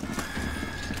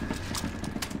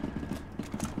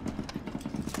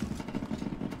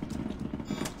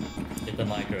 Get the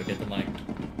micro, get the mic.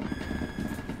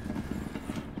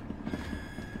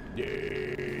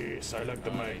 Yes, I like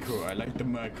the micro. I like the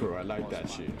micro. I like that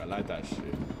shit. I like that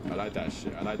shit. I like that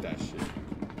shit. I like that shit.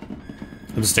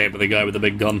 I'm staying with the guy with the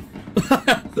big gun.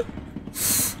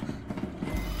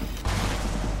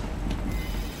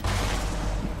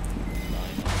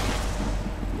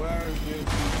 Where is this?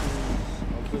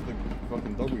 I'll put the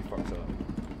fucking dog we fucked up.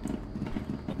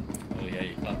 Oh yeah,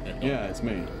 you fucked that. Yeah, it's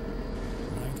me.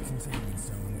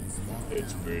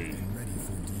 It's me.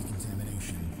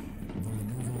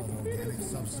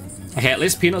 Okay, at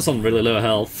least Peanut's on really low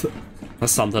health.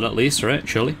 That's something at least, right?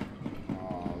 Surely?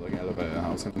 Oh, the elevator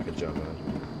house. I'm like a jabber.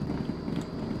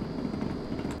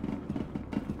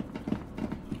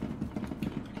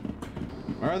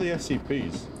 Where are the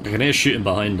SCPs? I can hear shooting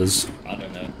behind us. I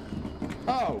don't know.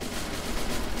 Oh!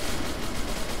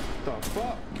 The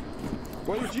fuck?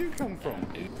 Where did you come from?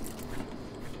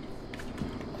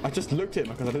 I just looked at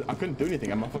him because I couldn't do anything.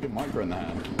 I had my fucking micro in the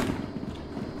hand.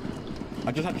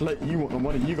 I just had to let you,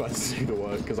 one of you guys do the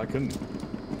work because I couldn't.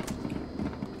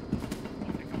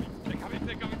 They're coming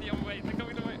the other way. They're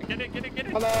coming the way. Get it, get it, get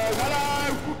it. Hello,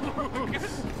 hello!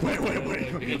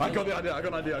 Wait. I got the idea. I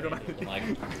got an idea.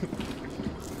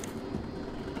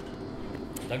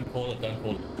 Don't call it, don't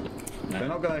call it. No. They're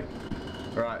not gonna.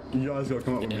 Alright, you guys gotta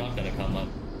come up with me. They're not gonna come up.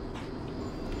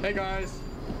 Hey guys!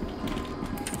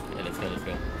 Yeah, let's go, let's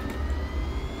go.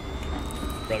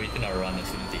 Bro, you cannot run as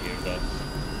soon as you hear that.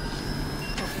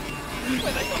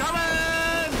 Where they coming?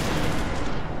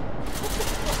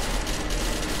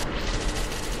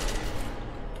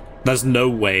 There's no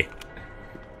way.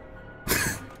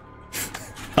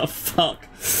 fuck?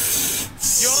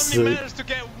 You only managed to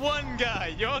get one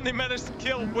guy. You only managed to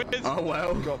kill with. Oh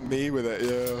well. Got me with it,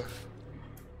 yeah.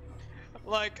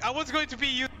 Like, I was going to be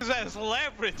used as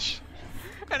leverage.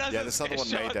 And I Yeah, this other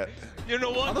one made it. You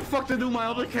know what? How the fuck did all my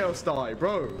other chaos die,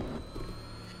 bro?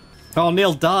 Oh,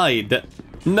 Neil died.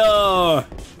 No.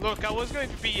 Look, I was going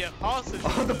to be a hostage.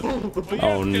 Oh, the bull.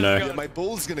 Oh no. Yeah, my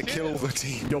bull's gonna kill the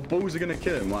team. Your balls are gonna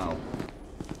kill him, wow.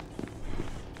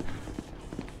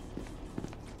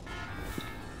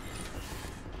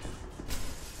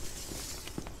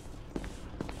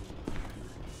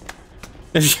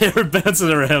 They're bouncing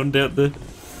around out there.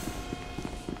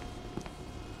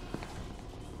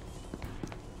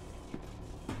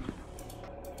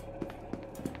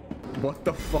 What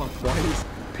the fuck? Why is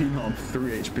Peanut on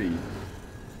 3 HP?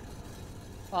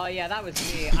 Oh yeah, that was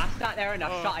me. I sat there and I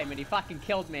shot him and he fucking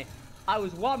killed me. I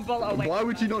was one bullet away. Why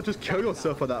would you not just kill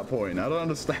yourself at that point? I don't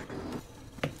understand.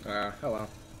 Oh well.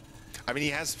 I mean, he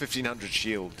has 1500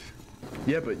 shield.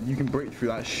 Yeah, but you can break through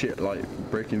that shit like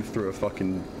breaking through a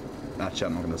fucking... Actually,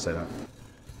 I'm not gonna say that.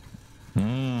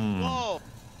 Whoa!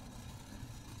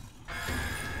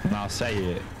 Now say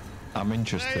it. I'm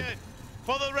interested. Say it.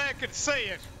 For the record, say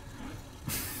it.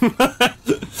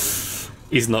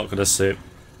 He's not gonna suit.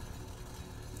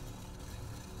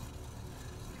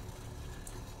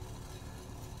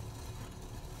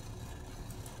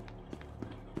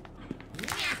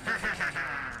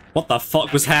 What the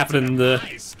fuck was happening there?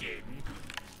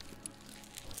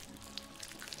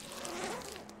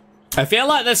 I feel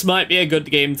like this might be a good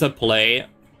game to play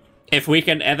if we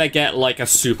can ever get like a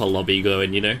super lobby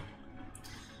going, you know?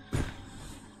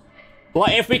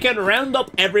 Like if we can round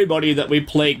up everybody that we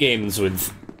play games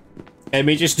with and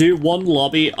we just do one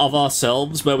lobby of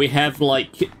ourselves where we have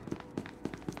like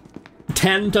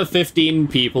 10 to 15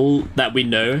 people that we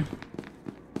know.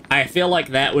 I feel like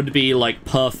that would be like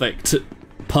perfect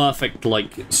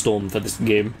like storm for this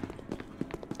game.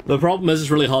 The problem is it's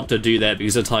really hard to do that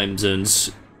because of time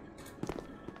zones.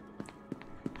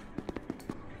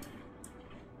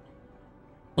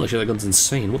 Holy shit, that gun's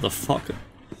insane. What the fuck?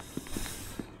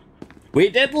 We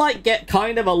did, like, get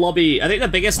kind of a lobby. I think the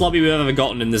biggest lobby we've ever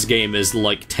gotten in this game is,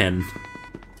 like, 10.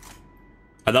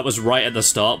 And that was right at the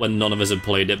start when none of us had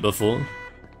played it before.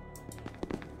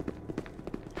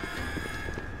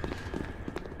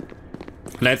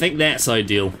 And I think that's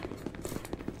ideal.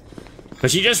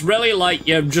 Because you just really, like,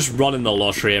 you're just running the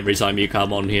lottery every time you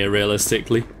come on here,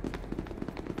 realistically.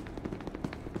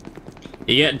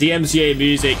 You get DMCA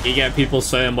music, you get people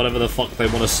saying whatever the fuck they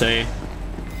want to say.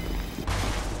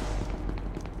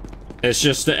 It's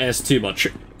just, it's too much.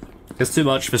 It's too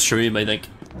much for stream, I think.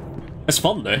 It's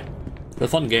fun, though. It's a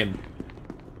fun game.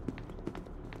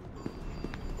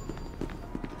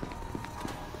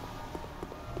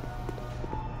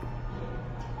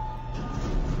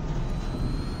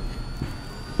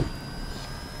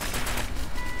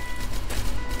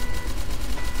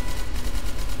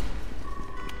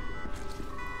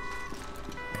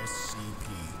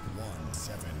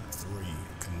 SCP-173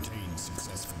 contained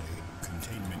successfully.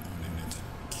 Containment unit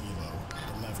Kilo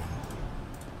 11.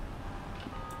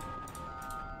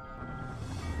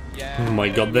 Oh my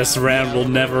god, this round will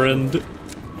never end.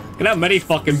 Look at how many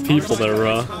fucking people there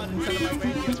are.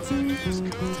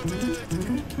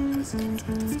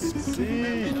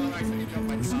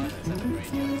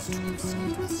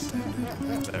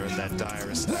 They're in that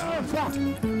direst.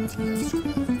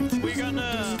 We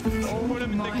gonna put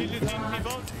him in the guillotine,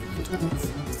 people.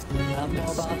 I'm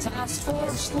about task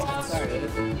force squad.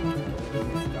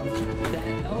 That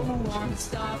no one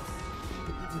stops.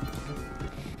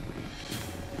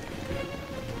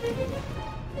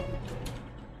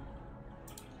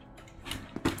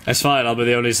 It's fine, I'll be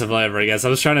the only survivor, I guess. I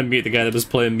was trying to mute the guy that was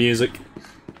playing music.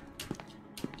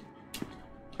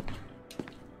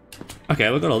 Okay,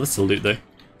 we got all this to loot though.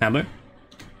 Ammo.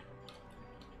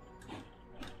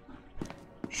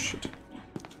 Shit.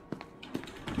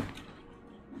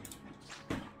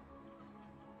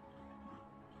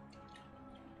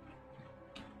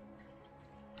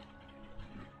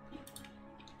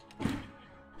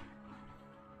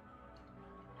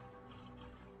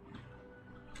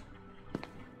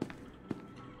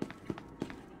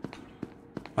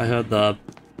 I heard the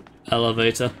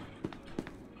elevator.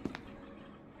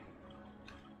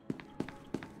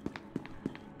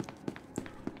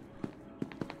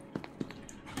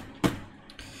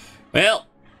 Well,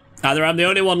 either I'm the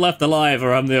only one left alive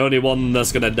or I'm the only one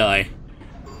that's gonna die.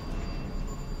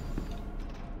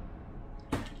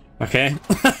 Okay.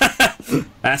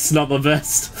 That's not the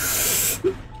best.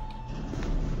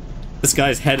 This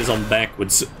guy's head is on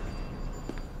backwards.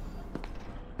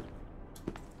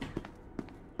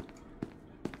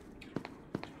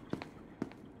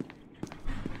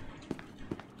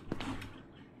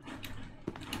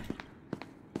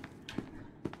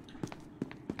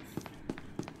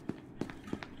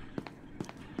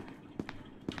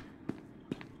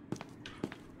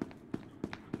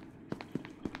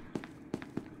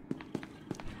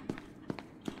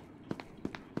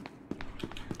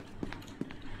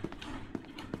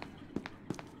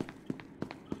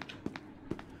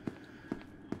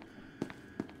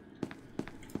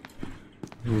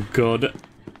 Oh god.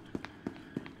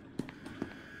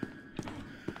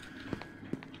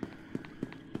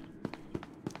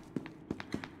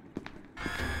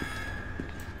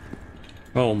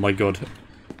 Oh my god.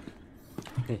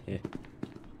 I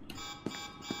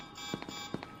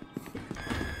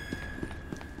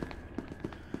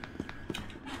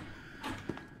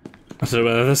don't know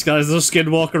whether this guy's the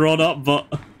skinwalker or not, but...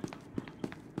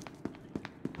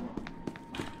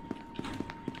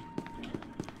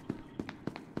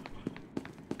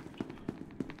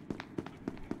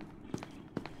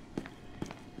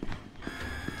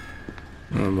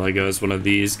 Oh my god, it's one of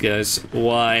these guys.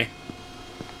 Why?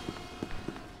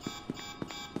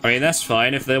 I mean, that's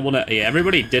fine if they wanna... Yeah,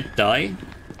 everybody did die.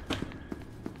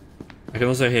 I can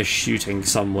also hear shooting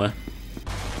somewhere.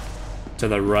 To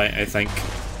the right, I think.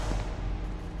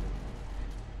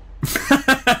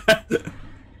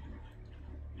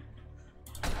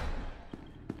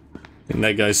 And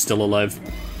that guy's still alive.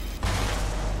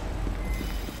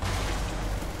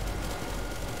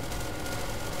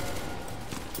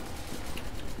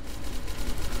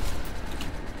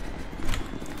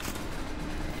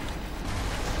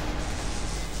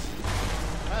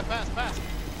 Pass.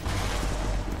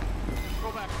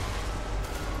 Go back.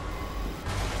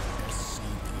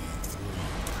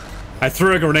 I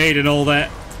threw a grenade and all that.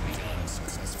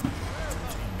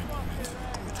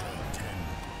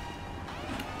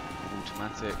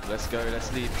 Automatic. Let's go.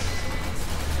 Let's lead.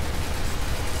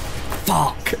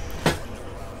 Fuck.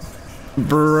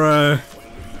 Bruh.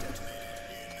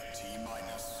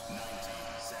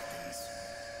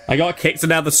 I got kicked and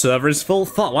now the server is full.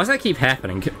 Fuck, why does that keep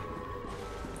happening?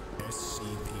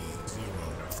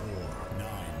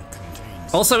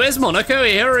 Also, is Monaco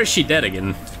here or is she dead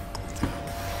again?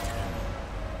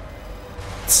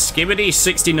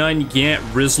 Skibbity69 Get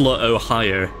Rizla,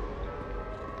 Ohio.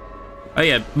 Oh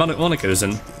yeah, Monaco's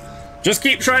in. Just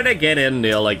keep trying to get in,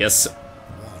 Neil, I guess.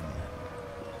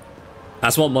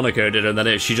 That's what Monaco did, and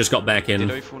then she just got back in.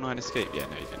 Did 049 escape? Yeah,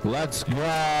 no, he didn't. Let's go!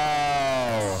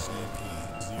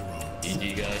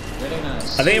 GG,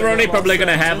 guys. I think we're only probably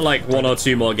gonna have like 1 or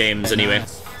 2 more games anyway.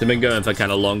 They've been going for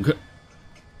kind of long.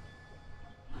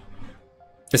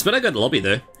 It's been a good lobby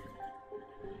though.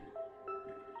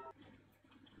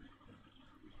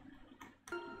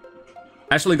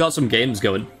 Actually got some games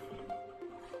going.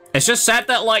 It's just sad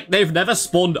that like they've never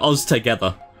spawned us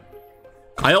together.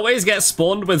 I always get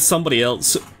spawned with somebody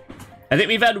else. I think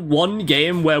we've had one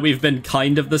game where we've been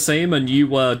kind of the same and you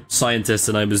were scientist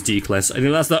and I was D-class. I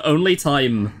think that's the only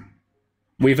time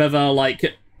we've ever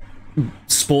like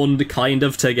spawned kind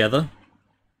of together.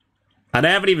 And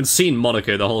I haven't even seen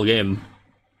Monaco the whole game.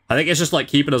 I think it's just like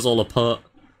keeping us all apart.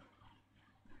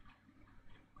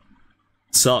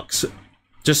 Sucks.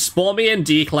 Just spawn me in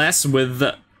D-class with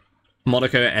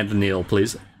Monaco and Neil,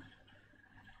 please.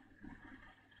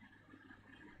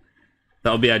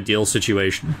 That would be ideal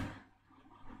situation.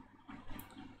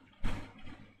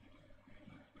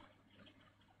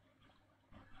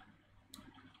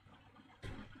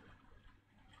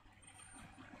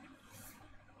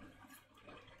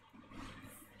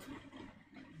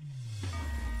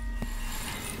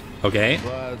 Okay.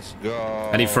 Let's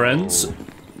go. Any friends?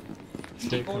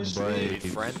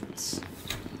 Friends.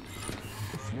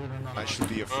 I should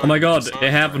be a friend. Oh my god,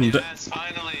 it happened. Yes,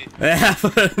 finally. It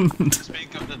happened.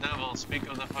 Speak of the devil. Speak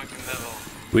of the fucking devil.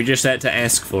 We just had to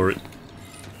ask for it.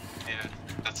 Yeah,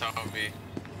 that's how it be.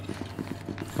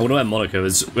 I wonder where Monaco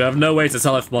is. We have no way to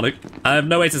tell if Monaco. I have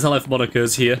no way to tell if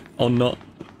Monaco's here or not.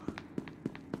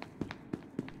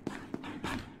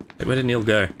 Hey, where did Neil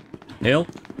go? Neil?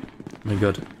 Oh my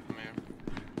god.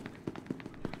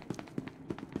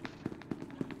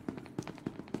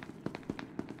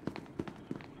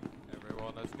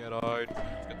 Everyone, let's get out.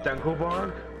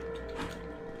 Dankoborg?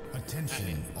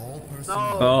 Attention, all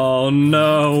personnel. Oh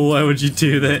no, why would you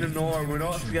do that? No, we're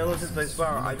not skeletons, I swear.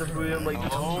 I just really like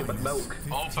the milk.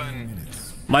 Open.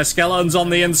 My skeleton's on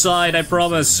the inside, I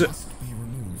promise.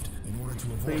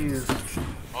 Please.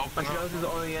 My skeleton's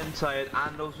on the inside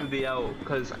and also the out,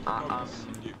 because I'm...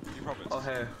 Oh,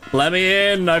 hey. Let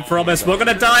me in, I promise. We're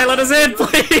gonna die, let us in,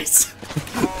 please!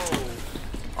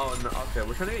 Oh, no, okay,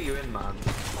 we're trying to get you in, man.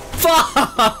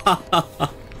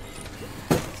 Fuck!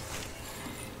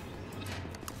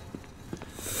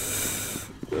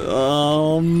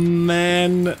 Oh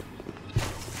man.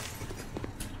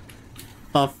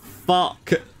 For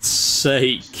fuck's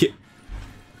sake.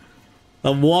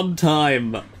 The one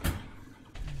time.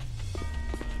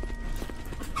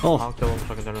 Oh. I'll kill him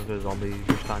so I can turn into a zombie. You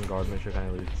just stand guard, make sure kind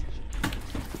of leaves.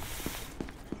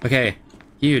 Okay.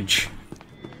 Huge.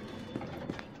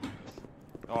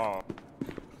 Oh.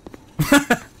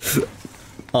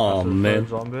 Oh man.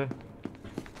 Zombie.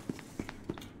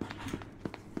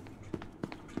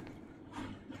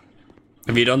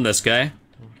 Have you done this, guy?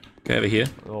 Go over here.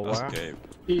 Oh, where?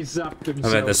 He zapped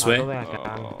himself. How about this way? I don't think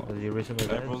I can. Has he recently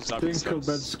died?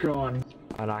 Dinkelberg's gone.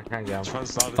 And I can't get him.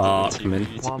 Fuck, man.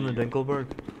 Mom and Dinkelberg.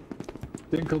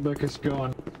 Dinkelberg is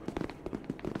gone.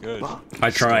 Good. I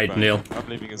tried, Neil. I'm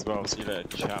leaving as well. See you later,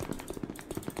 chap.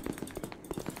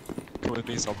 Come with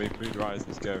me, zombie. Moon rise.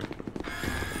 Let's go.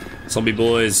 Zombie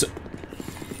boys.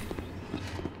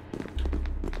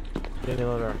 Get the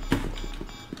elevator.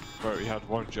 Bro, we had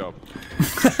one job.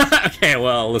 Okay,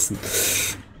 well, listen.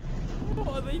 What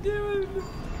are they doing?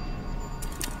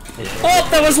 Oh,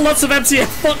 there was lots of MTF.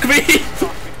 Fuck me.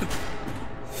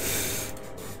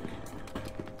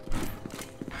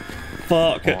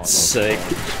 Fuck's sake.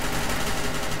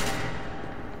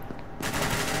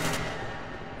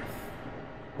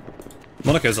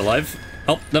 Monaco's alive.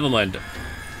 Oh, never mind.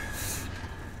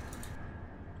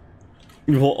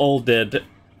 You're all dead.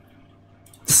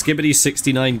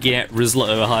 Skibbity69 get Rizzler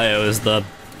Ohio is the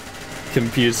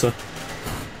computer.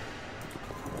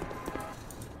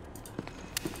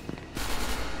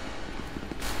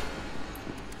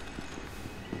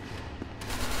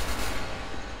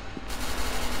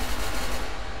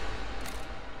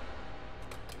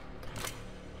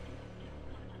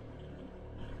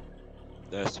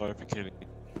 Yeah, sorry for killing you.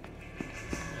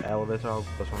 Elevator, I'll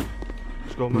this one.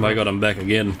 Let's go, Oh my god, I'm back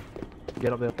again.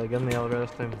 Get up there, get in the elevator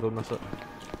this time, don't miss it.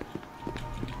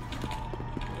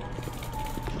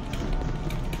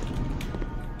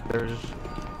 There's...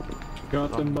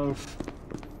 Got them both.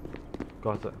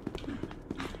 Got it.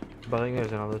 But I think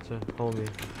there's another two. Follow me.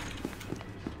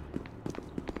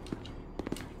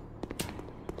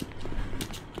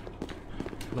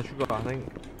 Unless you got, I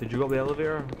think... Did you go up the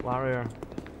elevator, Larry, or...?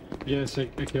 Yes, I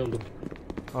killed him.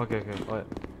 Okay, wait.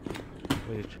 Let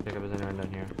me check if there's anyone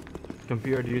down here.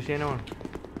 Computer, do you see anyone?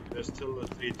 There's still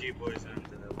 3 D-boys and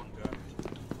 1 guard.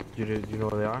 Do you know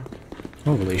where they are?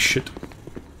 Holy shit.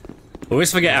 I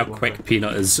always forget how quick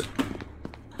Peanut is.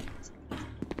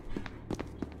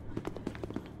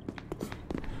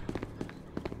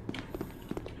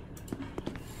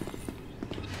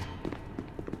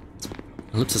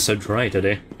 My lips are so dry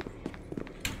today.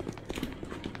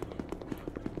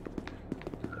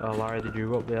 Larry, did you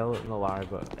go up the elevator? No, Larry,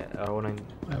 but Owen.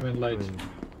 I'm in light.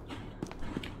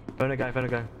 Found a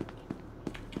guy.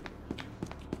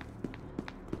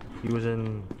 He was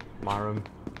in my room.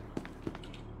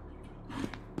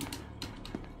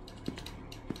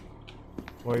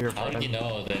 Where are your How did you know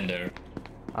I was in there?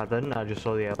 I didn't, I just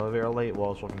saw the elevator light while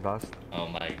I was walking past. Oh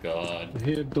my god.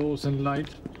 Here, doors in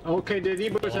light. Okay, the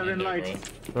D-boys are in light.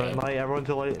 They're in light, everyone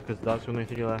to light, because that's the only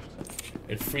thing you left.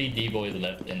 There's 3 D-boys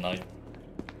left in light.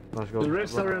 Let's go. The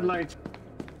rest are in light.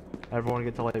 Everyone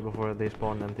get to light before they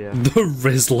spawn MTF. The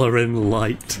Rizzler in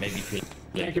light. Maybe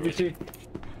Thank you, PC.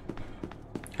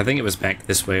 I think it was back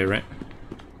this way, right?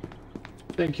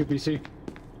 Thank you, PC.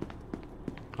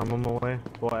 I'm on my way.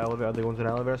 What elevator? Are they going to the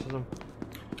elevator system?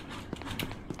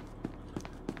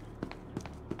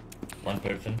 One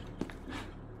person.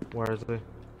 Where is he?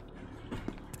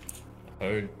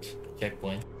 Heard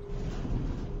checkpoint.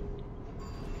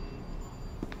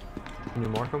 Can you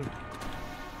mark him?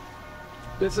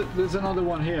 There's another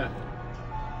one here.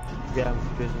 Yeah,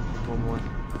 I'm busy. One more.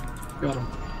 Got him.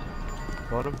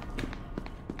 Got him?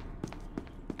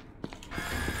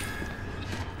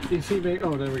 If he make...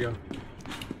 Oh, there we go.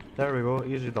 There we go.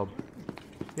 Easy dub.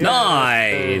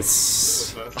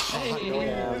 Nice!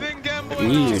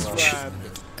 Huge.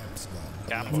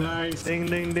 Nice. Ding,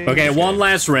 ding, ding. Okay, one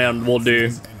last round we'll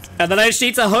do. And then I just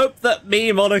need to hope that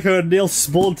me, Monaco, and Neil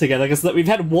spawn together, because we've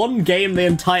had one game the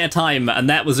entire time, and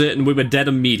that was it, and we were dead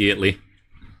immediately.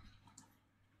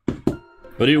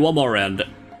 We'll do one more round.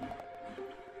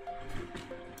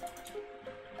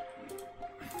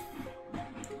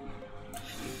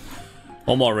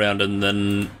 One more round, and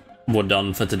then we're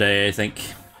done for today, I think.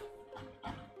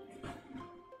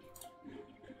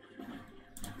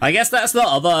 I guess that's the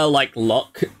other, like,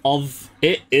 luck of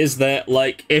it, is that,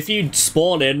 like, if you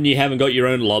spawn in and you haven't got your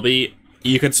own lobby,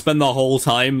 you could spend the whole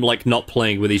time, like, not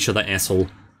playing with each other, asshole.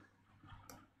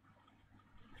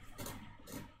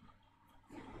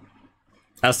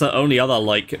 That's the only other,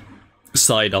 like,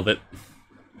 side of it.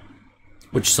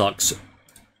 Which sucks.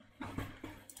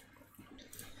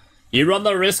 You run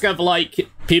the risk of, like,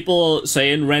 people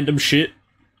saying random shit,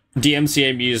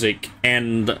 DMCA music,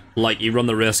 and, like, you run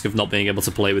the risk of not being able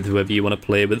to play with whoever you want to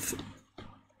play with.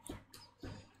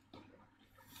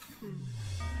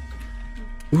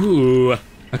 Ooh,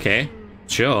 okay,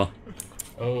 sure.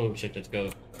 Oh shit, let's go.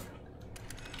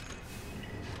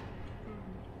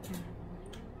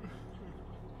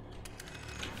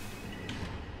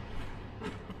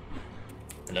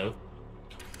 Hello?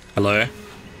 Hello?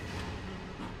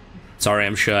 Sorry,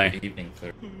 I'm shy. Good evening,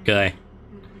 sir. Guy.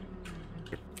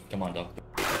 Come on, doctor.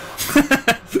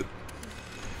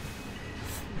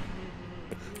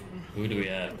 Who do we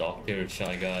have? Doctor,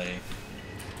 shy guy?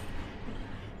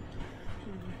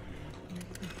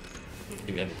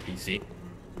 Do we have a PC?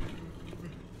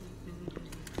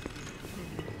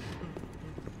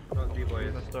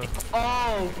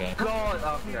 Oh Okay.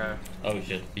 god, okay. Oh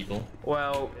shit, people.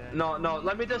 Well, no,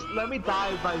 let me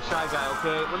die by Shy Guy,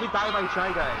 okay? Let me die by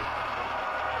Shy Guy.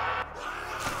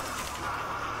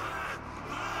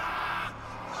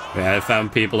 Yeah, I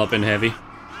found people up in heavy.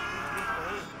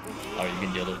 Oh, you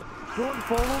can deal with it. Don't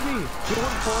follow me!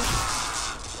 Don't follow.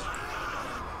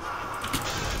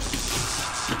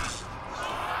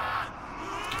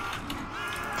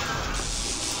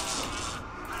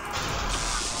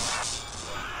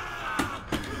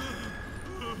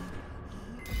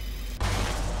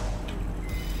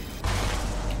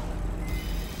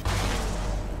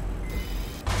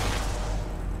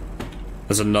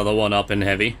 There's another one up in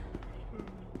heavy.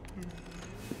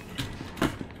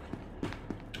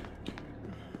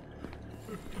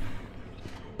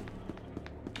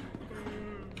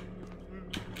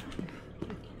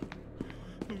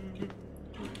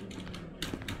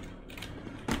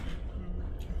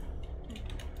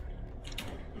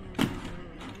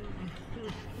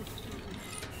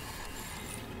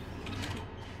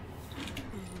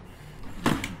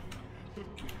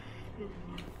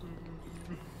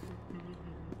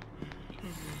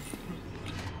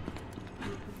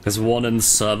 There's one in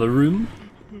server room,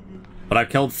 but I've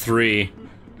killed 3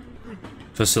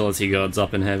 facility guards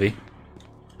up in heavy.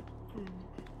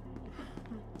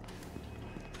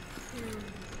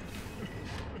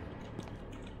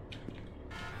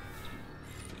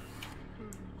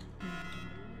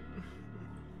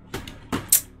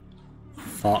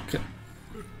 Fuck.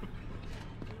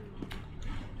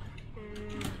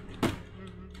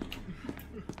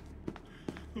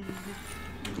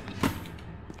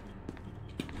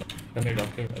 Come here,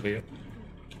 doctor. Over here.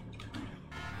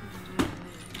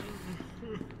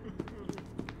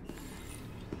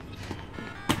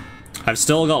 I've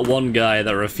still got one guy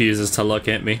that refuses to look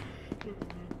at me.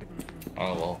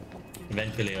 Oh well.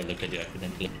 Eventually I'll look at you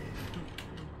accidentally.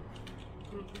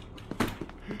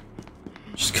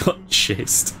 Just got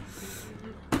chased.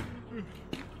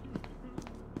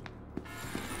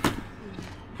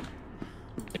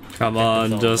 Come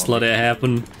on, just let it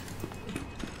happen.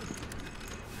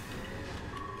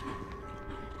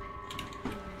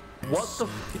 What the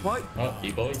what? Oh,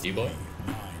 D-boy, D-boy.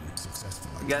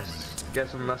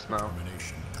 Guess I'm less now.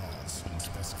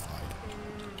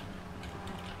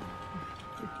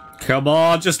 Come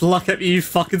on, just look at me, you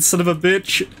fucking son of a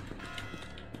bitch.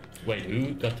 Wait,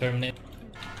 who got terminated?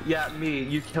 Yeah, me.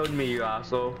 You killed me, you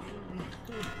asshole.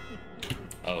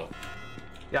 Oh.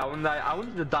 Yeah, I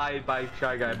wanted to die by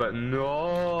Shy Guy, but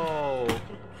no.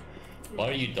 Why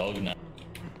are you dog now?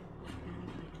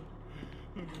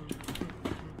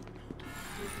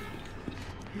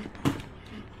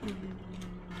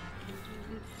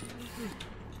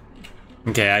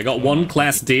 Okay, I got 1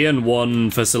 Class D and 1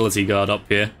 facility guard up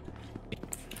here.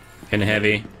 In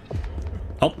heavy.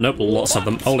 Oh, nope, lots of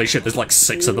them. Holy shit, there's like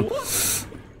 6 of them.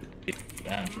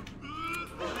 Damn.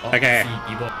 Okay.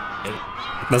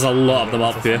 There's a lot of them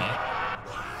up here.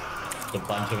 The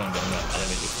bunch of them going up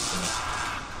elevator system.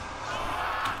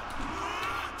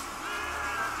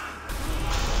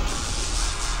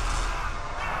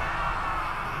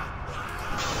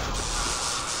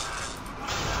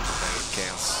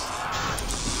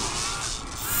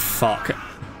 Fuck.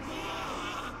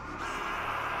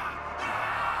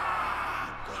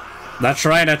 They're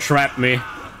trying to trap me.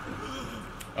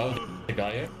 Oh, the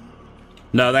guy here?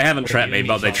 No, they haven't trapped me,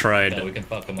 but they tried. Yeah, we can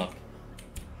fuck them up.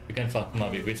 We can fuck them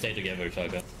up if we stay together,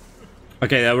 Saga.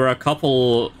 Okay, there were a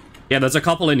couple... Yeah, there's a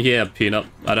couple in here, Peanut.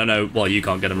 I don't know... Well, you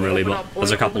can't get them really, but there's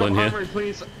a couple in here.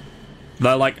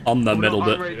 They're like on the middle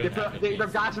bit. They're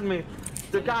gassing me.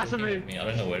 They're gassing me. I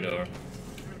don't know where they are.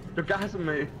 They're gassing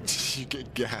me. You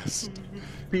get gassed.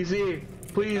 PC,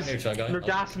 please. Here, Shy Guy. They're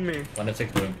gassing me. Wanna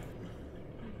take the room?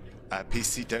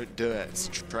 PC, don't do it. It's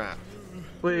a trap.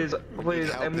 Please, please.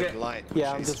 Help I'm him getting. light.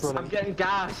 Yeah, I'm Jesus. just running. I'm getting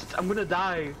gassed. I'm gonna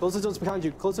die. Close the doors behind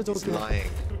you. Close the doors He's behind you.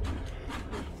 lying.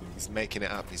 He's making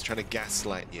it up. He's trying to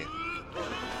gaslight you.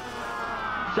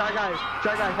 Shy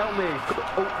Guy, help me.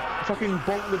 Oh, fucking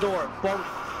bonk the door. Bonk.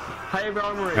 Heavy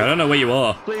armory. I don't know where you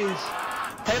are. Please.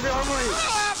 Heavy armory.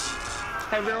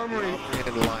 Heavy armory. The armory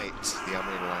and light. The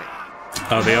armory and light.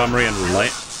 Oh, the armory and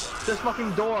light. This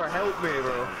fucking door. Help me,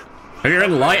 bro. If you're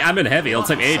in light, I'm in heavy. It'll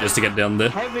take me ages to get down there.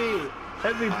 Heavy,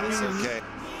 It's please. okay.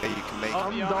 you can make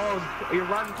I'm it. dog. You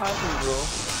ran past me,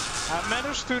 bro. I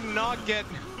managed to not get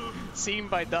seen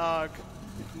by dog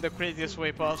in the craziest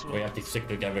way possible. We have to stick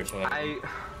together, so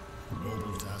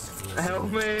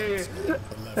Help me!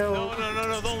 Help.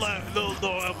 No, don't let him.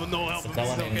 No help him.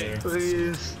 It's okay.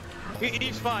 Please.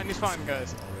 He's fine,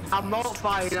 guys. I'm not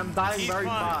fine, I'm dying He's very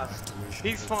fine. fast.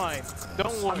 He's fine.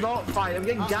 Don't worry. I'm not fine, I'm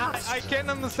getting gas. I can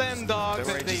understand, dog, Don't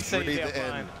that worry, they just say breathe they're it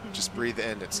fine. in. Just breathe it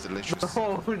in. It's delicious.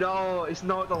 Oh no, it's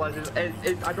not delicious.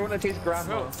 I don't want to taste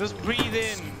grandma. No, just breathe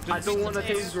in. I don't want to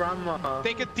taste grandma.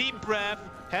 Take a deep breath.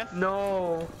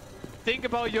 No. Think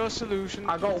about your solution.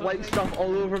 I got white stuff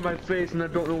all over my face and I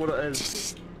don't know what it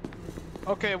is.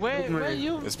 Okay, where are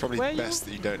you? It's probably best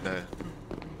that you don't know.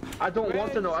 I don't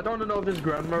want to know. I don't want to know if it's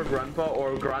grandma or grandpa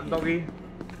or granddoggy.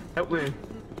 Help me.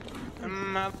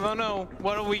 I don't know.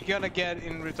 What are we gonna get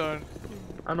in return?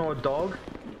 I know, a dog.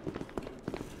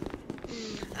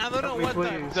 I don't know what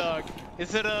type of dog.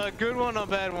 Is it a good one or a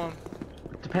bad one?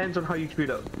 Depends on how you treat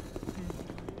it.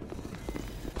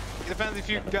 It depends if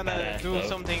you're gonna do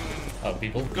something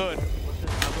good.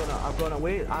 I'm gonna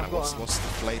wait. What's the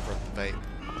flavour of the vape?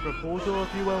 Proposal,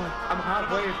 if you will. I'm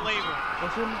halfway. Flavor.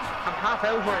 Listen, I'm half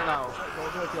health right now.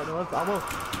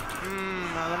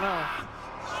 I don't know.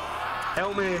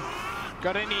 Help me.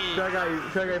 Got any? Shy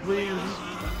guy, please.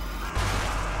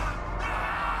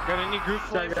 Got any good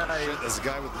flavor? There's a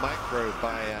guy with micro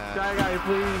by Shy guy,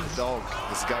 please. dog.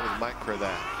 There's a guy with micro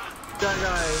there. Shy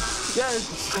guy.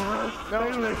 Yes.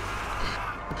 No.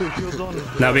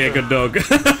 Now be a good dog.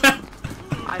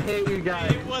 I hate you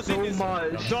guys so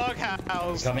much.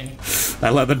 Doghouse. Coming. I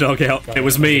let the dog out. It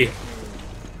was me.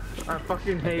 I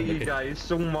fucking hate you guys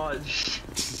so much.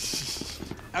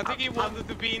 I think he wanted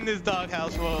to be in this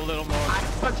doghouse for a little more. I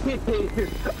fucking hate you.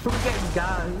 I'm getting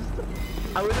gassed.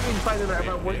 I would have been fine if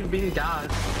I wasn't being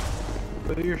gassed.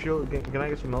 Put your shield. Can I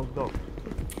get some milk, dog?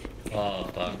 Oh,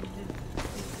 fuck.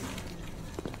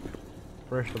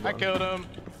 Fresh the I killed him.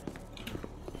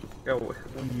 Go.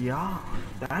 Yeah.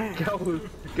 Dang.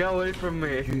 Get away from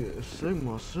me.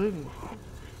 Sigma.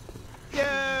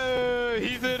 Yeah,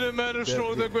 he didn't manage to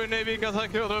throw the grenade because I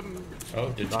killed him. Oh,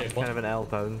 did That's kind of an L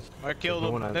pounds. I killed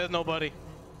him. There's nobody.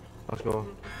 Let's go.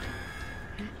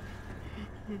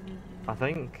 I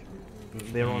think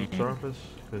they're on surface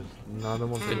because none of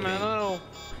them wants to. I don't know.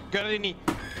 Got any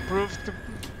proof to,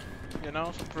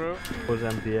 some proof? Was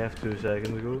MTF 2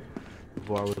 seconds ago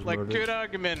before I was Like, murdered. good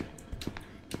argument.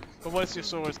 But what's your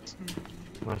source?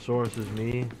 My source is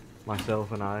me,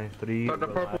 myself, and I. 3. Dr.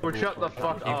 Purple, shut the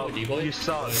fuck up. You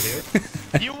suck.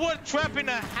 You were trapped in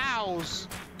a house.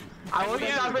 I wasn't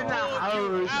trapped in the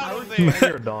house. I was there.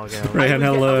 your dog out. Ryan,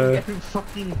 hello. I'm getting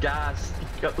fucking gassed.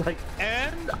 Got like,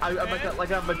 I'm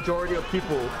like a majority of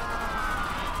people.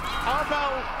 How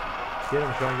about Get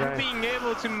him, strong guy. being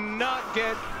able to not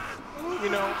get,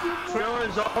 You're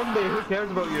a zombie. Who cares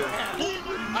about you?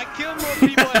 I killed more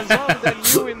people as well than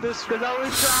you in this. Because I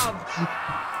was trapped.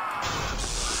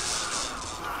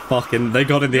 Fucking, they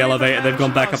got in the elevator, they've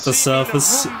gone back up the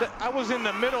surface. I was in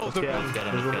the middle of the room.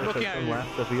 There's only Looking 6 at them you.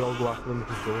 left. If we all go after them, we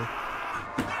can go.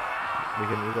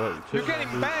 We got 2. You're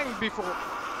getting banged before.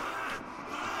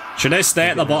 Should I stay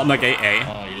at the bottom of gate A?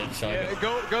 Oh, you didn't show Yeah,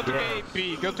 go to gate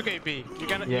B. Go to gate B. You're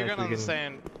gonna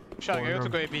understand. Shaq, go to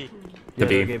gate B. Yeah,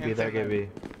 B. get B, there, get B.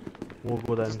 We'll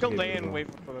go down. Still to lay gate and B. wait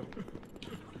for them.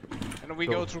 And we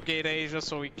go through gate A just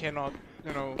so we cannot,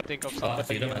 think of Oh, I something.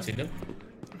 see them, I see them.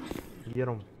 Get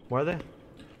them. Where are they?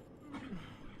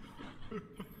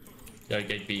 Yeah,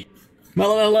 gate B.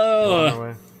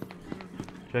 Hello.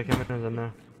 Check him in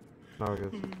there. No, we're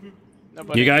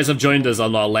good. You guys have joined us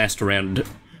on our last round,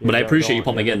 but I appreciate you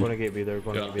popping They're in. going to get B, they're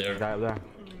going to Yeah, get B. they're- Guy up there.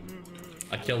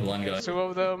 I killed one guy. 2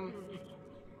 of them.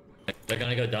 They're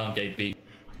gonna go down gate B.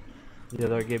 Yeah,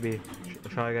 they're gate B.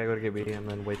 Try guy go to gate B and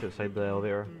then wait outside the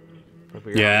elevator.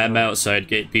 Yeah, I'm outside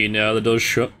gate B now, the door's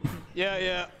shut.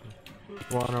 Yeah.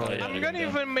 Alright. I'm gonna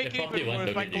even make it probably even won't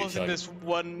worse by WD, closing Shaq. this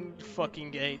one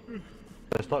fucking gate.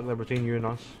 They're stuck there between you and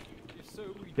us.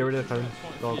 Get rid of the fence,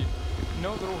 dog.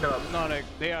 No, they're all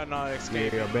They are not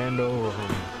escaping. Yeah, bend over.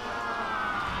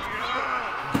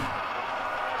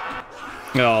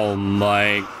 Oh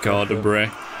my god, bro.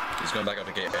 He's going back up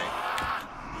to gate A.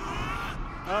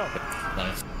 Oh,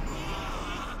 Nice.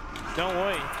 don't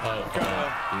worry.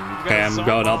 Oh, Okay, I'm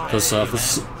going up the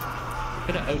surface.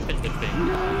 Could have opened the thing.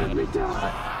 Let me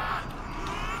die.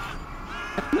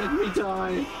 Let me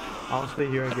die. I'll stay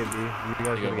here and get B. You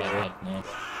guys You go go get back A. up now.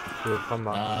 We'll come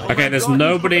back. Okay, there's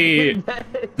nobody.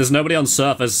 There's nobody on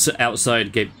surface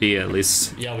outside gate B at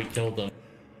least. Yeah, we killed them.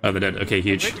 Oh, they did. Okay,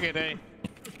 huge. Gate A.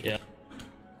 Yeah.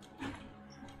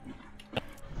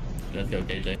 Let's go,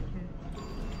 KJ.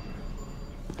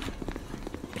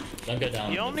 Don't go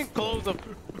down. He only closed the...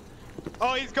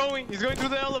 Oh, he's going through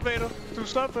the elevator to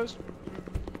surface.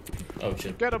 Oh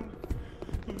shit. Get him.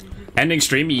 Ending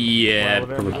stream? Yeah,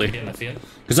 probably.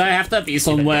 Because I have to be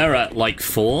somewhere at like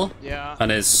 4. Yeah.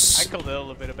 And I it's killed the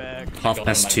elevator back.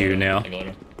 2:30 now.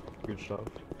 Good stuff.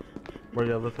 Where's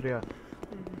the other 3 at?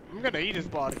 I'm gonna eat his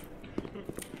body.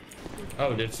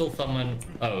 Oh, there's still someone.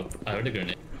 Oh, I heard a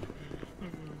grenade.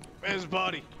 Where's his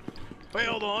body? Wait,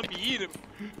 hold on, let me eat him.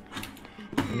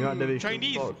 You're not Debbie.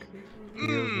 Chinese.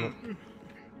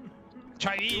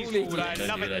 Chinese food, I Don't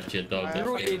love do it. that shit, dog. You're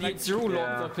all idiots. You're all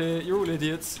locked up here. You're all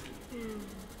idiots.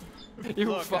 You're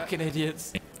all Look, fucking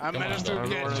idiots. I managed to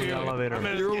get you.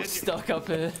 You're all stuck up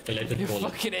here. You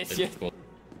fucking idiot.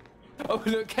 Oh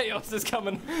look, chaos is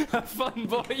coming. Have fun,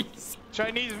 boys.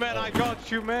 Chinese man, I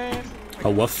got you, man. Oh,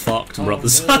 we're fucked,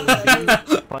 brothers.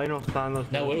 Final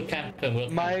stand. No, we'll camp and we'll.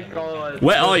 My God.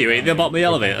 Where are you? At the bottom of the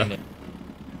elevator?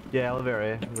 Yeah, elevator,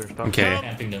 eh? We're stuck. Okay.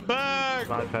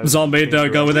 Zombie,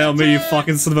 don't go without me, you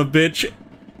fucking son of a bitch.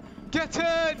 Get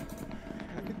in!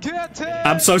 Get in!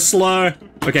 I'm so slow.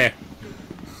 Okay.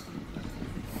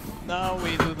 Now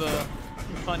we do the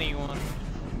funny one.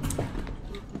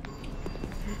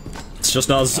 It's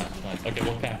just us. Okay,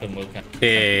 we'll camp and we'll camp.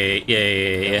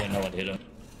 Yeah. No one hit him.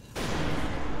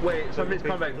 Wait, somebody's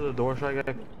coming. To the door, Shy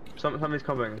Guy. Somebody's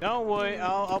coming. No way,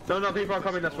 I'll... No, people are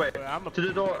coming this way. To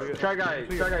the door. Shy Guy,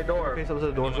 door. Okay, so to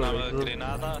the door.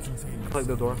 Click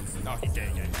the door. No, he's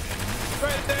dead, yeah.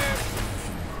 Right there!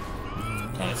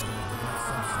 Nice.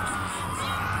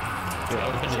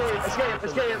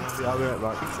 Escape! I'll be right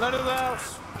back. Let him out!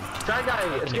 Shy Guy,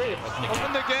 escape!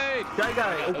 Open the gate! Shy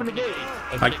Guy, open the gate!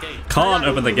 I can't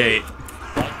open the gate.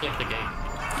 Right click the gate.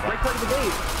 Right click the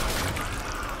gate!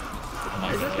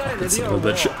 Is this guy an idiot? Son of a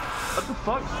bitch. What the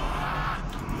fuck?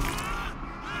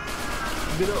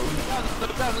 Get out!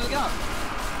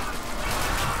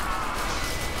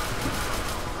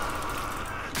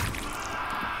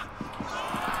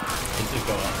 Let's just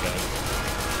go up, guys.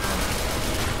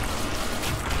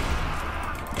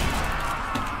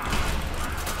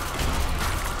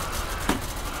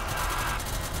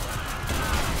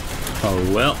 Oh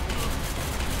well.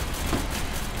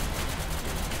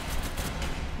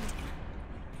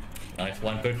 Nice,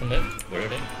 one person left. Where are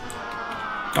they?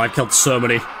 I killed so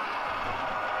many.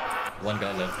 One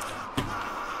guy left.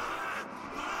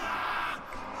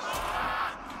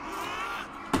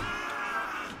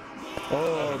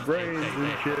 Oh, brains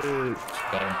and shit.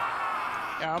 Got him.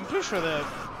 Yeah, I'm pretty sure that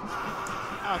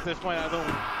at this point I don't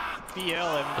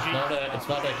BLMG. It's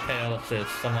not a chaos,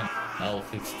 it's someone else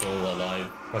who's still alive.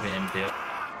 Probably MTF.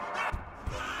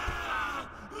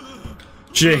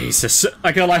 Jesus,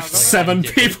 I got like 7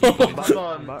 people.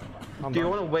 Do you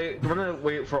want to wait? Do you want to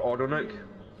wait for Autonuke?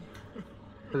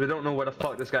 Because we don't know where the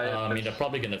fuck this guy is. I mean, they're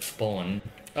probably gonna spawn.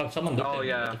 Oh, someone looked at me.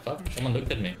 Yeah. What the fuck? Someone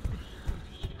looked at me.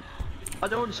 I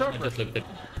don't surface. I just looked at.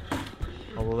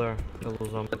 Oh, well, there.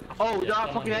 Oh, they're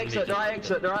at fucking exit. They're at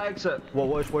exit. They're at exit.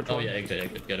 Which one? Oh yeah,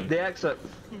 exit. Get him. The exit.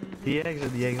 The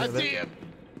exit. I see him.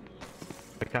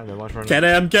 I can't do much right Get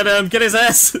him, get his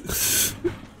ass.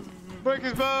 Break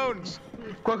his bones.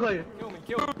 Quickly.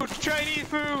 Food, Chinese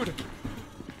food.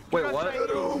 Wait, what?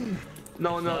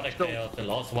 No, It's not a chaos. The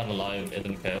last one alive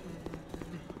isn't chaos.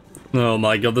 Oh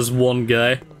my god, there's one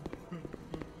guy.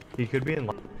 He could be in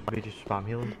lobby, just spam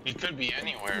healing. He could be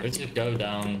anywhere. Let's just go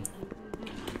down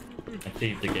and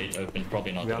see if the gate opens.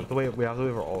 Probably not. We have to wait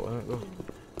for all.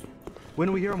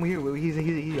 When we hear him, he's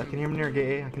I can hear him near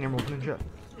gate A. I can hear him opening shit.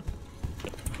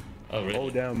 Oh really? Oh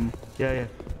damn. Yeah.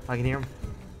 I can hear him.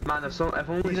 Man, if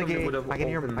only somebody would have I can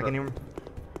hear him.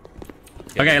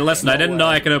 Okay, listen, I didn't know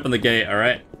I could open the gate,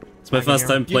 alright? It's my first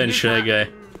time playing Shy Guy.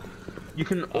 You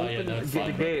can open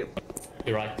the gate.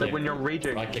 You're right. Like when you're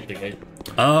raging. Right click the gate.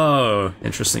 Oh,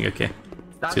 interesting, okay.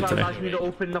 That's Good why to I'm know. asking you to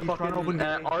open the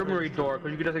fucking armory door,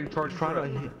 because you could just charge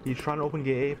He's trying to open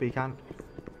gate A, but he can't.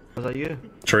 Was that you?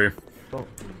 True. Oh.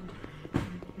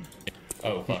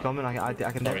 Oh, he's coming, I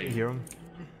can definitely hear him.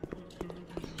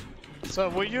 So,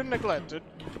 were you neglected?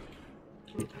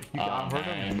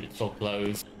 Man, it's so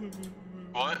close.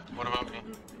 What? What about me?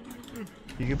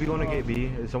 You could be going to gate B.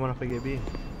 Is someone up at gate B?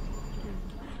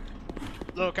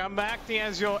 Look, I'm acting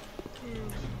as your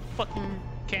fucking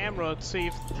camera to see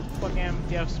if fucking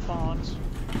MTF spawns.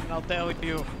 And I'll tell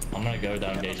you. I'm gonna go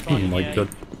down gate. Oh my god.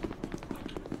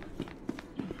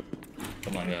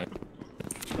 Come on, guys.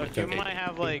 Look, you might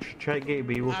have like Try gate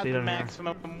B, we'll at stay the down here.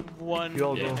 maximum one You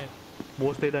all go. minute.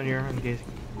 We'll stay down here in case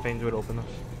he finds a way to open this.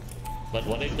 But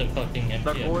what if the fucking MTF?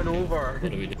 They're going over.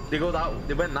 What do we do? They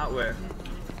went that way.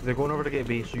 They're going over to gate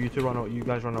B, so you two run out. You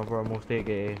guys run over and we'll stay at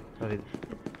gate A.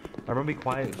 Everyone be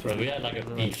quiet. Bro, we had like a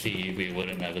PC, we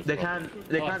wouldn't have it. They can't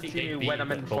see me when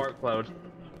I'm in fart cloud.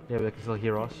 Yeah, but they can still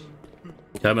hear us.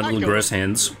 Herman little gross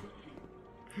hands.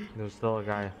 There's still a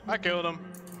guy. I killed him.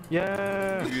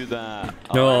 Yeah. Do that.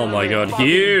 Oh my god,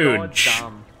 huge!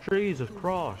 Goddamn. Jesus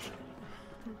Christ.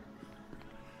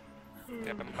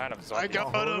 Yeah, but man of I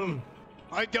got him.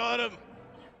 I got him.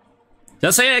 Did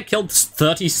I say I killed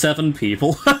 37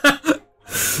 people?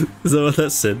 Is that what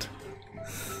that said?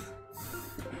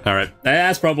 Alright,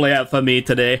 that's probably it for me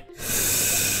today.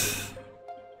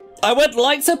 I would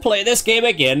like to play this game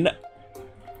again.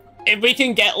 If we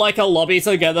can get like a lobby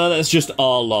together that's just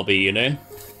our lobby, you know?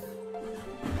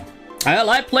 I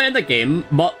like playing the game,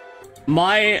 but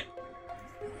my,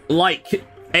 like,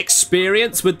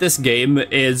 experience with this game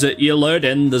is you load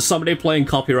in, there's somebody playing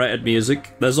copyrighted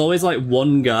music, there's always like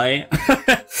one guy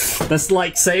that's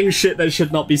like saying shit that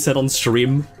should not be said on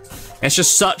stream. It's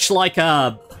just such like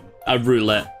a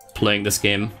roulette playing this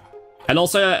game. And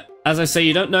also, as I say,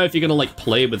 you don't know if you're gonna like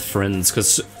play with friends,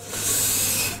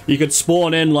 because you could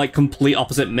spawn in like complete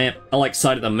opposite map, or like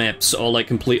side of the maps, or like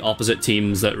complete opposite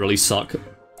teams that really suck.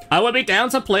 I would be down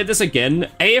to play this again,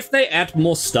 A, if they add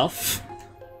more stuff,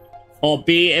 or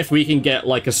B, if we can get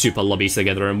like a super lobby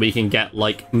together and we can get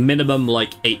like minimum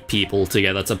like 8 people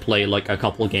together to play like a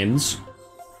couple games.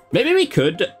 Maybe we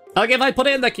could. Like if I put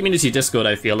it in the community Discord,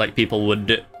 I feel like people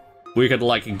would, we could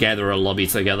like gather a lobby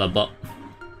together, but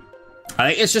I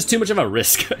think it's just too much of a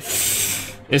risk.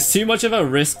 It's too much of a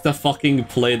risk to fucking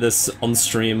play this on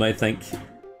stream, I think,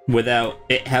 without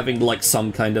it having like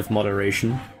some kind of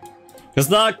moderation. Because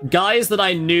the guys that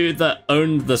I knew that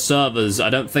owned the servers, I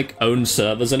don't think own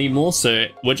servers anymore, so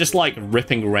we're just like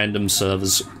ripping random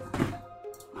servers.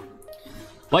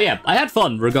 But yeah, I had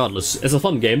fun regardless. It's a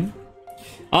fun game.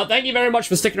 Thank you very much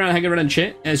for sticking around, hanging around and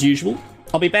chat, as usual.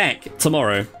 I'll be back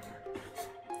tomorrow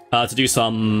to do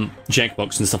some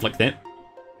Jankbox and stuff like that.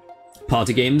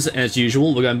 Party games, as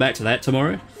usual. We're going back to that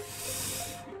tomorrow.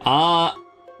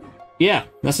 Yeah,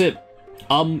 that's it.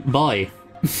 Bye.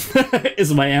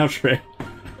 Is my outro.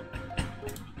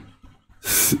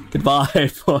 Goodbye,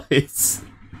 boys.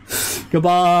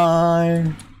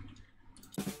 Goodbye.